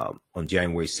on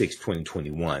January 6,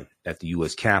 2021 at the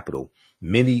U.S. Capitol,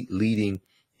 many leading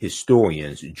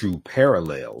historians drew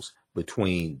parallels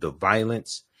between the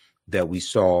violence that we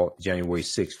saw January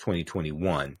 6,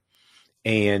 2021,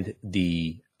 and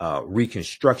the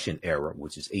Reconstruction era,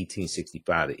 which is 1865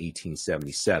 to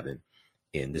 1877.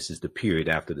 And this is the period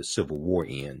after the Civil War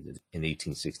ended in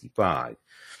 1865.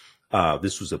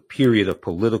 This was a period of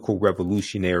political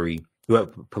revolution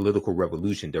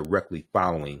directly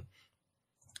following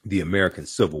the American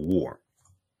Civil War.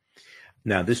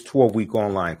 Now, this 12-week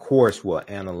online course will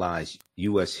analyze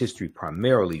U.S. history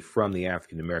primarily from the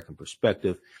African American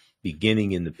perspective,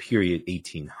 beginning in the period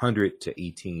 1800 to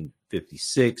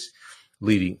 1856,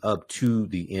 leading up to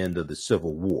the end of the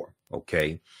Civil War,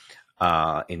 okay,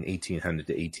 in 1800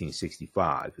 to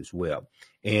 1865 as well,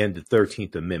 and the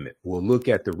 13th Amendment. We'll look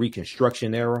at the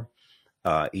Reconstruction era,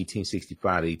 1865 to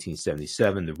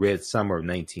 1877, the Red Summer of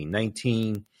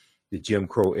 1919, the Jim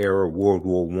Crow era, World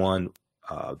War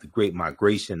I, the Great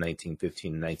Migration,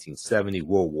 1915 to 1970,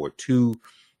 World War II,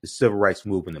 the Civil Rights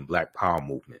Movement, and Black Power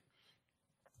Movement.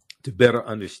 To better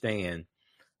understand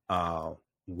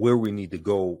where we need to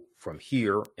go from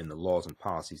here and the laws and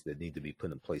policies that need to be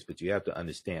put in place. But you have to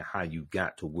understand how you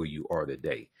got to where you are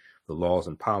today. The laws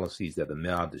and policies that have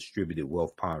now distributed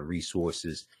wealth, power, and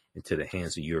resources into the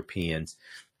hands of Europeans.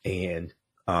 And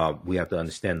we have to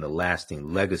understand the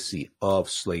lasting legacy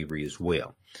of slavery as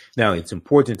well. Now, it's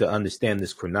important to understand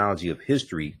this chronology of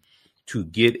history to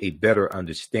get a better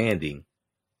understanding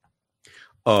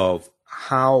of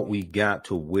how we got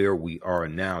to where we are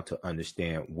now, to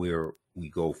understand where we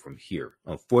go from here.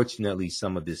 Unfortunately,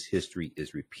 some of this history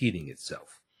is repeating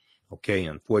itself. Okay,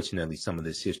 unfortunately, some of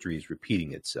this history is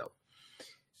repeating itself.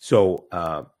 So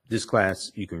this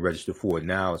class, you can register for it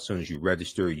now. As soon as you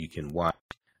register, you can watch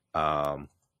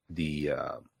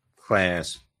the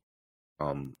class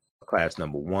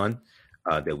number 1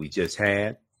 that we just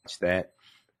had. Watch that.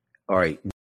 All right.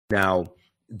 Now,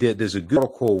 there's a good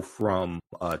article from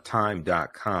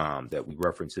time.com that we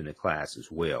reference in the class as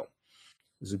well.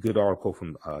 There's a good article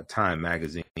from Time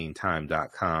Magazine,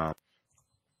 time.com.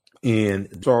 And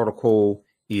this article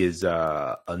is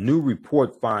a new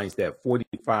report finds that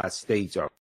 45 states are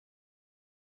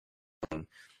to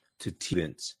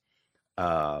students.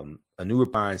 A new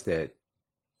report finds that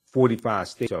 45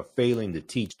 states are failing to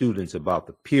teach students about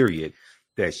the period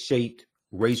that shaped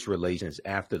race relations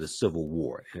after the Civil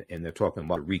War. And they're talking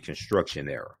about the Reconstruction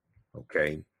era.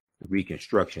 Okay, the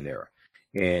Reconstruction era.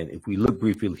 And if we look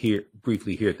briefly here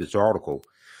at this article,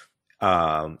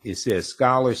 it says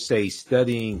scholars say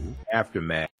studying the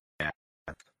aftermath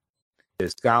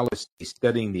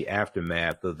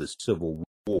of the Civil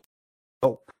War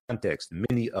help context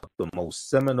many of the most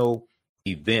seminal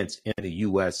events in the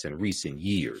U.S. in recent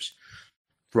years,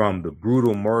 from the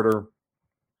brutal murder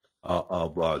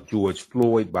of George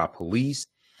Floyd by police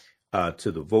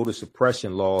to the voter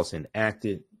suppression laws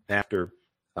enacted after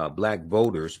Black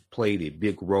voters played a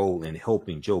big role in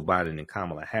helping Joe Biden and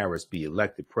Kamala Harris be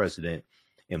elected president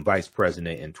and vice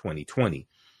president in 2020.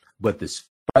 But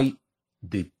despite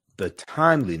the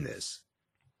timeliness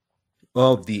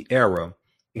of the era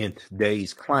in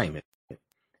today's climate,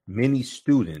 many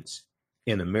students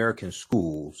in American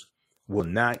schools will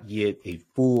not get a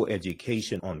full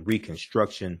education on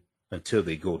Reconstruction until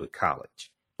they go to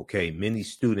college. Okay, many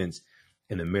students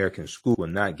in American school will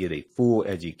not get a full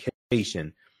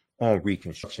education on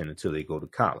Reconstruction until they go to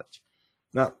college.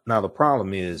 Now the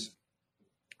problem is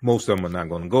most of them are not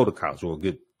going to go to college, or a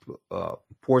good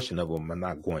portion of them are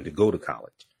not going to go to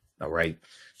college. All right,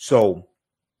 so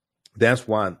that's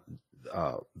why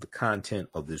the content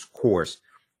of this course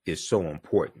is so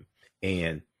important.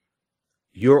 And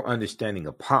your understanding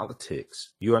of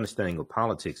politics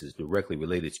is directly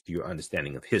related to your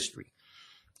understanding of history.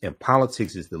 And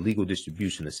politics is the legal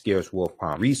distribution of scarce wealth,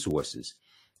 power, resources,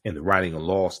 and the writing of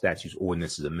laws, statutes,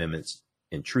 ordinances, amendments,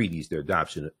 and treaties, their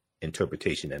adoption,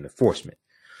 interpretation, and enforcement.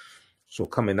 So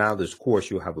coming out of this course,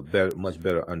 you'll have a much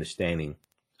better understanding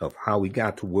of how we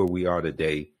got to where we are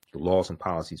today, the laws and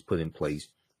policies put in place,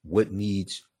 the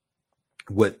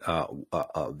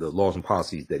laws and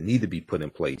policies that need to be put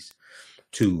in place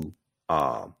to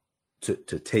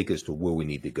take us to where we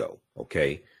need to go.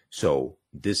 Okay, so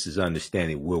this is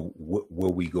understanding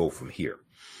where we go from here.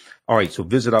 All right, so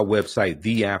visit our website,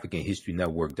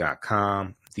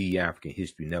 theafricanhistorynetwork.com,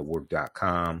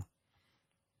 theafricanhistorynetwork.com.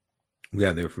 We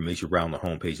have the information around the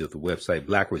homepage of the website.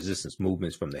 Black resistance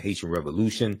movements from the Haitian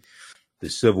Revolution, the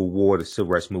Civil War, the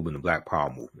Civil Rights Movement, the Black Power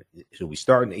Movement. So we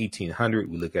start in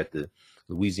 1800. We look at the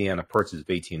Louisiana Purchase of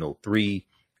 1803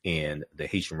 and the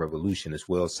Haitian Revolution as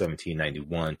well,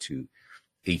 1791 to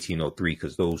 1803,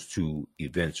 because those two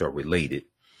events are related.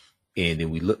 And then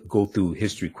we go through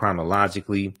history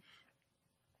chronologically,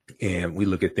 and we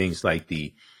look at things like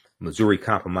the Missouri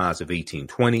Compromise of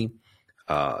 1820,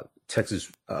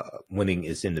 Texas winning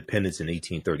its independence in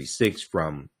 1836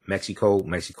 from Mexico,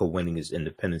 Mexico winning its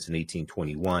independence in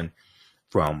 1821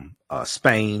 from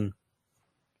Spain,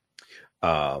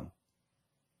 the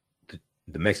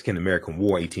Mexican-American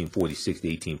War, 1846 to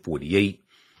 1848,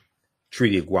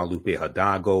 Treaty of Guadalupe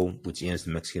Hidalgo, which ends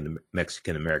the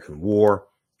Mexican-American War,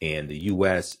 and the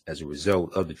U.S., as a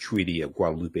result of the Treaty of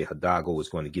Guadalupe Hidalgo, is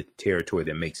going to get the territory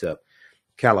that makes up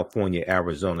California,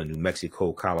 Arizona, New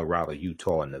Mexico, Colorado,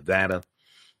 Utah, and Nevada.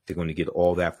 They're going to get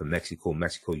all that from Mexico.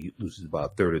 Mexico loses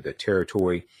about a third of their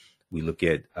territory. We look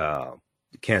at the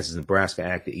Kansas-Nebraska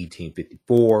Act of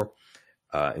 1854,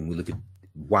 and we look at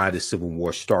why the Civil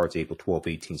War starts April 12,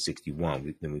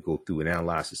 1861. Then we go through and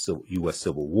analyze the U.S.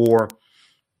 Civil War,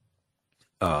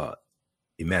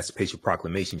 Emancipation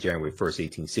Proclamation, January 1st,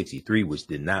 1863, which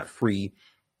did not free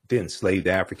the enslaved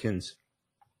Africans.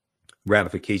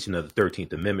 Ratification of the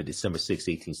 13th Amendment, December 6,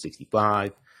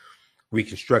 1865.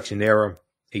 Reconstruction era,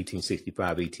 1865,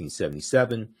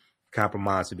 1877.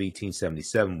 Compromise of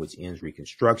 1877, which ends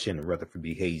Reconstruction, and Rutherford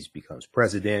B. Hayes becomes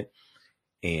president.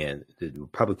 And the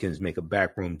Republicans make a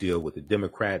backroom deal with the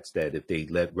Democrats that if they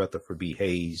let Rutherford B.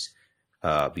 Hayes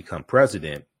become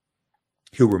president,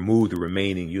 he'll remove the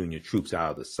remaining Union troops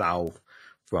out of the South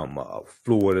from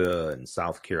Florida and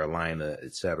South Carolina,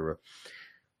 etc.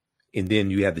 And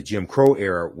then you have the Jim Crow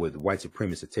era, where the white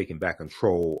supremacists are taking back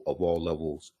control of all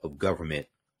levels of government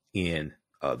in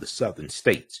the southern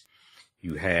states.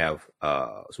 You have,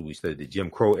 so we studied the Jim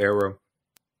Crow era,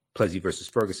 Plessy versus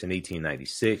Ferguson,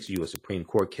 1896, U.S. Supreme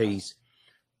Court case,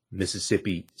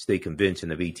 Mississippi State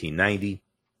Convention of 1890,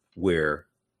 where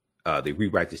they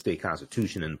rewrite the state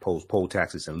constitution and impose poll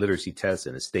taxes and literacy tests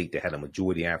in a state that had a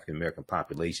majority African-American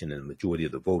population, and the majority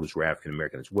of the voters were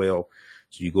African-American as well.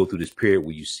 So you go through this period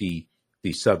where you see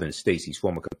these southern states, these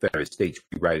former Confederate states,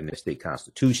 rewriting their state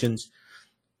constitutions.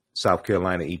 South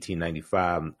Carolina,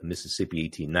 1895, Mississippi,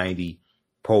 1890,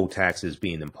 poll taxes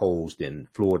being imposed in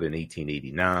Florida in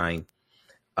 1889.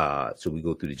 So we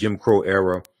go through the Jim Crow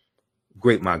era,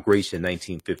 Great Migration,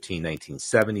 1915,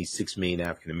 1970, 6 million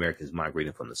African Americans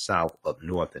migrating from the South up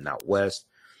north and out west.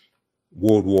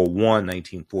 World War I,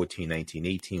 1914,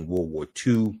 1918, World War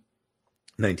II,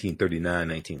 1939,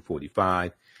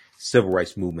 1945, Civil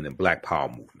Rights Movement and Black Power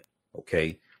Movement.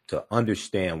 Okay, to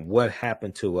understand what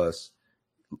happened to us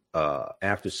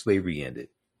after slavery ended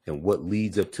and what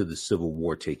leads up to the Civil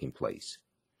War taking place,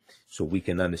 so we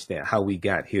can understand how we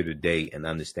got here today and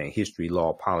understand history,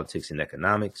 law, politics, and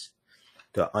economics,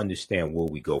 to understand where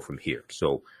we go from here.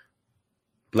 So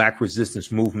Black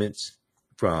resistance movements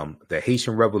from the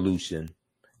Haitian Revolution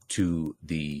to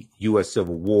the U.S.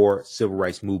 Civil War, Civil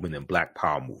Rights Movement, and Black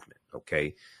Power Movement.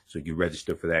 Okay, so you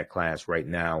register for that class right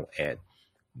now at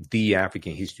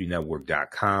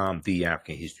theafricanhistorynetwork.com,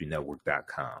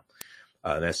 theafricanhistorynetwork.com.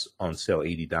 That's on sale,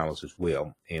 $80 as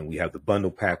well. And we have the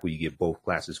bundle pack where you get both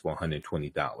classes for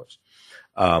 $120.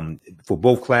 For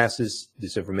both classes,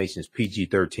 this information is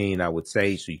PG-13, I would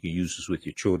say, so you can use this with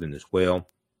your children as well.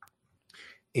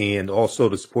 And also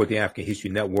to support the African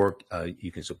History Network,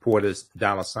 you can support us,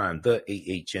 $, the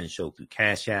AHN Show through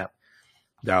Cash App,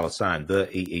 $, the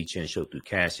AHN Show through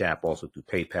Cash App, also through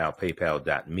PayPal,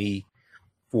 paypal.me/the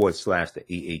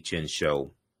AHN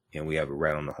Show. And we have it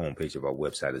right on the homepage of our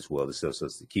website as well. This helps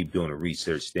us to keep doing the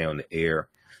research, stay on the air,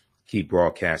 keep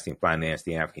broadcasting, finance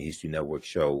the African History Network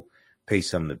show, pay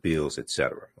some of the bills,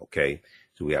 etc. Okay,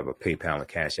 so we have a PayPal and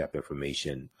Cash App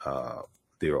information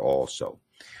there also.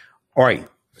 All right,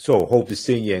 so hope to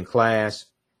see you in class.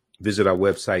 Visit our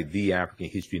website,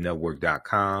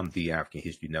 theafricanhistorynetwork.com,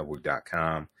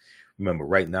 theafricanhistorynetwork.com. Remember,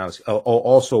 right now,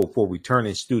 also for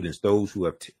returning students, those who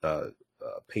have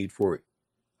paid for it,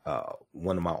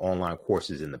 one of my online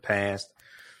courses in the past,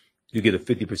 you get a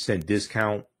 50%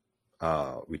 discount.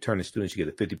 Returning students, you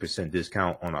get a 50%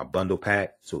 discount on our bundle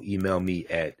pack. So email me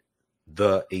at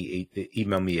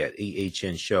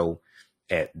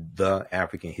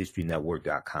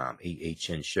ahnshow@theafricanhistorynetwork.com,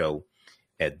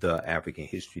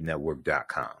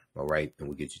 ahnshow@theafricanhistorynetwork.com. All right, and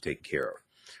we'll get you taken care of.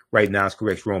 Right now, it's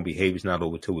correct wrong behaviors, not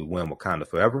over till we win. Wakanda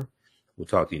forever. We'll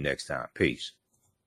talk to you next time. Peace.